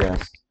to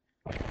just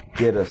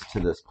get us to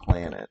this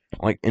planet.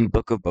 Like in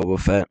Book of Boba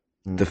Fett,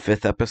 the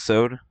 5th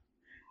episode,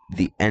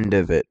 the end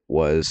of it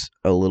was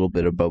a little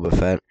bit of Boba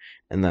Fett,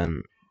 and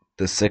then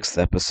the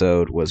 6th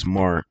episode was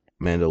more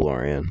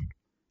Mandalorian,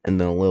 and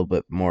then a little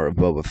bit more of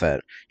Boba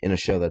Fett in a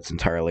show that's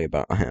entirely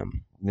about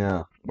him.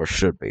 Yeah. Or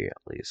should be, at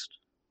least.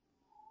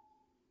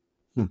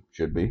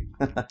 Should be.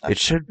 It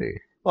should be.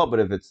 Well, but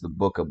if it's the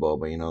Book of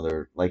Boba,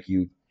 they're like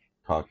you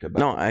talked about.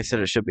 No, I said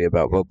it should be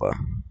about Boba.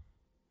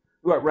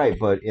 Right,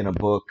 but in a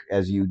book,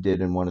 as you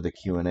did in one of the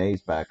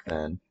Q&As back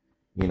then,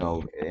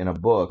 in a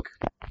book,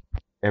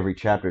 every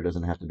chapter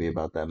doesn't have to be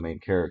about that main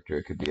character.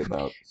 It could be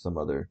about some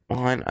other...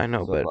 Well, I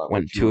know, but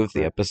when 2 of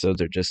the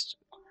episodes are just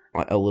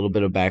a little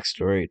bit of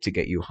backstory to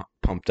get you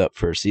pumped up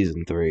for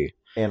season 3.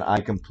 And I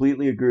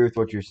completely agree with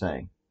what you're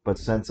saying. But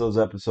since those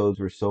episodes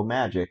were so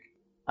magic,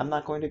 I'm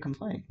not going to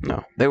complain.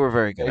 No, they were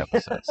very good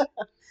episodes.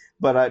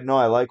 But I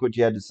like what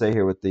you had to say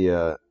here with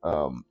the...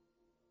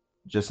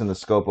 just in the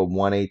scope of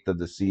 1/8 of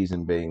the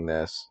season being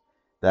this,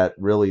 that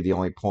really the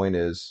only point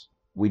is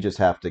we just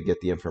have to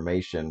get the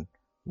information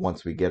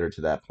once we get her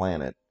to that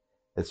planet.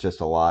 It's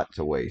just a lot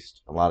to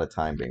waste, a lot of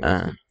time being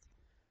wasted.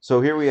 So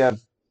here we have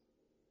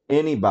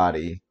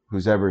anybody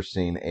who's ever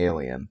seen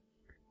Alien.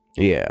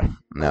 Yeah,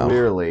 no.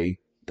 Clearly,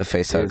 the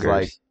face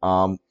huggers.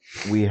 Like,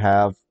 we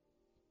have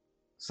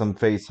some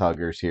face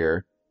huggers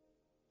here.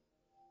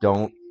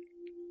 Don't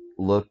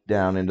look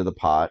down into the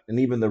pot.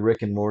 And even the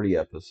Rick and Morty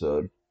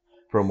episode.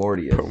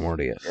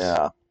 Promortius.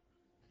 Yeah.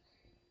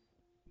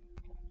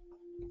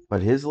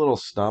 But his little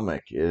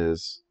stomach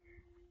is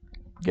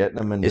getting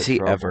him into trouble. Is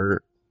he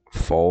ever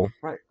full?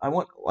 Right.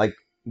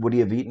 Would he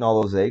have eaten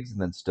all those eggs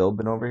and then still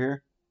been over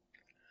here?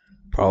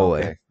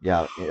 Probably. Okay.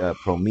 Yeah.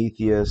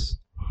 Prometheus,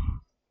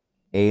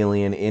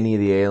 Alien, any of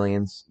the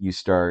aliens, you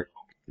start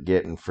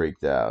getting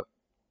freaked out.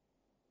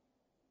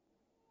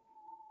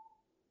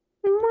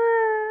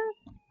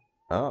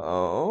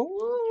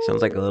 Uh-oh.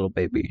 Sounds like a little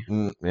baby.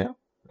 Yeah.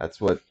 That's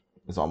what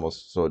is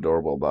almost so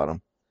adorable about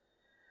him.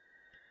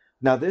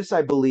 Now, this,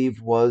 I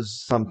believe, was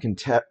some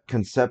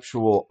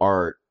conceptual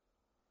art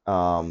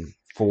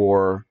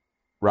for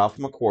Ralph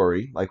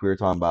McQuarrie, like we were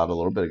talking about a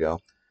little bit ago.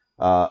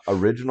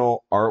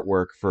 Original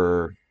artwork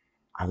for,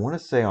 I want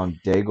to say, on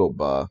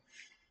Dagobah.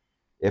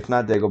 If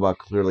not Dagobah,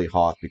 clearly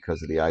Hoth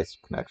because of the ice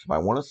connection. But I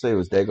want to say it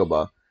was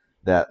Dagobah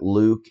that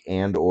Luke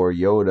and or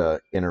Yoda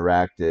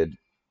interacted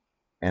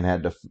and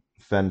had to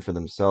fend for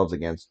themselves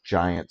against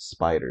giant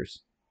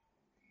spiders.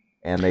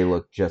 And they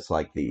look just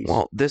like these.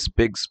 Well, this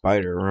big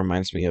spider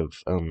reminds me of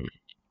in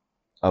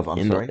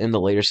the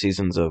later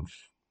seasons of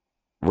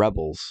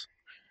Rebels,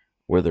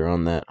 where they're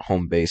on that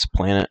home base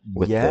planet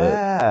with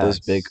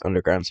those big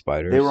underground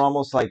spiders. They were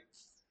almost like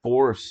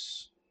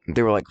force.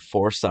 They were like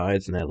 4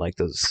 sides, and they had like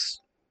those.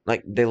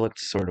 Like they looked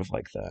sort of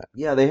like that.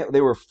 Yeah,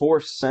 they were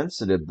force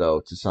sensitive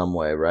though to some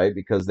way, right?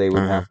 Because they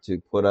would have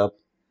to put up.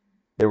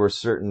 There were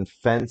certain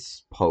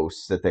fence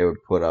posts that they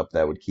would put up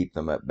that would keep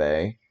them at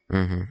bay.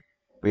 Mm-hmm.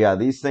 But yeah,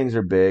 these things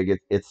are big.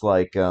 It's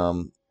like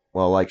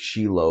like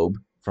Shelob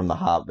from The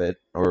Hobbit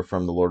or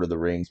from the Lord of the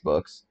Rings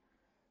books.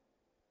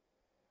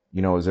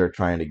 As they're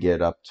trying to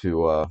get up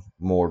to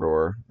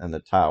Mordor and the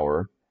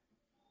tower.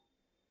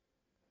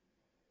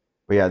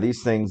 But yeah,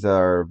 these things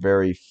are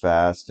very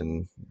fast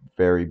and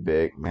very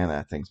big. Man,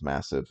 that thing's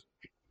massive.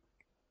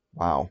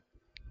 Wow.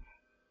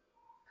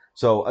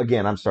 So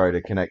again, I'm sorry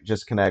to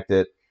connect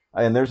it.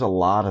 And there's a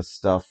lot of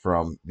stuff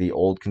from the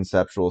old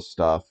conceptual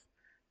stuff,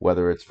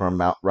 whether it's from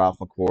Ralph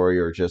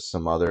McQuarrie or just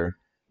some other,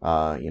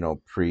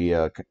 pre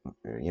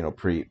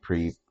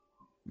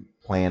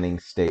planning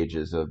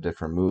stages of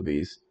different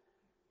movies.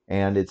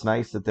 And it's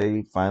nice that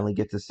they finally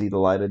get to see the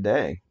light of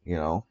day,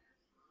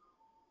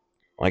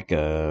 Like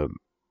how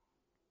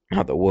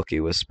the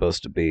Wookiee was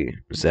supposed to be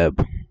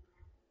Zeb.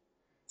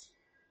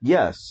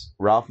 Yes,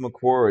 Ralph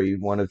McQuarrie,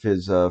 one of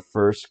his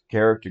first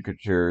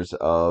caricatures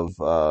of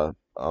Chewbacca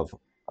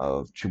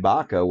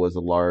was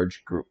a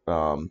large,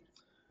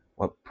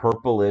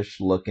 purplish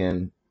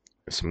looking,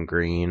 some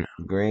green,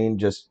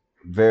 just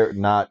very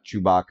not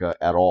Chewbacca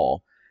at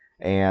all.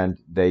 And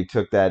they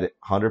took that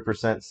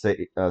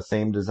 100%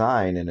 same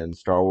design, and in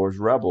Star Wars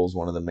Rebels,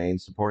 one of the main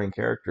supporting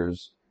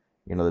characters,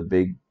 the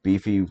big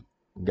beefy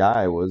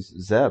guy was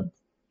Zeb.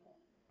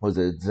 Was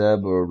it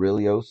Zeb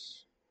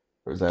Aurelios?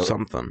 Or is that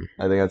something?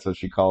 I think that's what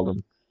she called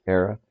him,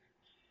 Hera.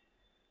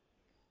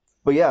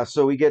 But yeah,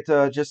 so we get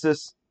just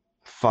this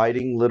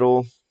fighting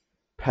little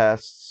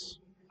pests.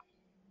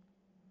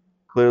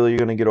 Clearly, you're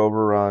gonna get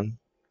overrun.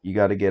 You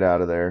got to get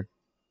out of there.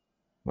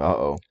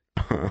 Uh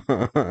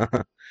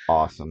oh.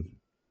 Awesome.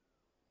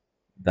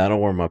 That'll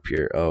warm up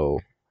your. Oh,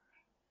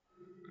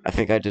 I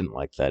think I didn't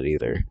like that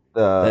either.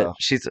 That The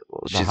she's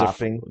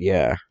hopping.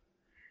 yeah,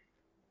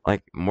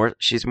 like more.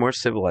 She's more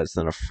civilized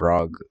than a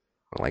frog,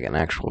 like an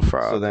actual So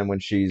frog. then, when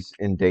she's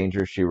in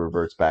danger, she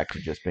reverts back to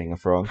just being a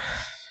frog.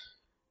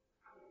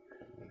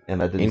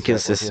 And that didn't sit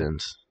with you.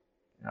 Inconsistent.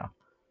 No.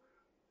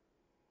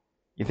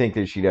 You think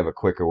that she'd have a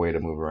quicker way to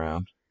move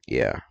around?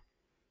 Yeah.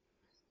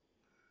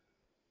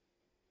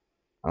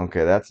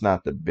 Okay, that's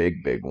not the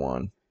big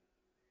one.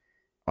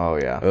 Oh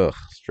yeah, Ugh.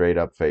 straight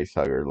up face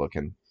hugger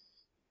looking.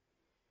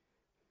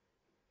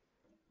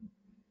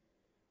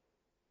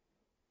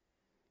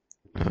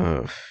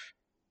 Ugh.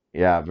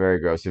 Yeah, very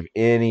gross. If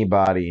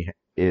anybody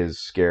is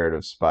scared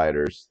of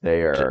spiders,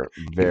 they are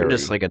Even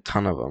just very, like a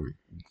ton of them.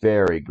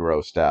 very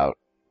grossed out.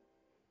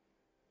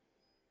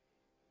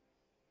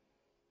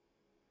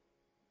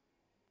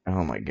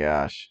 Oh my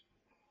gosh.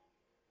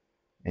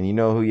 And you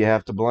know who you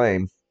have to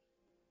blame.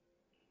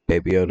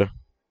 Baby Yoda.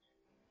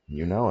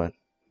 You know it.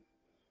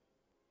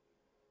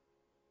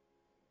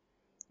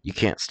 You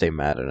can't stay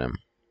mad at him.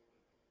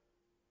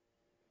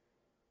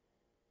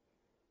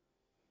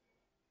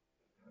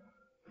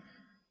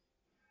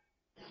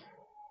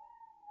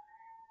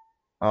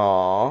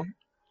 Aw,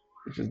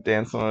 just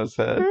dancing on his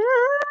head.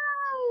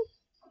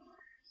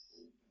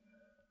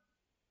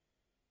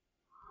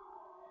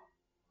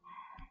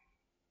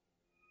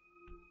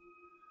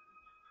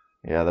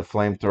 Yeah, the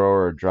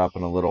flamethrower or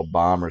dropping a little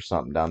bomb or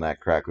something down that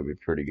crack would be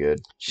pretty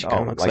good. She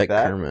kind of Oh, looks like like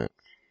that? Kermit.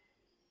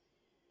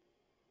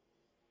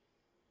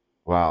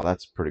 Wow,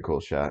 that's a pretty cool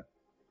shot.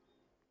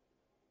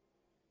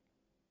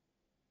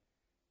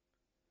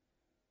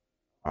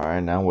 All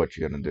right, now what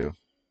you gonna do?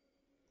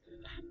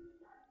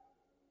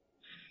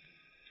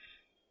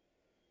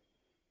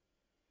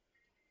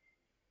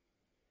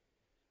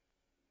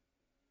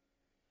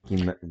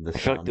 The I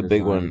feel like sound the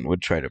big design, one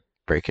would try to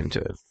break into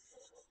it.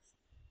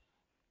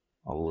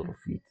 all the little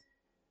feet.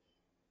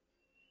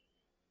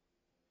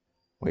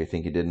 What, you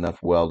think you did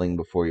enough welding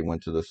before you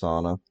went to the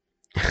sauna?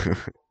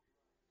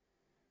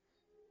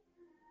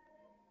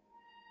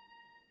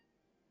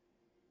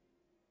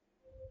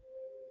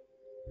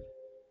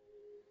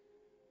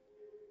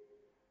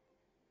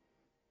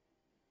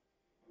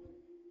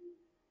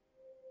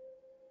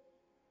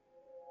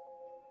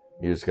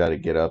 You just got to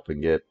get up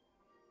and get,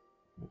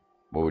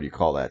 what would you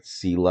call that,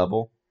 sea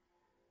level?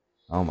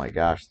 Oh my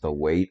gosh, the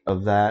weight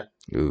of that.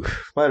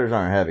 Oof. Spiders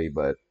aren't heavy,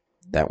 but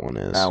That one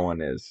that is.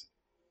 one is.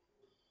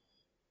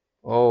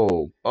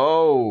 Oh,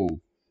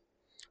 oh,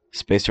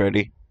 Space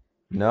ready?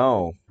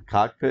 no.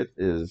 Cockpit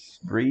is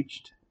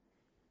breached.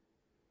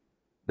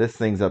 This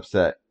thing's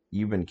upset.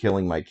 You've been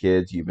killing my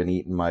kids. You've been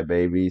eating my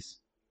babies.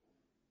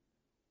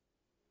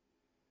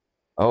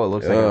 Oh, it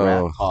looks like a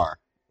rat Oh. car.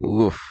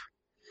 Oof.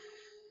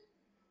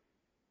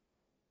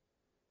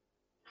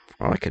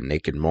 Like a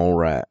naked mole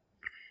rat.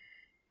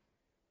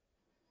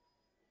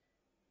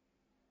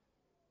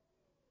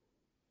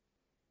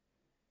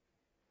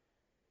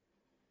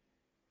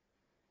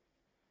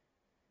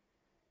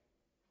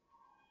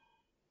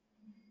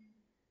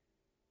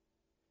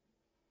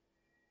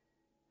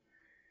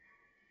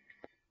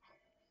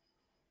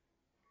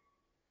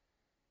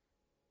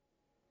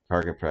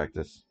 Target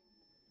practice.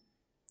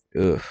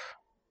 Ugh.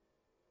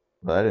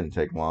 Well, that didn't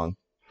take long.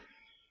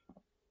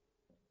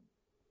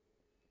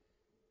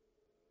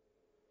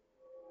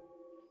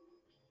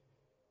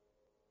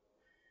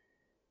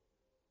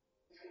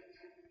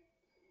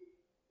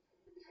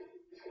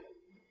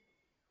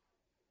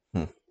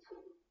 Hmm.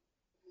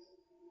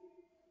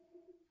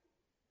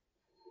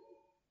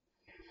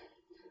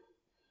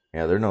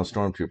 Yeah, they're no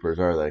stormtroopers,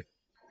 are they?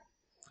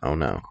 Oh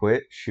no.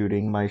 Quit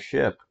shooting my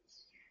ship.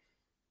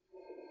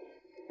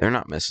 They're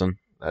not missing.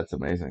 That's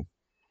amazing.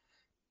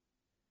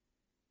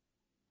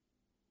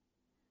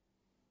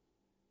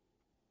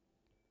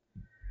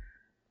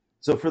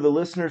 So, for the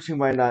listeners who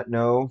might not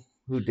know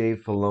who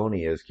Dave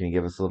Filoni is, can you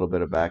give us a little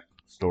bit of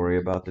backstory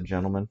about the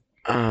gentleman?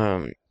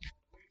 Um,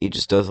 he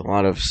just does a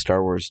lot of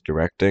Star Wars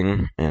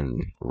directing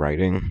and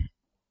writing.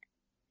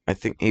 I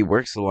think he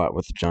works a lot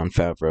with Jon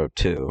Favreau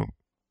too.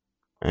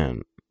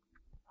 And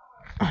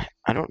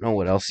I don't know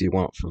what else you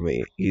want from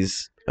me.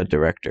 He's a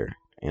director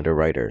and a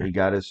writer. He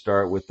got his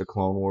start with the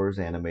Clone Wars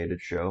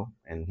animated show,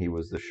 and he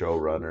was the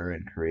showrunner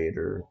and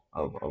creator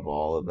of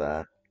all of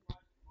that.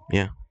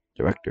 Yeah,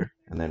 director.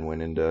 And then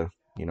went into,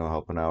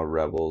 helping out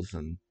Rebels,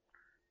 and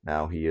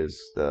now he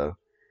is the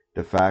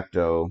de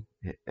facto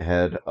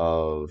head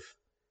of,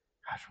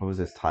 gosh, what was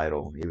his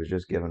title? He was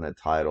just given a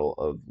title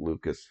of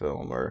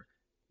Lucasfilm or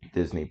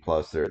Disney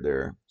Plus,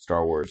 their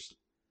Star Wars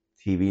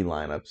TV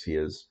lineups. He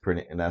is,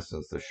 pretty, in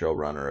essence, the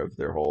showrunner of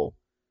their whole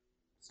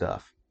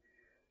stuff.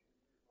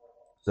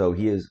 So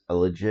he is a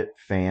legit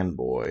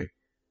fanboy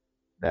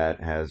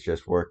that has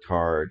just worked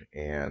hard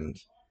and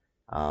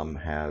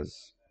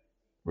has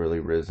really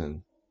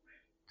risen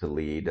to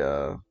lead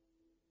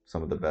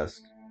some of the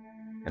best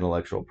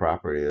intellectual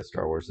property that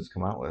Star Wars has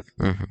come out with.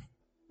 Mm-hmm.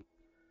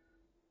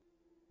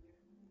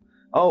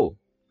 Oh,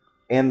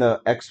 and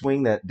the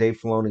X-Wing that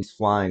Dave Filoni's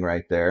flying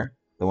right there,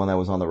 the one that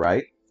was on the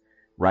right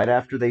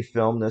after they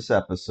filmed this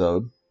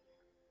episode,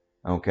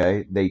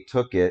 okay, they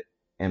took it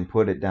and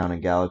put it down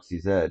in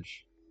Galaxy's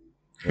Edge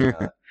in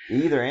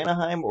either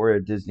Anaheim or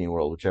at Disney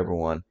World, whichever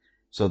one.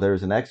 So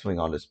there's an X-Wing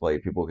on display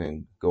people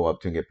can go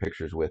up to and get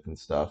pictures with and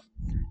stuff.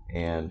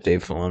 And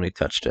Dave Filoni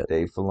touched it.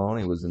 Dave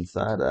Filoni was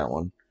inside that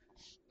one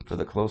for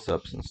the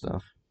close-ups and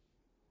stuff.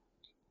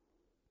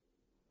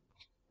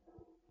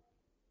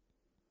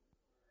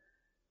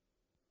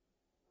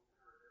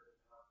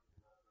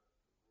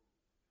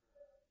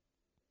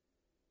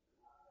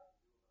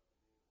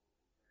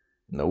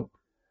 Nope.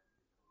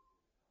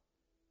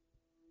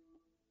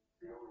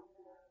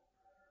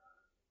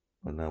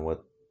 Isn't that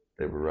what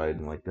they were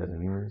riding like that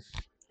anyways?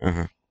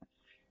 Uh-huh.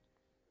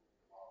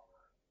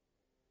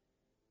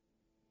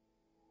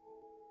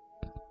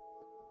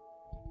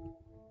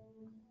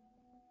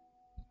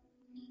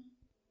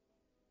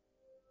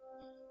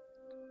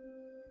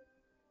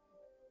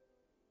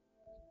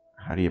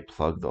 How do you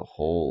plug the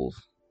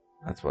holes?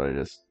 That's what I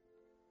just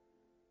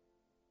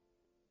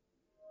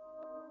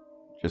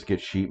get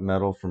sheet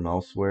metal from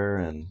elsewhere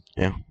and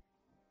Yeah.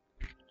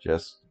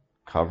 just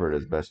cover it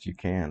as best you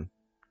can.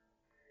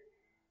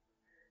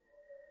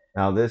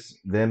 Now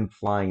them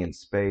flying in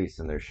space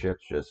and their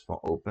ships just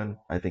open,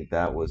 I think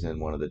that was in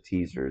one of the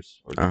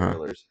teasers or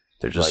trailers.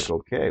 They're just like,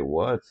 okay,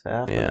 what's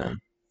happening? Yeah.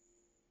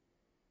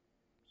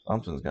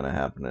 Something's gonna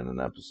happen in an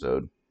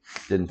episode.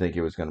 Didn't think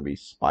it was gonna be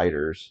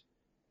spiders.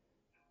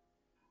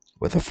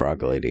 With a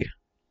frog lady.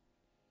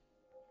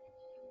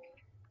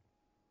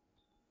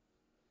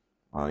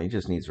 He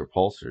just needs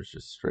repulsors,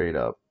 just straight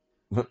up.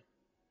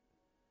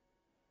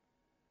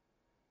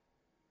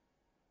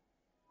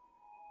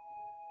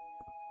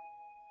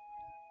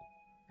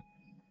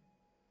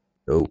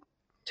 Oh,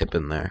 tip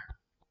in there.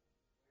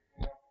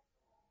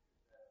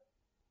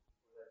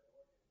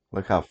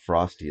 Look how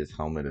frosty his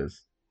helmet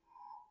is.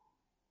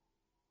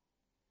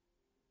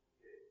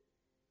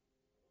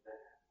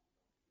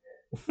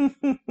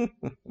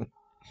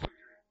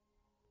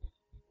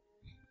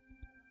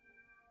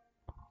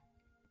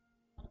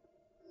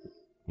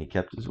 He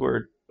kept his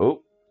word.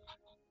 Oh.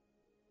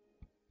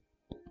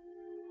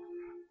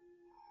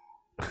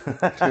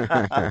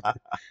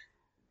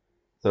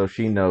 So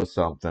she knows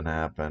something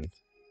happened.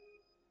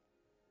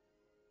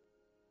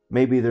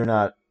 Maybe they're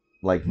not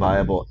like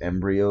viable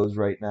embryos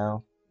right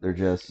now. They're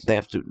just. They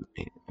have to.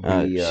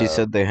 She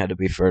said they had to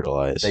be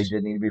fertilized. They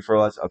did need to be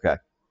fertilized? Okay.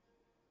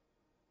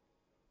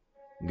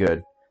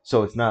 Good.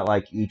 So it's not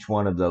like each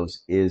one of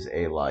those is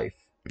a life.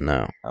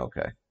 No.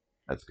 Okay.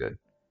 That's good.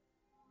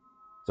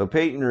 So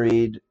Peyton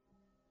Reed,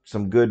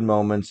 some good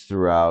moments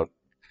throughout.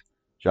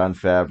 Jon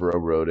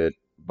Favreau wrote it.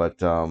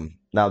 But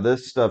now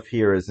this stuff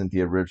here isn't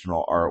the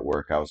original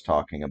artwork I was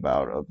talking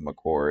about of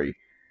McQuarrie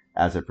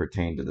as it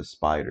pertained to the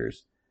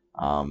spiders.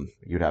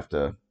 You'd have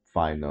to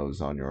find those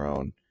on your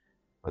own.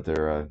 But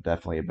they're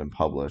definitely have been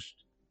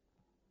published.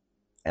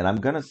 And I'm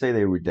going to say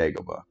they were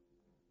Dagobah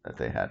that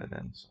they had it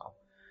in.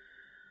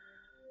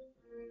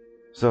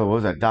 So what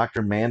was that?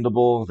 Dr.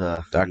 Mandible?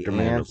 Dr.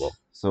 Mandible. Ant.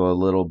 So a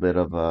little bit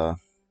of a,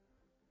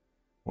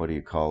 what do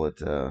you call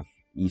it?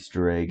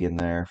 Easter egg in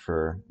there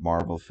for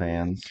Marvel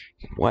fans.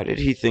 Why did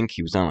he think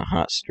he was on a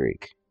hot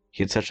streak?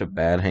 He had such a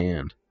bad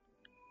hand.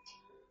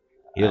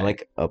 He had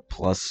like a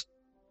plus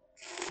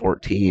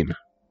 14.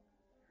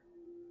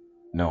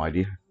 No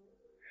idea.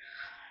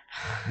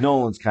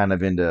 Nolan's kind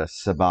of into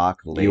sabacc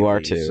lately. You are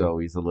too. So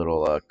he's a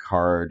little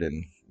card,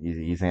 and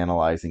he's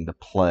analyzing the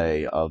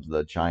play of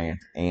the giant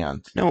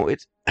ant. No,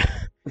 it's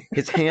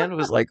his hand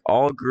was like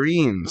all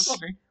greens.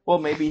 Okay. Well,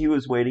 maybe he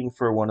was waiting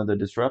for one of the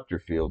disruptor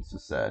fields to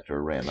set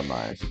or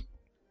randomize.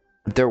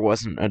 There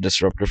wasn't a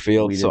disruptor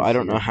field, so I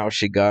don't know how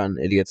she got an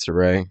idiot's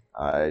array.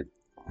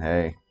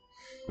 Hey,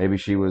 maybe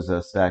she was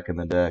stacking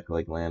the deck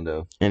like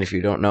Lando. And if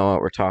you don't know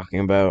what we're talking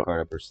about,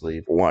 card up her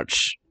sleeve.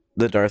 Watch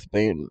the Darth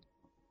Bane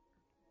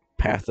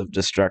Path of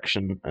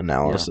Destruction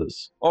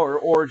analysis. Yeah.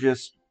 Or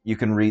just you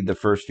can read the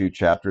first few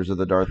chapters of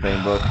the Darth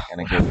Bane book, and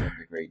it goes into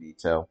great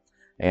detail.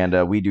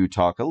 And we do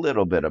talk a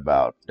little bit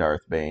about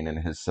Darth Bane and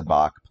his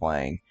sabacc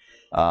playing.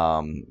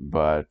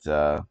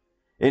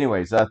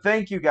 Anyways,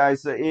 thank you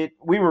guys.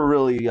 We were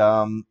really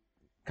kind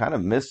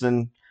of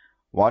missing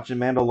watching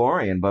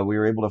Mandalorian, but we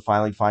were able to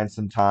finally find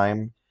some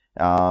time,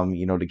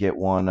 to get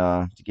one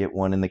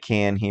in the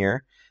can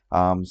here.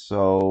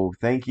 So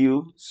thank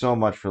you so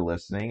much for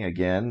listening.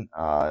 Again,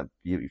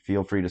 you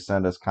feel free to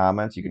send us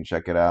comments. You can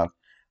check it out.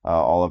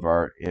 All of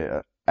our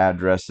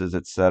addresses,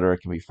 etc.,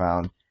 can be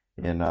found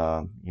in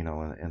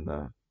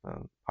the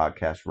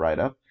podcast write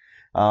up.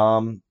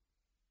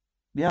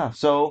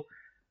 So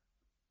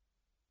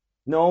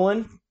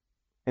Nolan,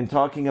 in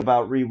talking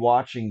about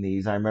rewatching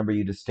these, I remember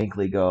you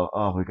distinctly go,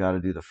 "Oh, we got to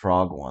do the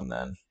frog one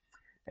then."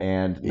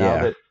 And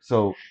now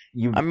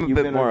you've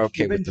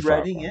been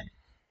dreading it,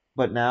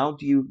 but now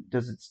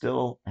does it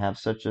still have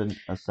such a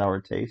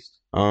sour taste?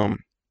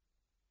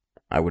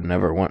 I would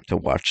never want to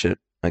watch it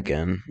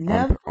again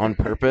Never. on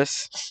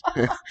purpose.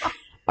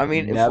 I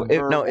mean, Never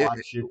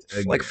watch it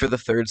like again. for the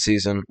third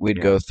season,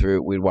 we'd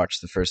watch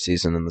the first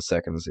season and the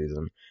second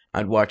season.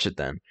 I'd watch it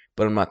then,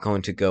 but I'm not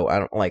going to go.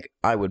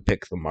 I would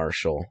pick the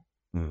Marshal.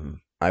 Mm-hmm.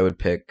 I would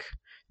pick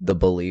the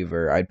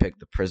Believer. I'd pick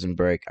the Prison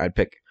Break. I'd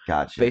pick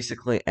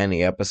basically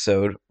any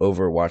episode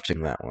over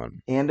watching that one.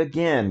 And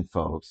again,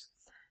 folks,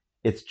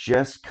 it's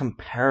just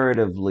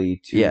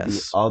comparatively to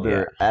the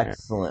other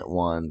excellent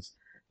ones.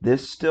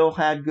 This still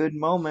had good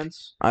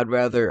moments. I'd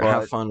rather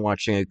have fun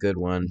watching a good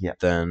one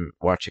than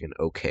watching an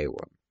okay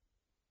one.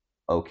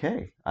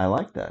 Okay, I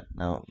like that.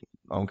 No,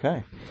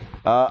 okay.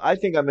 I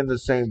think I'm in the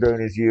same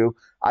vein as you.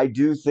 I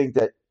do think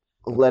that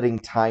letting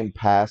time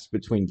pass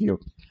between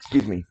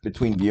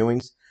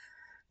viewings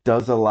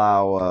does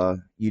allow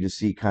you to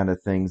see kind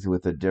of things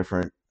with a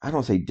different, I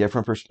don't say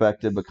different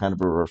perspective, but kind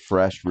of a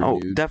refreshed,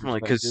 renewed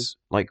definitely, because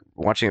like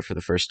watching it for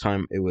the first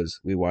time,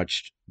 we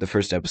watched the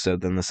first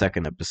episode, then the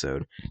second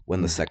episode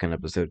when the second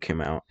episode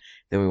came out,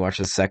 then we watched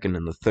the second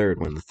and the third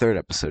when the third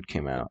episode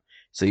came out.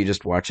 So you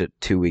just watch it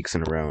 2 weeks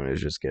in a row and it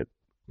just get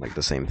like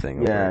the same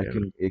thing. Yeah,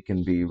 it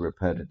can be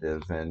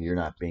repetitive and you're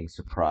not being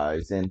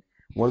surprised. And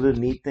one of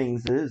the neat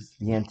things is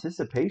the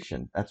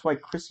anticipation. That's why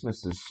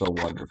Christmas is so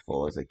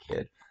wonderful as a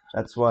kid.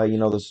 That's why,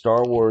 the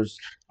Star Wars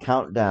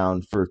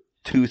countdown for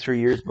 2-3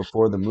 years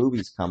before the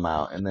movies come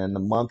out, and then the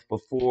month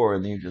before,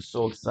 and then you're just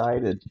so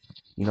excited,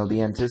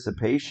 the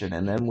anticipation.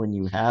 And then when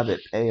you have it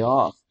pay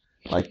off,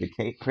 like the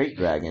Crate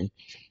Dragon,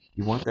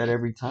 you want that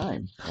every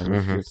time. And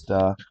it's just,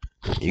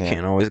 you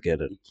can't always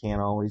get it. You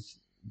can't always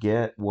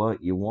get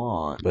what you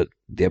want. But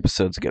the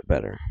episodes get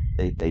better.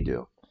 They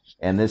do.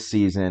 And this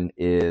season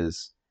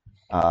is...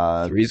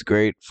 3's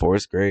great,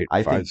 4's great,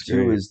 I think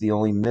 2 great. is the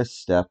only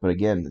misstep, but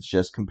again, it's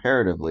just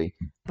comparatively.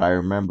 But I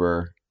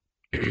remember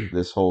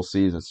this whole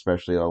season,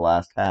 especially the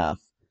last half,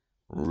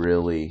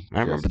 really. I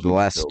remember the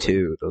last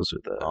 2; those are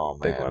the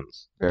big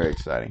ones. Very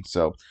exciting.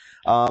 So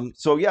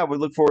yeah, we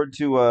look forward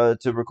to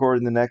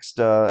recording the next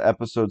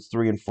episodes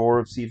 3 and 4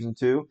 of season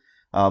 2.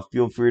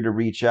 Feel free to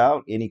reach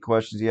out. Any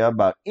questions you have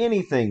about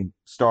anything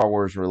Star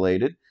Wars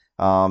related.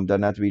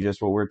 Doesn't have to be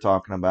just what we're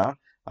talking about.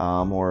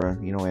 Or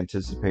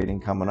anticipating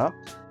coming up,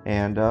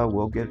 and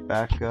we'll get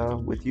back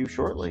with you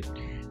shortly.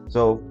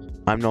 So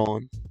I'm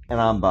Nolan,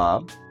 and I'm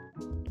Bob.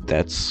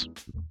 That's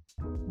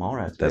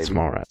Mallrats. That's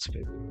Mallrats,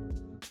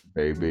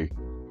 baby.